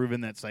been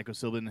proven that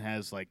psilocybin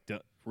has like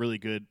really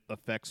good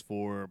effects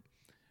for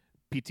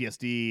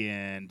PTSD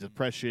and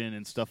depression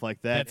and stuff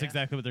like that. That's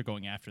exactly what they're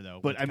going after,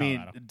 though. But with I mean,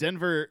 Colorado.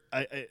 Denver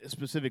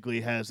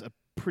specifically has a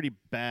pretty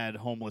bad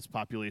homeless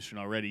population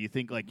already. You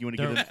think like you want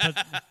to give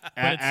them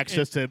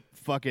access to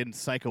fucking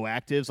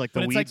psychoactives? Like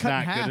the but it's weed's like cut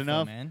not in half, good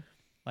enough. though, man.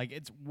 Like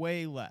it's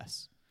way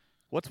less.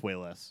 What's way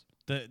less?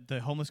 The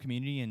homeless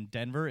community in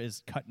Denver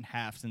is cut in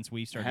half since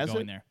we started Has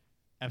going it? there.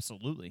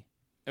 Absolutely.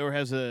 Or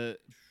has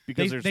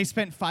because They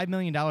spent $5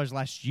 million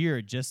last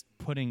year just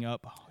putting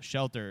up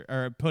shelter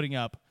or putting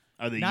up.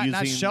 Are they not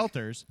using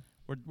shelters?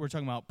 We're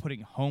talking about putting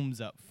homes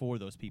up for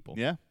those people.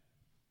 Yeah,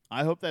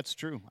 I hope that's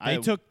true. They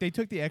took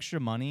the extra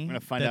money. I'm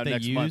gonna find that out they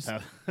next used.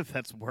 month if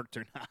that's worked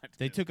or not.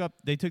 They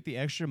took the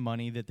extra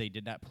money that they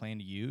did not plan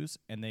to use,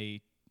 and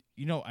we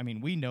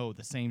know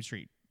the same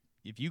street.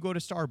 If you go to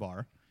Star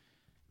Bar,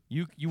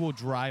 you will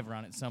drive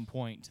around at some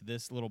point to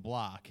this little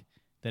block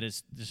that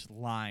is just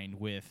lined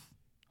with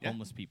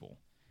homeless people,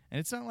 and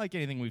it's not like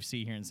anything we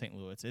see here in St.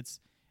 Louis. It's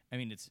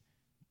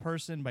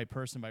person by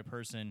person by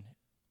person,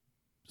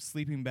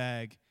 sleeping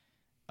bag,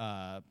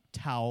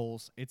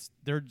 towels.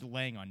 They're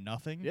laying on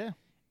nothing. Yeah.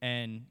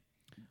 And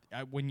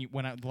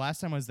the last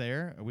time I was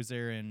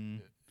there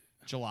in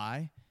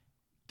July.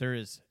 There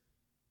is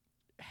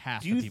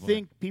half. Do you the people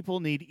think people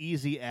need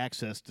easy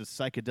access to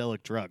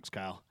psychedelic drugs,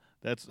 Kyle?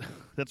 That's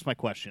my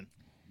question.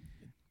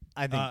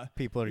 I think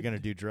people are going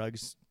to do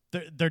drugs.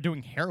 They're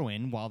doing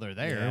heroin while they're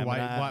there. Yeah,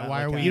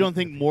 why are we? You don't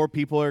think more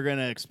people are going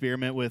to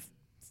experiment with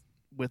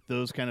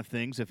those kind of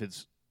things if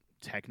it's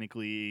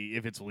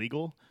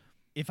legal?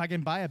 If I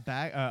can buy a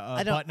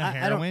button of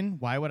heroin,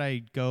 why would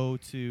I go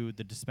to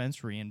the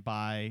dispensary and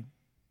buy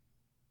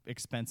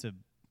expensive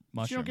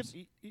mushrooms?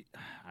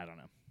 I don't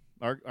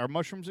know. Are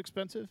mushrooms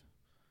expensive?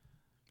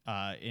 In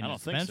I a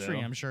don't think dispensary,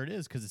 so. I'm sure it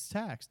is because it's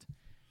taxed.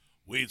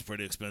 Weed's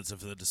pretty expensive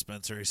for the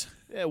dispensaries.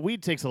 Yeah,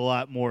 weed takes a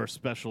lot more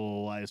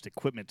specialized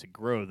equipment to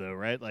grow, though,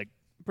 right? Like,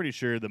 I'm pretty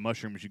sure the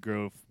mushrooms you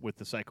grow with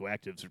the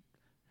psychoactives,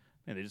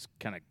 they just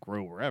kind of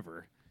grow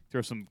wherever.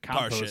 Throw some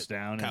compost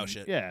down. Cow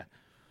shit. Yeah.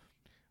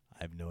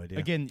 I have no idea.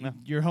 Again,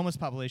 your homeless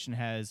population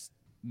has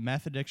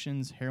meth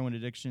addictions, heroin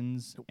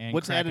addictions, and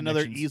Let's crack add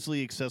another addictions.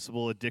 easly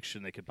accessible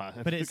addiction they could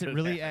possibly. But is it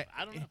really? I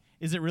don't know.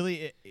 Is it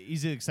really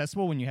easy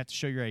accessible when you have to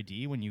show your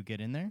ID when you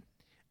get in there?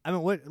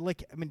 Do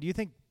you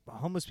think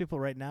homeless people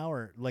right now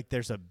are like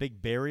there's a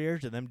big barrier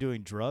to them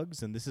doing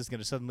drugs, and this is going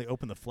to suddenly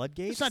open the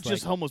floodgates? It's not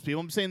just homeless people.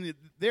 I'm saying that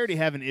they already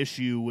have an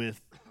issue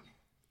with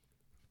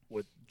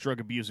drug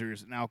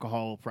abusers and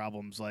alcohol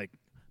problems. Like,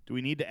 do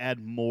we need to add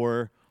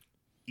more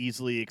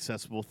easily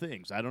accessible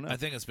things? I don't know. I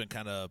think it's been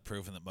kind of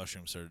proven that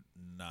mushrooms are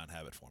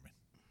non-habit forming.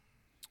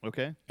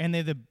 Okay. And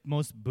they're the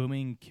most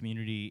booming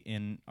community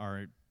in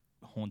our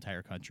whole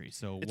entire country.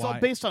 So It's why all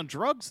based on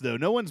drugs, though.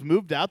 No one's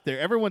moved out there.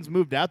 Everyone's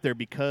moved out there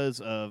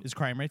because of. is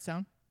crime rates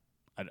down?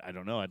 I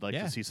don't know. I'd like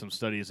Yeah. to see some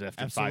studies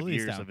after Absolutely 5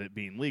 it's years down. of it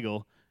being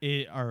legal.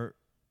 They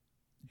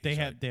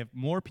have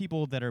more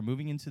people that are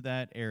moving into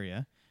that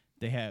area.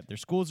 Their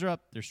schools are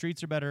up, their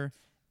streets are better,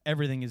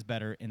 everything is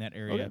better in that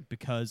area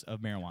because of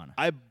marijuana.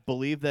 I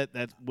believe that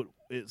that's what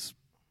is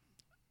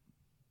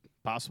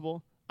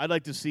possible. I'd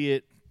like to see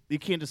it. You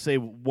can't just say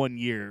 1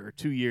 year or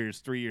 2 years,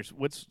 3 years.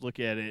 Let's look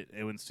at it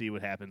and see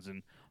what happens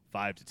in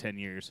 5 to 10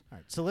 years. All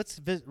right, so let's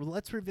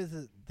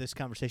revisit this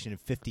conversation in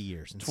 50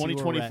 years. And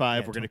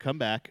 2025, we're going to come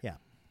back. Yeah.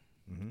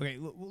 Mm-hmm. Okay,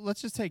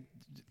 let's just take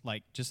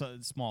just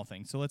a small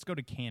thing. So let's go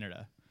to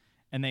Canada,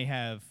 and they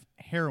have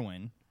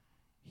heroin.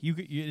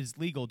 It is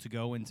legal to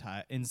go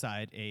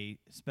inside a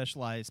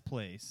specialized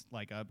place,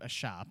 like a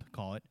shop,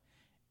 call it,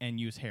 and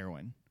use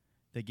heroin.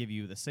 They give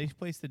you the safe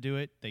place to do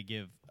it. They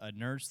give a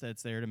nurse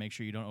that's there to make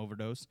sure you don't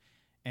overdose,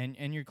 and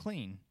you're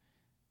clean.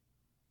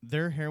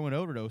 Their heroin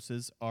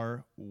overdoses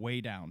are way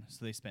down,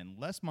 so they spend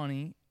less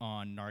money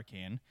on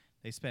Narcan.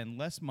 They spend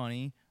less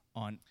money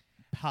on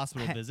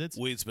hospital visits.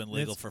 Weed's been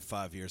legal for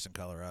 5 years in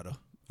Colorado.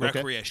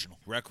 Okay.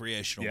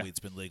 Recreational Yeah. weed's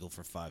been legal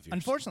for 5 years.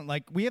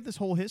 Unfortunately, we have this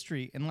whole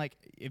history, and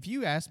if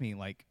you ask me,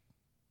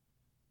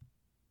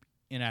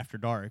 in After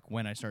Dark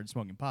when I started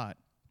smoking pot,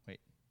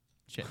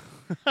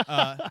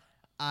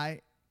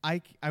 I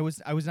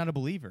was not a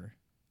believer,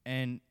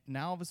 and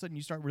now all of a sudden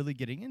you start really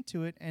getting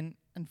into it, and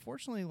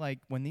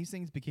unfortunately, when these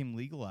things became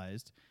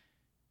legalized,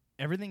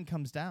 everything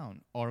comes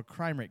down. Our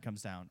crime rate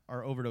comes down.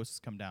 Our overdoses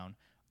come down.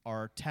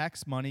 Our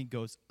tax money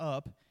goes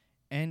up.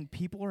 And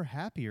people are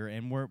happier,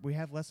 and we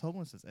have less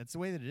homelessness. That's the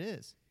way that it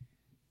is.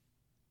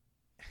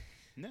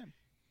 Yeah.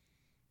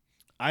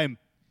 I am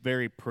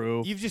very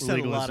pro. You've just said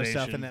a lot of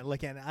stuff,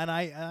 legalization. and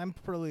I'm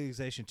pro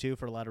legalization too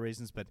for a lot of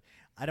reasons, but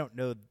I don't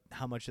know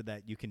how much of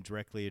that you can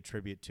directly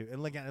attribute to.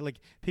 And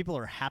people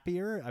are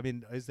happier. I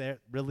mean, is that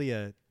really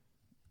a?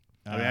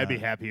 I'd be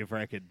happy if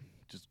I could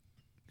just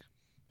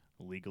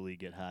legally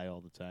get high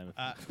all the time.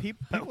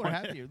 People are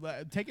happier.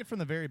 Take it from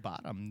the very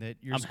bottom that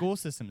your school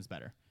system is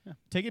better. Yeah.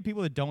 Take it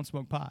people that don't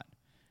smoke pot.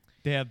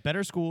 They have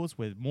better schools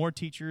with more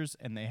teachers,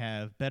 and they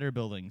have better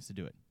buildings to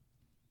do it.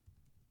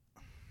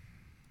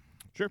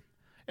 Sure.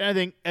 And I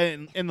think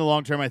in the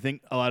long term, I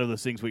think a lot of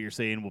those things what you're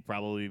saying will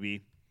probably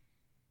be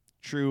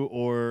true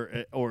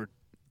or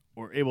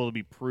able to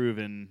be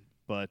proven.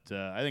 But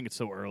I think it's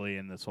so early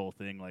in this whole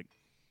thing.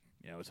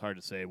 It's hard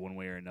to say one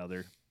way or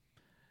another.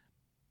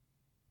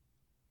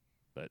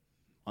 But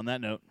on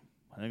that note,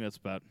 I think that's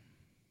about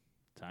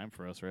time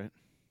for us, right?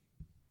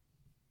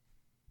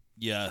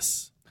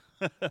 Yes.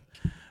 All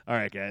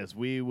right, guys.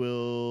 We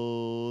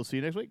will see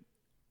you next week.